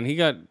ago, man. He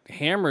got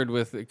hammered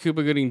with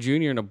Cuba Gooding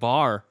Jr. in a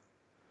bar.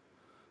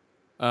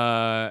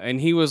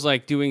 And he was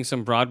like doing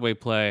some Broadway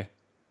play.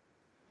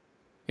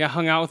 Yeah,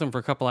 hung out with him for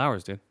a couple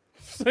hours, dude.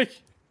 Like,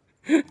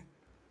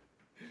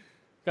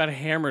 got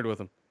hammered with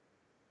him.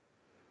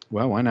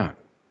 Well, why not?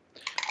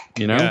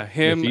 You know, Yeah,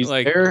 him, if he's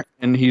like- there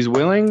and he's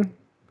willing,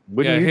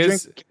 wouldn't Yeah, you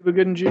his- drink Cuba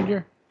Gooding Jr.?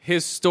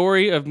 His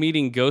story of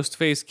meeting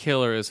Ghostface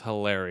Killer is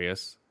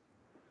hilarious.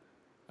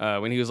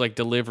 When he was like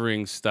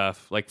delivering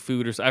stuff, like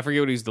food or I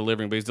forget what he's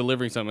delivering, but he's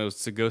delivering something. It was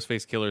to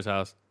Ghostface Killer's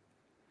house.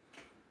 He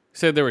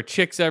said there were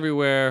chicks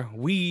everywhere,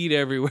 weed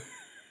everywhere.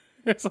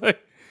 It's like,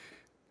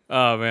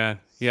 oh man,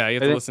 yeah, you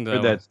have to listen to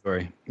Heard that. that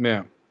story.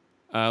 Yeah.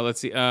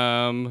 Let's see.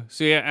 So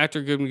yeah,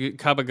 actor good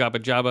Kaba Gaba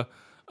Jabba.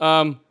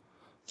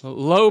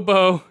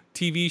 Lobo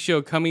TV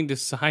show coming to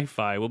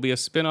Sci-Fi will be a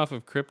spin-off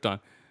of Krypton.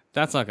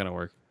 That's not gonna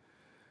work.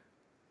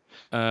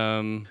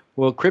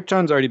 Well,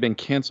 Krypton's already been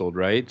canceled,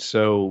 right?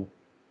 So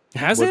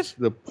Has what's it?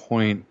 the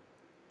point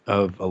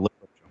of a Lobo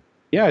show?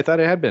 Yeah, I thought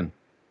it had been.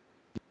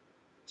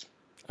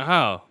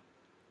 Oh,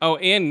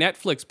 and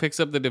Netflix picks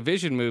up the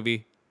Division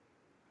movie.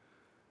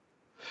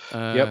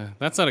 Yep.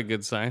 That's not a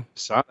good sign.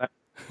 Saw that.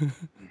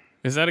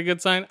 Is that a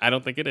good sign? I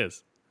don't think it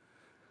is.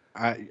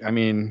 I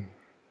mean,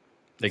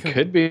 they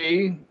could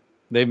be.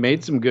 They've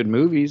made some good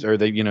movies, or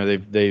they've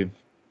I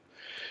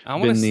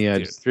want been the to.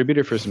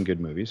 distributor for some good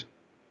movies.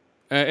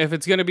 If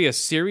it's going to be a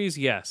series,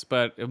 yes,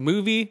 but a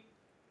movie,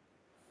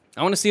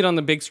 I want to see it on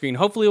the big screen.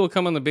 Hopefully, it will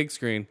come on the big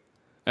screen,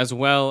 as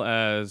well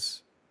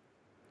as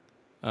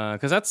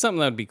because that's something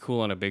that'd be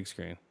cool on a big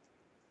screen.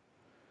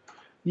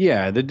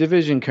 Yeah, the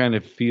Division kind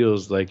of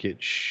feels like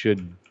it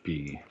should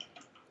be.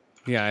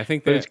 Yeah, I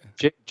think But that. it's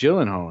Jake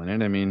Gyllenhaal in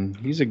it. I mean,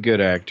 he's a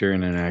good actor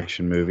in an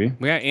action movie.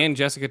 Yeah, and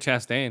Jessica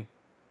Chastain.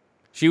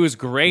 She was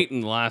great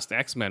in the last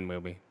X-Men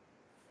movie.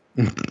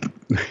 Ed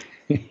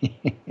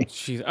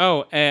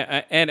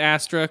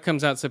Astra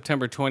comes out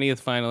September 20th.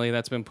 Finally,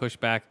 that's been pushed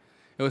back.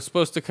 It was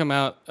supposed to come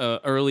out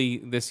early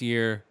this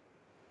year,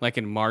 like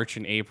in March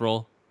and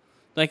April.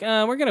 Like,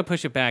 we're gonna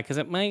push it back because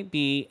it might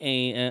be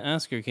a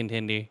Oscar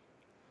contender.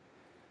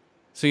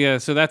 So yeah,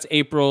 so that's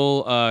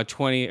April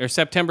 20 or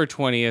September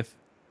 20th.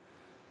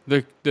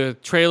 The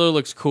trailer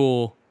looks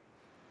cool.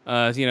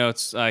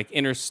 It's like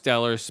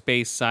interstellar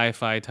space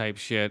sci-fi type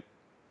shit.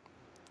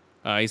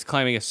 He's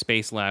climbing a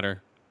space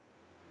ladder.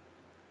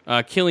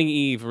 Killing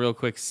Eve, real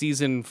quick.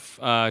 Season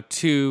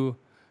 2,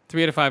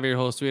 3 out of 5 ear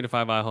holes, 3 out of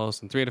 5 eye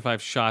holes, and 3 out of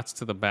 5 shots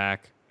to the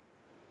back.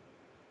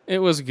 It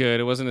was good.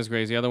 It wasn't as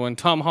great as the other one.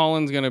 Tom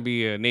Holland's going to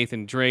be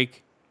Nathan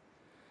Drake.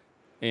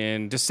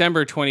 In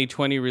December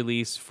 2020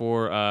 release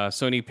for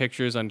Sony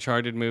Pictures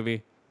Uncharted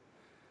movie.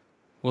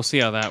 We'll see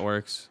how that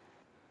works.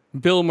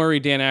 Bill Murray,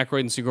 Dan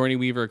Aykroyd, and Sigourney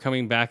Weaver are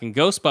coming back in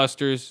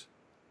Ghostbusters.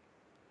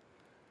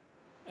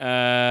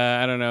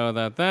 I don't know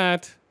about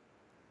that.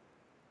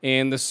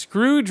 And the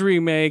Scrooge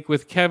remake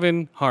with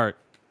Kevin Hart.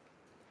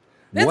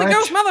 There's What? a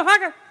ghost,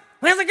 motherfucker!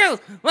 There's a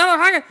ghost,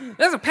 motherfucker!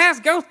 There's a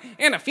past ghost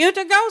and a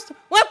future ghost?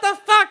 What the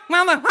fuck,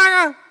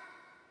 motherfucker?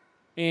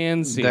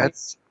 And see.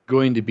 That's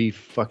going to be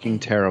fucking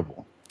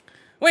terrible.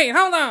 Wait,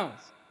 hold on.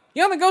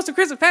 You're the ghost of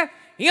Christmas past.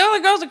 You're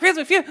the ghost of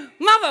Christmas future,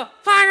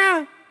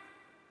 motherfucker!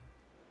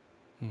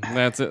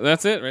 That's it.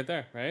 That's it right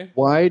there, right?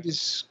 Why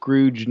does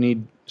Scrooged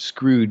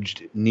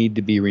need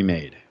to be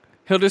remade?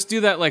 He'll just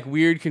do that like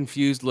weird,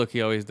 confused look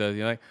he always does.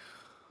 You're like,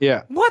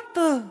 Yeah. what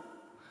the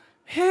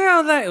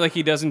hell? That like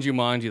he does in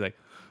Jumanji. Like,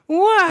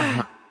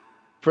 what?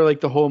 For like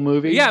the whole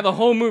movie? Yeah, the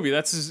whole movie.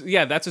 That's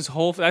his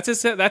whole. That's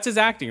his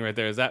acting right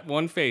there. Is that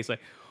one face?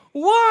 Like,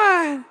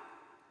 what?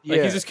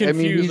 Like he's just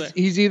confused. I mean,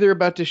 he's either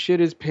about to shit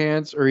his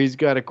pants or he's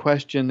got a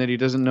question that he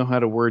doesn't know how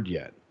to word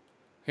yet.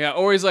 Yeah,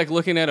 or he's like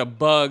looking at a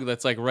bug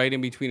that's like right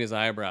in between his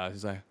eyebrows.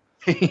 He's like,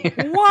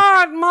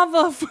 what,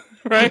 motherfucker?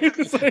 Right?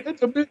 It's like,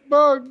 It's a big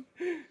bug.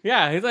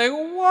 yeah, he's like,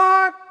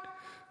 what?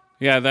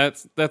 Yeah,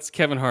 that's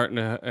Kevin Hart in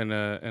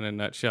a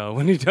nutshell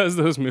when he does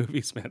those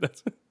movies, man.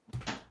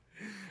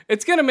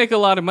 It's gonna make a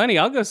lot of money.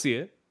 I'll go see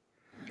it.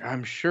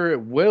 I'm sure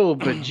it will,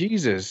 but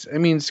Jesus. I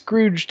mean,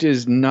 Scrooged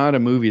is not a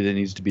movie that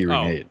needs to be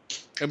remade.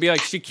 It'd be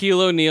like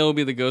Shaquille O'Neal will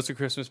be the ghost of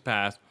Christmas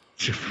past.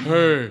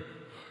 Hey,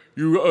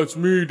 it's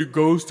me, the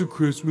ghost of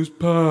Christmas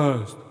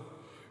past.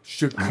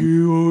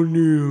 Shaquille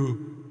O'Neal.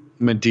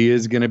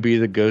 Medea's going to be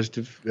the ghost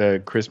of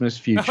Christmas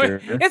future.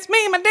 It's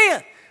me,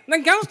 Medea, the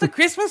ghost of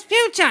Christmas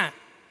future.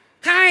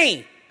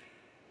 Hi.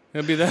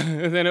 It'd be that.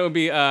 And then it would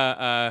be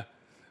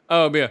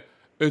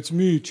it's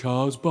me,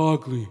 Charles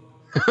Barkley.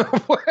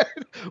 What?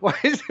 Why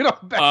is it all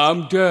bad?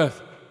 I'm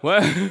death.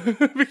 What?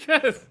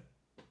 Because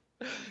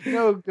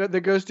No,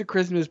 the Ghost of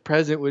Christmas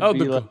Present would Oh, be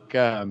the-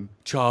 like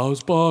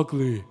Charles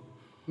Barkley.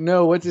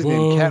 no, what's his name?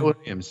 Whoa. Cat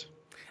Williams.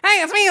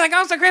 Hey, it's me, the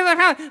Ghost of Christmas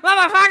Present.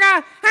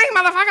 Motherfucker. Hey,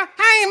 motherfucker.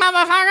 Hey,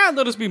 motherfucker.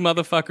 They'll just be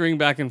motherfuckering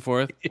back and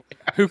forth.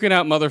 Who can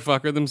out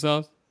motherfucker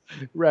themselves?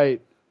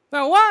 Right.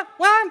 No, what?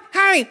 What?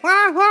 Hey,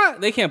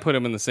 what? They can't put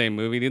them in the same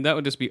movie, dude. That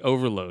would just be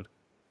overload.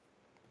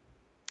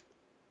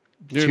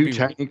 Two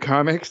tiny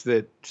comics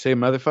that say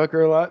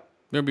motherfucker a lot.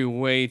 There'd be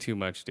way too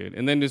much, dude.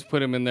 And then just put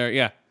them in there.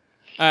 Yeah.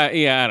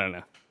 Yeah, I don't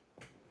know.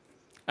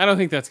 I don't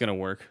think that's going to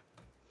work.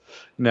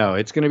 No,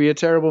 it's going to be a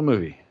terrible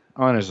movie.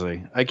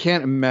 Honestly, I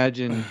can't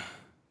imagine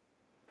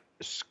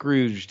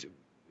Scrooged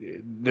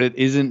that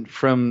isn't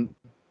from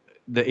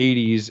the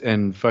 80s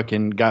and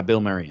fucking got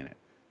Bill Murray in it.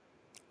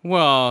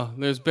 Well,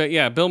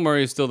 Bill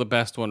Murray is still the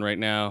best one right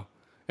now.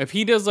 If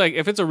he does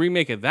if it's a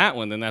remake of that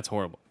one, then that's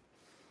horrible.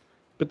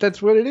 But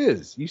that's what it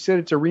is. You said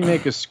it's a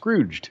remake of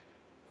Scrooged.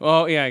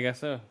 Oh, yeah, I guess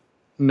so.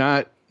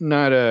 Not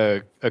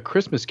a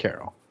Christmas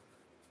Carol.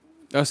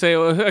 Oh,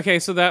 okay,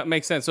 so that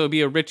makes sense. So it'd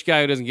be a rich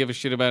guy who doesn't give a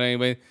shit about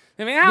anybody.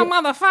 They'd be,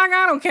 motherfucker,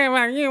 I don't care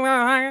about you,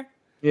 motherfucker.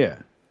 Yeah,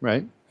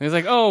 right. And he's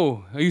like,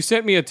 oh, you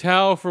sent me a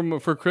towel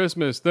for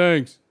Christmas,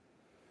 thanks.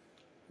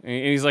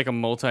 And he's like a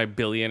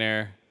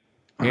multi-billionaire.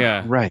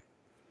 Yeah. Right.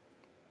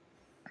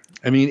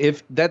 I mean,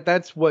 if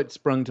that's what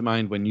sprung to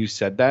mind when you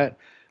said that.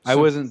 I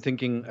wasn't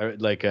thinking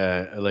like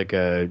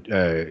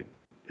a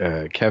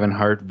Kevin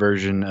Hart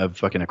version of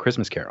fucking A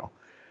Christmas Carol.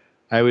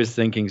 I was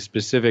thinking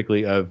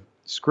specifically of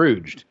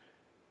Scrooged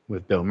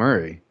with Bill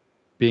Murray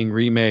being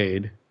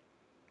remade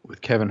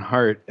with Kevin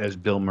Hart as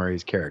Bill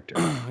Murray's character.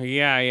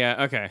 Yeah,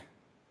 okay.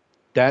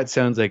 That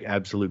sounds like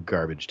absolute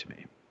garbage to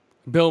me.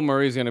 Bill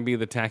Murray's going to be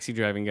the taxi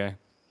driving guy.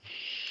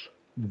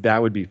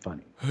 That would be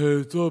funny. Hey,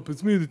 what's up?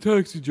 It's me, the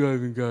taxi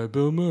driving guy,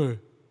 Bill Murray.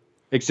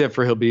 Except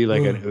for he'll be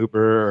like an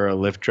Uber or a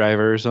Lyft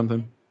driver or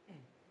something.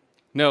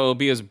 No, it'll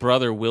be his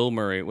brother, Will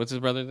Murray. What's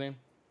his brother's name?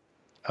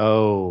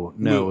 Oh,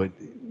 no.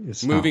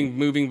 It's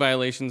Moving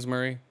Violations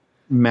Murray.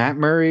 Matt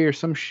Murray or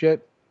some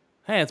shit.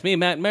 Hey, it's me,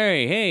 Matt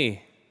Murray.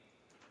 Hey.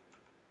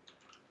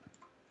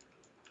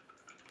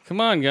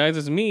 Come on, guys.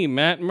 It's me,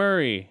 Matt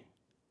Murray.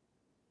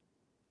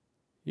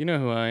 You know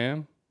who I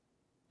am.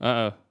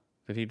 Uh-oh.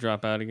 Did he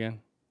drop out again?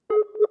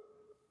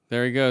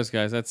 There he goes,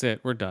 guys. That's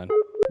it. We're done.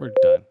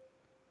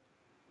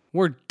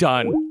 We're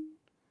done.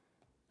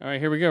 All right,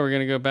 here we go. We're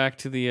going to go back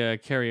to the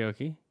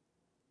karaoke.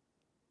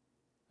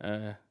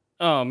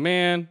 Oh,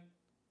 man.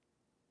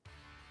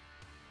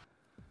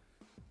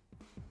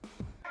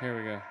 Here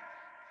we go.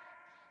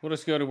 We'll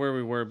just go to where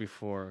we were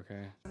before,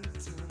 okay?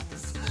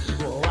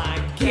 Well, I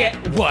get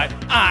what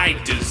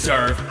I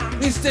deserve.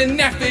 Mr.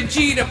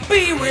 Neffigy to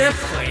be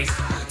replaced.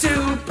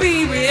 To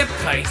be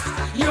replaced.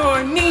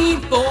 Your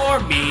need for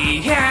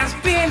me has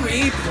been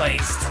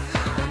replaced.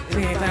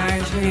 If I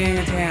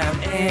can't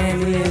have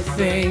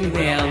anything,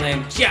 well,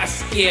 then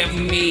just give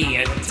me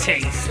a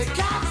taste.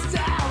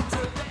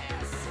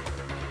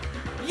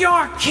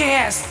 Your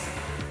kiss,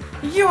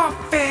 your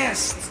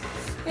fist,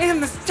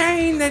 and the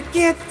stain that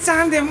gets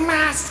under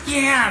my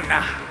skin.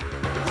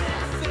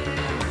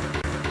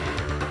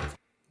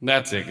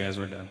 That's it, guys.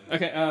 We're done.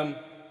 Okay.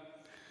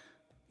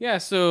 Yeah.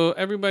 So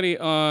everybody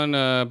on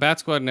Bat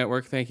Squad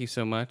Network, thank you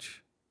so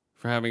much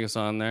for having us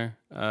on there.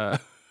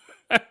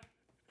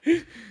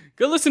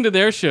 Go listen to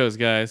their shows,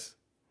 guys,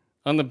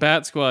 on the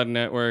Bat Squad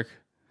Network.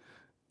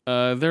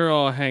 They're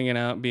all hanging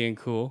out, being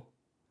cool,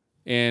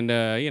 and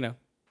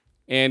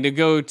and to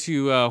go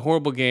to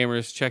Horrible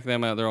Gamers, check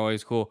them out. They're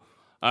always cool.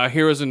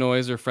 Heroes of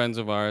Noise are friends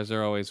of ours.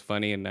 They're always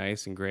funny and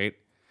nice and great.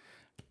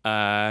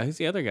 Who's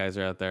the other guys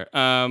are out there?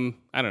 I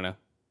don't know.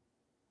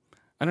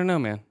 I don't know,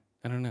 man.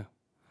 I don't know.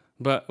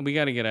 But we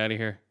got to get out of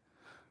here.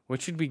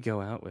 What should we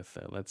go out with,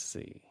 though? Let's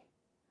see.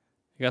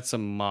 I got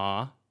some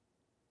Ma.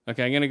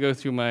 Okay, I'm going to go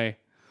through my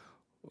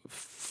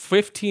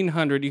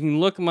 1,500. You can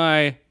look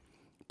my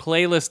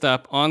playlist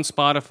up on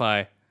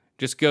Spotify.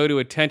 Just go to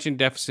Attention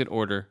Deficit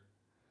Order.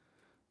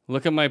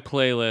 Look at my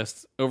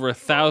playlist. Over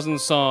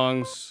 1,000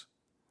 songs.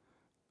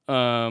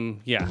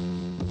 Yeah.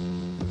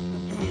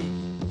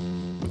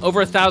 Over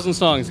 1,000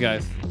 songs,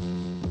 guys.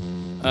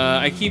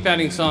 I keep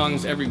adding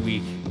songs every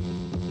week.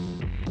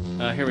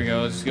 Here we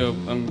go. Let's just go.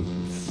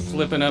 I'm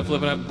flipping up.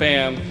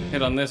 Bam.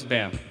 Hit on this.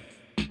 Bam.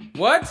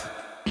 What?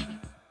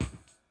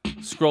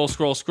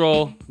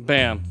 Scroll.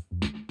 Bam.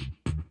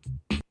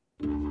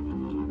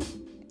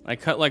 I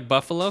cut like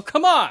Buffalo?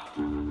 Come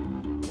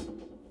on!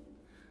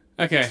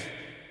 Okay.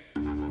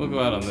 We'll go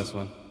out on this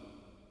one.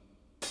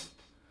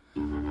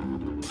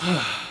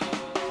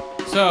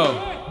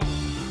 So.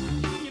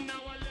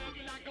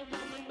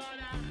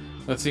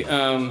 Let's see.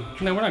 No,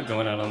 we're not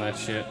going out on that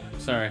shit.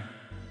 Sorry.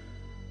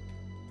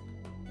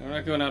 We're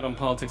not going out on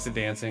Politics of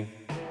Dancing.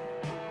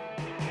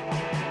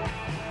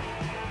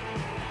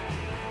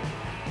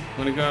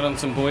 Want to go out on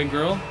some boy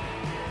girl?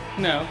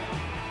 No.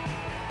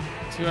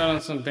 Let's go out on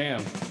some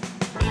Bam.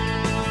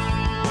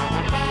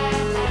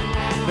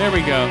 There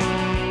we go.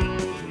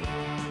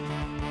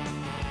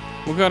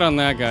 We'll go out on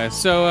that, guys.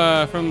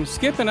 So from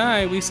Skip and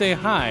I, we say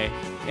hi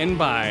and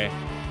bye.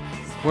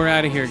 We're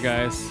out of here,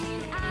 guys.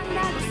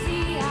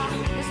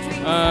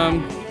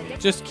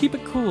 Just keep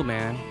it cool,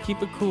 man.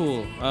 Keep it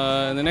cool.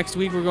 The next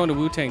week we're going to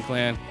Wu-Tang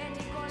Clan.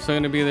 So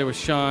I'm going to be there with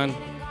Sean.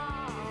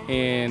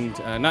 And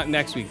not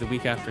next week, the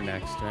week after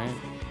next, right?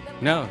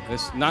 No,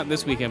 not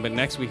this weekend, but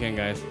next weekend,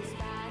 guys.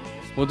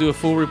 We'll do a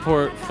full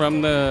report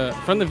from the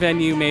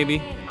venue,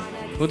 maybe.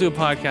 We'll do a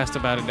podcast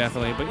about it,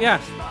 definitely. But yeah,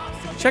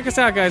 check us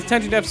out, guys.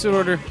 Attention Deficit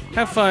Order.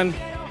 Have fun.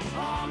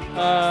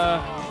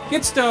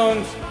 Get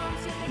stoned.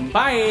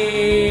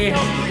 Bye.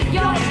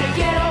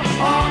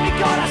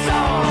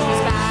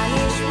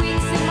 Spanish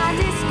weeks in my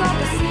disco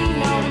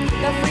casino.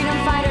 The freedom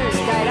fighters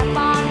died up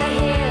on the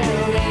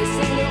hill. They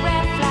sing the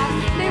red flag,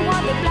 they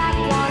want the black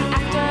one.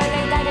 After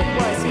they died, it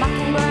was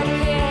Mockingbird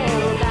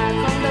Hill. Back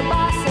on the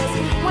buses,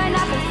 went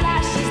up in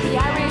flashes. The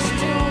Irish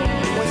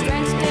tune was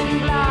drenched in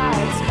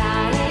blood.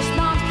 Spanish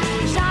monks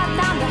shot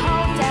down the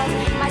hotels.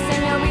 My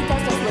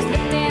senoritas just was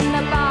nipped in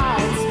the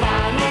bud.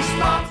 Spanish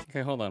monks.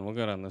 Okay, hold on. We'll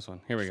go down this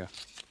one. Here we go.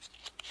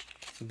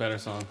 It's a better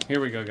song. Here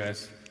we go,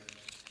 guys.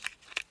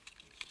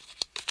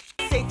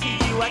 Say to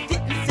you, I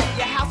didn't set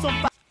your house on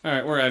fire. All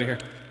right, we're out of here.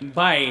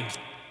 Bye.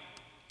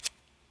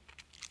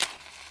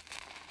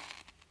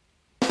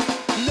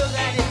 Know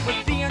that it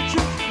would be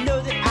untrue.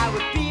 Know that I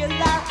would be a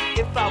liar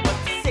if I was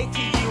to say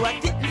to you, I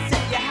didn't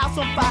set your house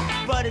on fire.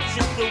 But it's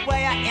just the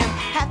way I am.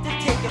 Have to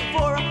take it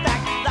for a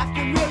fact. Life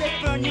can really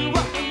burn you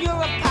up when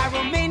you're a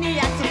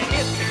pyromaniac. So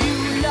if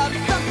you love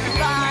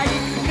somebody,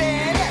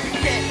 better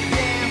set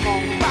them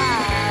on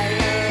fire.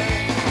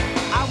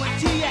 I went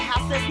to your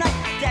house last night.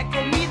 Dad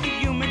gave me the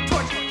Human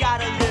Torch.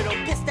 Got a little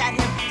pissed at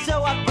him,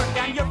 so I burned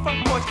down your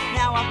front porch.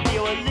 Now I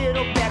feel a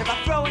little bad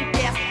about throwing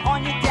gas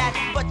on your dad,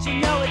 but you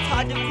know it's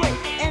hard to quit.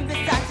 And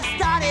besides, I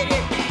started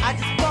it. I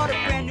just bought a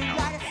brand new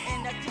lighter,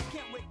 and I just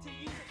can't wait to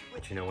use it.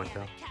 But you know what,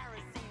 though?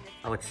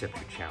 I'll accept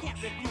your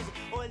challenge.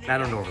 I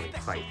don't normally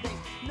fight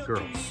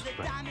girls,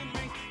 but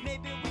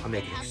I'll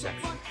make an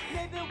exception.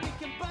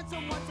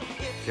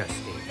 Just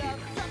stay here.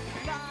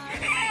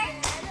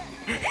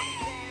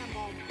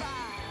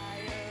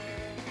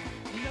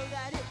 Know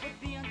that it would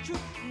be untrue.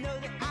 Know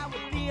that I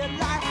would be a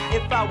liar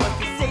if I was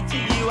to say to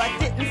you I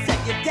didn't set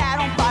your dad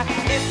on fire.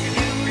 If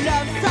you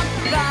love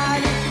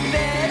somebody,